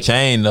was with the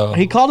chain, though.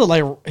 he called it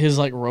like his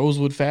like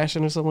Rosewood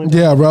fashion or something like that.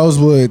 Yeah,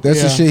 Rosewood.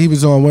 That's the Yeah. shit he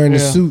was on, wearing the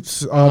Yeah.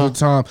 suits all the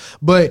time.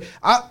 But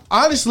I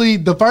honestly,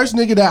 the first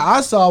nigga that I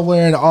saw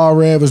wearing all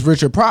red was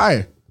Richard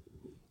Pryor.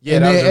 Yeah,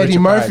 And that then was a Eddie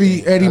Richard Pryor Murphy-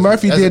 thing. Eddie That's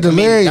Murphy that's a did comedian-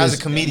 Delirious. That was a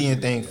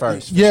comedian thing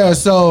first. Yeah,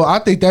 so I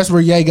think that's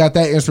where Ye got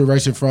that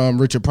inspiration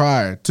from, Richard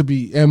Pryor, to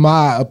be, in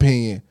my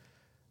opinion.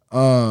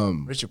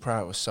 Richard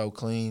Pryor was so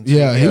clean.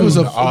 Yeah, he was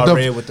the a- all the-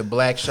 red with the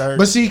black shirt.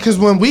 But see, because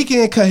when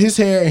Weeknd cut his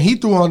hair and he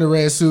threw on the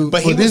red suit,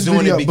 But for he this was doing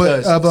video, it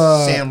because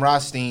but, Sam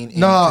Rothstein in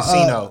nah,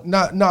 Casino.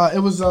 nah, it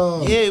was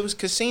Yeah, it was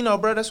Casino,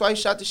 bro. That's why he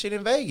shot the shit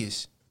in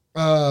Vegas.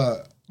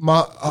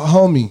 my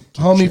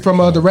homie from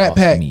the Rat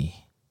Pack.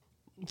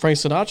 Frank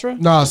Sinatra.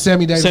 Nah,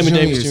 Sammy Davis Sammy Jr.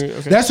 Davis Jr.,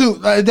 okay. That's who.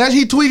 That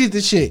he tweeted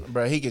the shit,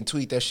 Bro, he can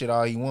tweet that shit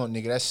all he want,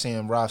 nigga. That's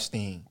Sam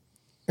Rothstein.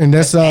 and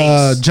that's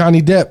Ace.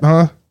 Johnny Depp,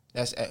 huh?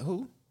 That's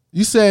who?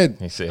 You said,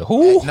 He said,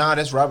 who? Nah,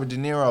 that's Robert De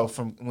Niro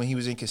from when he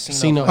was in Casino.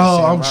 Casino. playing oh,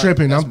 Sam I'm Roth-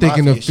 tripping. that's I'm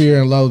thinking of Mafia Fear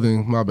shit. and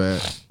Loathing. My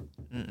bad.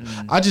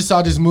 I just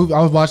saw this movie.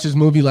 I watched this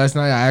movie last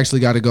night. I actually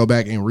got to go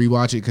back and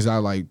rewatch it because I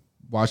like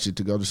watched it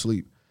to go to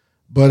sleep.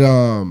 But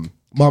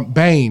my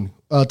Bane,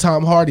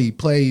 Tom Hardy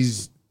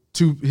plays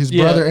his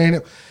Yeah. brother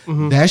and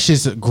him. That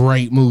shit's a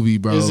great movie,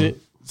 bro. Is it?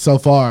 So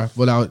far,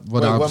 what I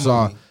what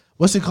saw. movie?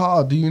 What's it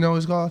called? Do you know what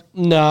it's called?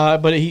 Nah,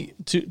 but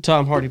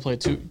Tom Hardy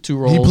played two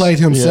roles. He played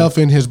himself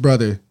Yeah. and his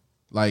brother,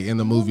 like in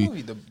the movie.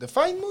 The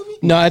fighting movie?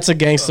 No, it's a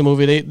gangster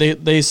movie.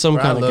 They some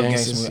Bro, I kind of love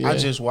gangsters. gangster movies. Yeah. I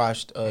just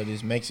watched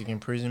this Mexican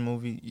prison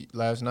movie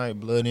last night,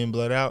 Blood In,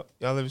 Blood Out.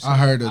 Y'all ever seen I it?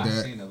 heard of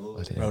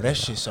that. Bro, that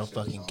shit's so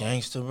fucking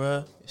gangster,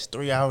 bro. It's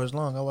 3 hours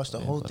long. I watched the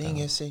whole thing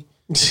yesterday.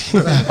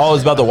 Oh,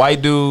 it's about the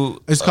white dude.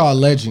 It's called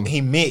Legend.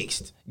 He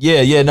mixed.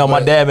 Yeah. No,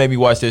 my dad made me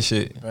watch that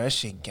shit. Bro, that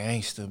shit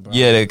gangster, bro.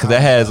 Yeah, because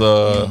that has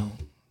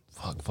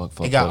fuck.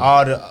 They got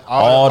All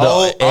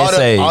the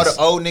essays. all the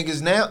old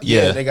niggas now.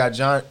 Yeah. They got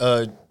John.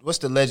 What's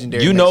the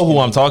legendary? You know who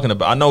Mexican I'm talking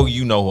about. I know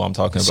you know who I'm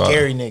talking about.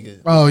 Scary nigga.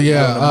 Oh On the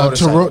yeah,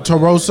 motorcycle.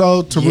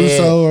 Taruso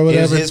Yeah, or it was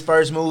whatever. his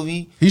first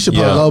movie. He should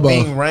play Yeah. Lobo.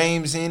 Bing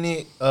Rames in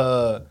it.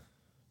 The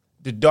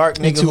dark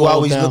He nigga too who old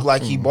always now. looked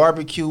like he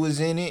barbecue was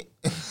in it.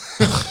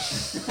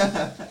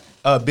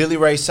 Billy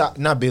Ray Cyrus,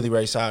 not Billy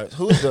Ray Cyrus.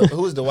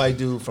 Who's the white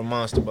dude from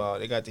Monster Ball?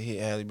 They got to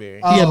hit Halle Berry.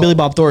 Yeah, Billy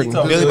Bob Thornton.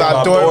 Billy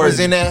Bob Thornton was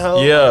in that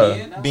hoe.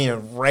 Yeah,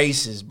 Being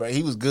racist, bro.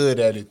 He was good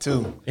at it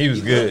too. he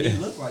was good.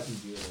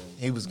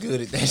 He was good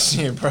at that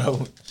shit,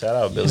 bro. Shout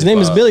out Billy. His name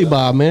is Bob. Billy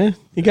Bob, man.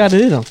 He got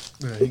it in him.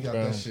 Yeah, he got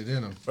that shit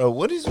in him. Bro,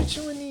 what is with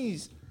you and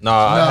these?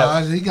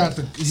 Nah, He got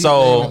the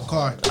So- in the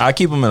car. I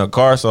keep them in a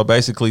car. So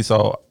basically,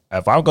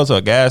 if I go to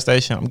a gas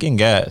station, I'm getting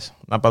gas.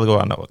 I'm not about to go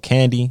out no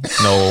candy,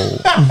 no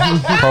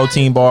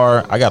protein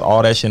bar. I got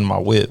all that shit in my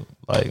whip.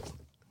 Like,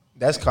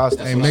 That's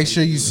costing. Hey, make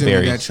sure you send me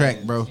Very. that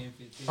track, bro.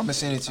 I'm gonna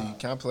send it to you.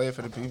 Can I play it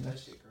for the people?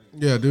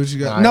 Yeah, do what you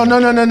got. Nah, No.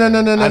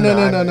 I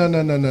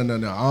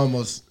know, I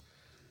almost.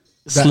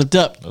 Slipped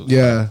up.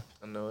 Yeah.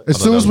 I know it.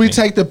 As soon as we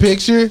take the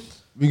picture,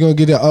 we're gonna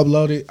get it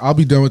uploaded. I'll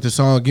be done with the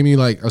song. Give me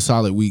like a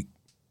solid week.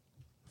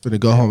 Finna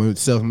go home and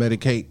self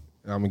medicate.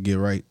 I'm gonna get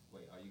right.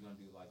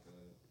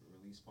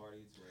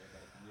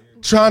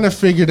 Trying to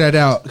figure that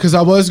out because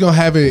I was gonna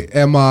have it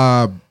at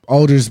my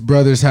oldest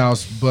brother's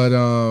house, but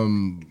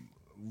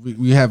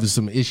we having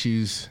some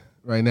issues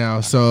right now,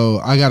 so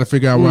I got to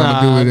figure out what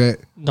I'm gonna do with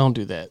it. Don't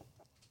do that.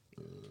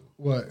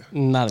 What?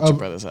 Not at your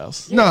brother's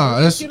house. Nah,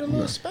 that's Get a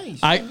little space.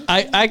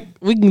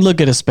 We can look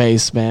at a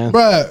space, man.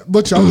 bruh.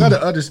 What y'all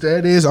gotta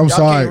understand is, I'm Y'all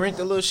sorry. can't rent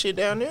the little shit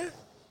down there.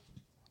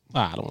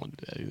 I don't want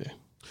to do that either.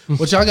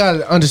 What y'all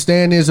gotta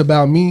understand is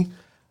about me.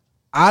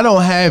 I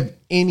don't have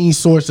any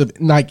source of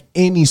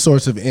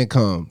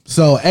income.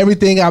 So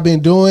everything I've been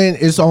doing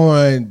is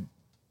on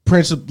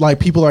principle. Like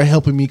people are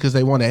helping me because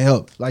they want to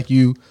help, like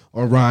you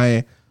or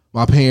Ryan,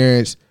 my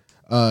parents,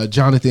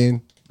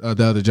 Jonathan,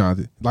 the other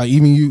Jonathan, like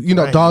even you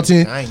know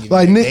Dalton. I ain't give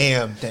Like you a Nick,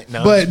 damn thing.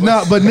 No, but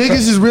niggas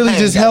is really I ain't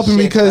just got helping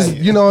me shit because for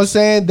you. you know what I'm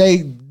saying.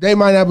 They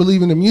might not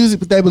believe in the music,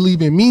 but they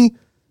believe in me.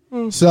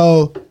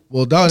 So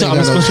Dalton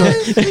ain't got no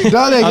choice.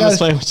 Dalton I'm just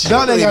playing with you.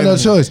 ain't got no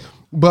choice.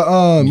 But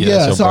Yeah, yeah,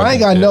 that's so your I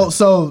ain't brother, got yeah. no.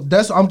 So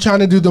that's I'm trying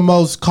to do the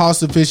most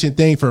cost efficient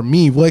thing for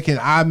me. What can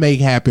I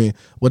make happen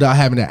without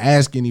having to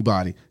ask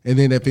anybody? And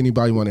then if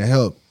anybody want to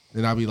help,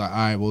 then I'll be like, all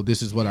right, well,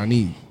 this is what I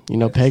need. You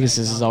know,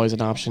 Pegasus is always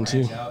an option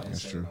too.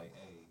 That's true. Like,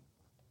 hey,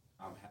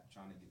 I'm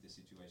trying to get this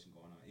situation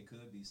going on. It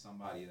could be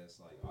somebody that's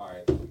like, all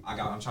right,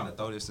 I'm trying to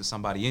throw this to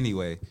somebody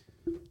anyway.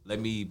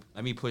 Let me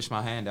push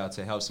my hand out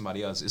to help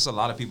somebody else. It's a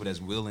lot of people that's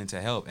willing to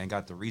help and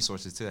got the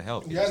resources to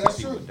help. Some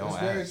people don't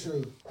ask.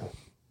 true.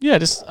 Yeah,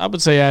 I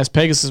would say ask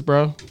Pegasus,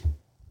 bro.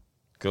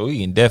 Cause we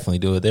can definitely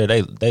do it there.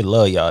 They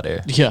love y'all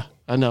there. Yeah,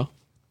 I know.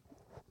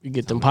 You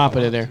get them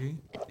popping in there.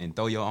 And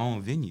throw your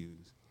own venues.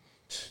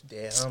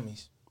 Dead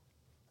homies.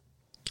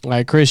 All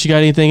right, Chris, you got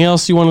anything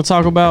else you want to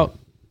talk about?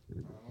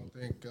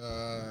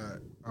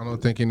 I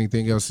don't think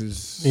anything else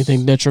is.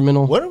 Anything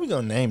detrimental? What are we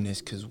gonna name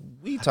this? Because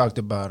we talked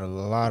about a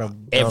lot of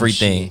dumb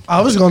Everything. shit.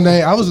 I was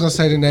gonna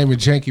say the name of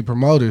Janky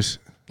Promoters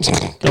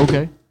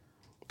Okay.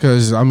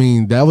 because I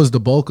mean that was the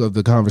bulk of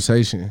the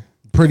conversation.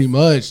 Pretty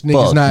much,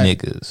 niggas Fuck not.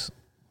 niggas.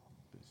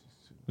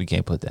 We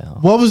can't put that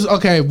on. What was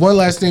okay? One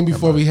last thing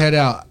before we head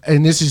out,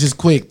 and this is just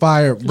quick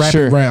fire rapid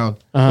Sure. round.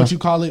 Uh-huh. What you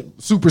call it?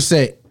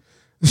 Superset.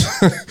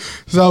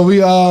 So we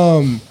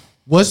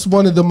what's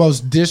one of the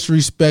most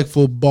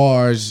disrespectful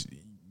bars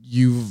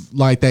you've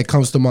like that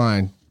comes to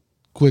mind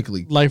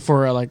quickly? Like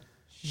for like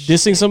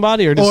dissing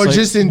somebody or just, Or like,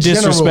 just in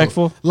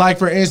disrespectful? general. Like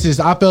for instance,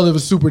 I felt it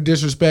was super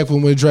disrespectful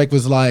when Drake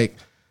was like,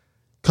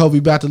 Kobe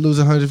about to lose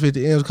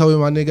 150 M's. Kobe,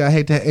 my nigga, I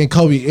hate that. And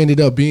Kobe ended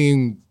up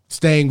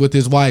staying with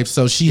his wife,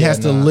 so she has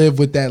to live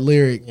with that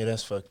lyric Yeah,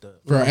 that's fucked up.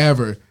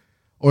 forever.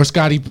 Or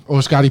Scotty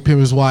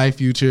Pimpen's wife,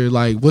 Future.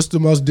 Like, what's the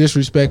most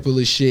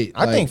disrespectfulest shit?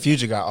 I Like, think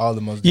Future got all the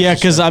most. Yeah,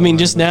 because I mean,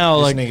 just disrespectful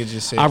now, ones, like but this nigga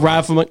just said I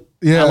ride from a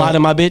Yeah. lot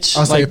of my bitch.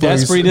 I'll say Like it for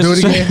that's you. pretty Do it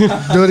disrespectful.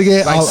 again. Do it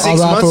again. Like I'll 6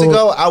 ride months for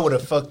ago, I would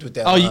have fucked with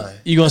that Oh, line.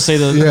 you gonna say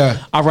the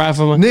Yeah. I ride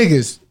from a,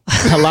 niggas.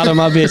 a lot of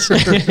my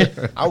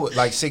bitch. I would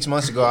like 6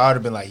 months ago. I would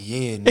have been like,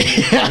 yeah,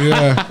 nigga. Yeah.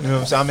 You know what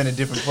I'm saying? I'm in a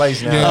different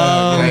place now.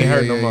 Yeah, it ain't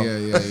hurt yeah, no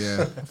more.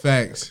 yeah.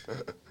 Facts.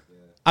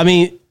 I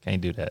mean,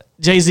 Can't do that.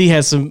 Jay-Z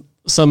had some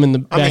in the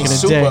back I mean, in the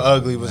super day.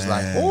 ugly was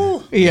like,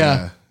 ooh.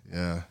 Yeah.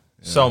 Yeah.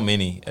 So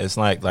many. It's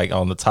like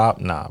on the top.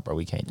 Nah, bro,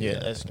 we can't do Yeah,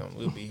 that.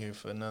 we'll be here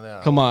for another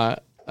hour. Come on.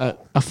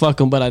 I fuck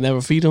them, but I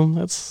never feed them.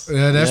 That's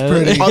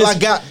pretty. All I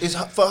got is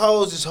for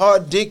hoes is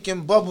hard dick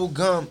and bubble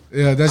gum.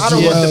 Yeah, that's I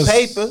don't want the GL's.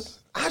 paper.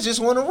 I just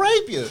want to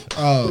rape you.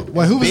 Oh,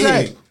 wait, who was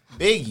that?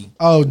 Biggie.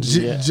 Oh,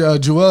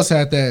 Joel's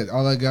had that.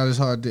 All I got is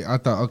hard dick. I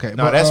thought, okay.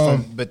 No, that's a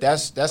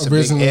Big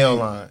originally- L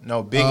line.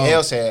 No, Big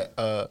L said,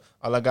 all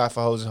I got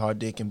for hoes is hard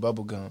dick and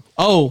bubble gum.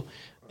 Oh,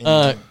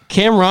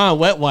 Cameron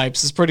Wet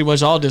Wipes is pretty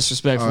much all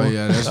disrespectful. Oh,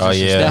 yeah. That's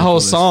That whole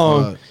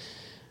song.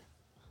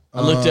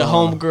 I looked at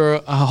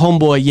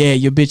homeboy. Yeah,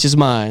 your bitch is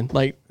mine.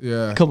 Like,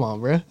 Yeah. come on,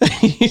 bro.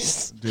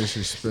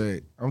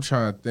 Disrespect. I'm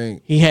trying to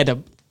think. He had a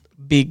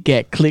big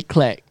gat click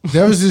clack.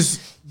 There was this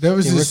Give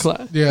her a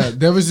clap.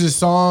 there was this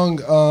song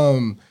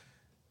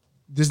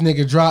this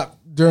nigga dropped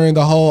during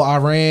the whole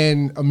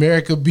Iran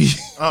America beef.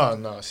 Oh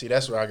no, see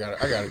that's where I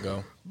gotta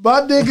go.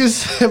 My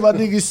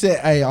niggas said,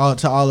 hey,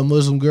 to all the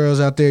Muslim girls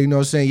out there, you know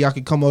what I'm saying? Y'all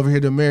can come over here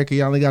to America.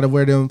 Y'all ain't gotta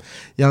wear them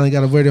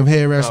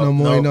head wraps no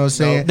more, you know what I'm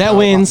saying? That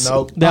wins.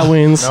 That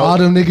wins. All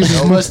them niggas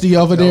is musty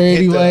over there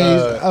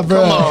anyways. Come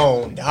Bruh.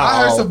 on, dog. I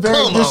heard some very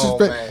Come on,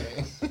 disrespect. man.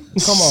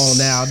 Come on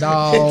now,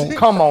 dog.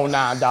 Come on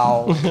now,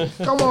 dog.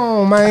 Come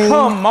on, man.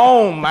 Come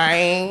on,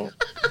 man.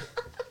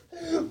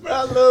 Bro,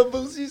 I love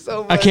Boosie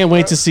so much. I can't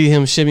wait to see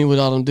him shimmy with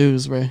all them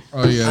dudes, bro.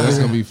 Oh yeah, that's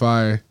gonna be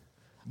fire.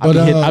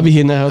 I be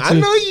hitting that hell too. I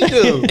know you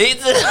do.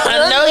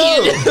 I know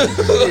you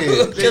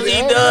do. Because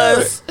he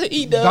does.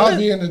 He I'll does.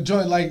 be in the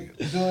joint like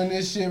doing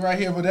this shit right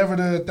here, whatever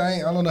the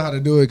thing. I don't know how to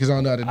do it because I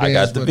don't know how to dance. I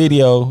got the but,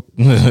 video.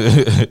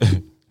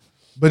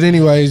 But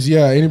anyways,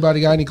 yeah.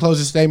 Anybody got any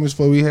closing statements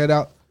before we head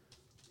out?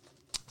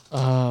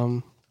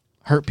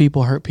 Hurt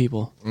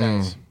people.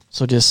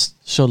 So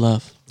just show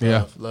love.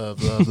 Yeah,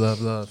 Love.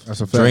 that's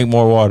a fact. Drink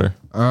more water.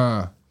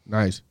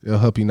 Nice. It'll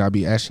help you not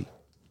be ashy.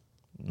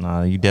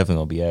 Nah, you definitely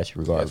gonna be ashy For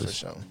regardless.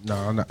 sure.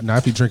 No, not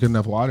if you drink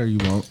enough water, you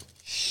won't.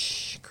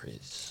 Shh,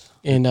 Chris.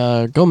 And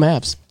go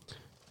Mavs.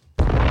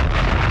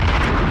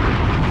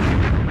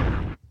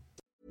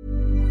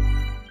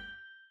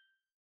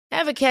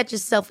 Ever catch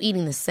yourself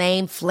eating the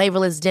same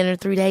flavorless dinner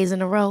 3 days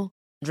in a row?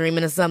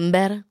 Dreaming of something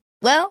better?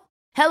 Well,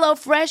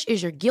 HelloFresh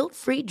is your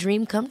guilt-free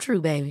dream come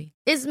true, baby.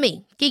 It's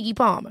me, Keke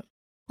Palmer.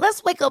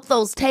 Let's wake up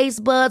those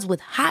taste buds with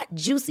hot,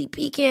 juicy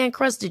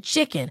pecan-crusted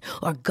chicken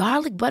or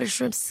garlic butter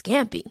shrimp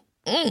scampi.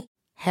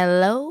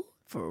 Hello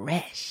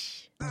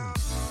Fresh.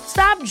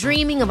 Stop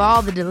dreaming of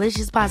all the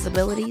delicious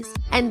possibilities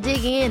and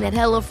dig in at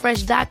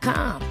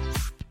HelloFresh.com.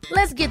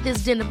 Let's get this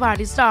dinner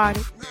party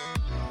started.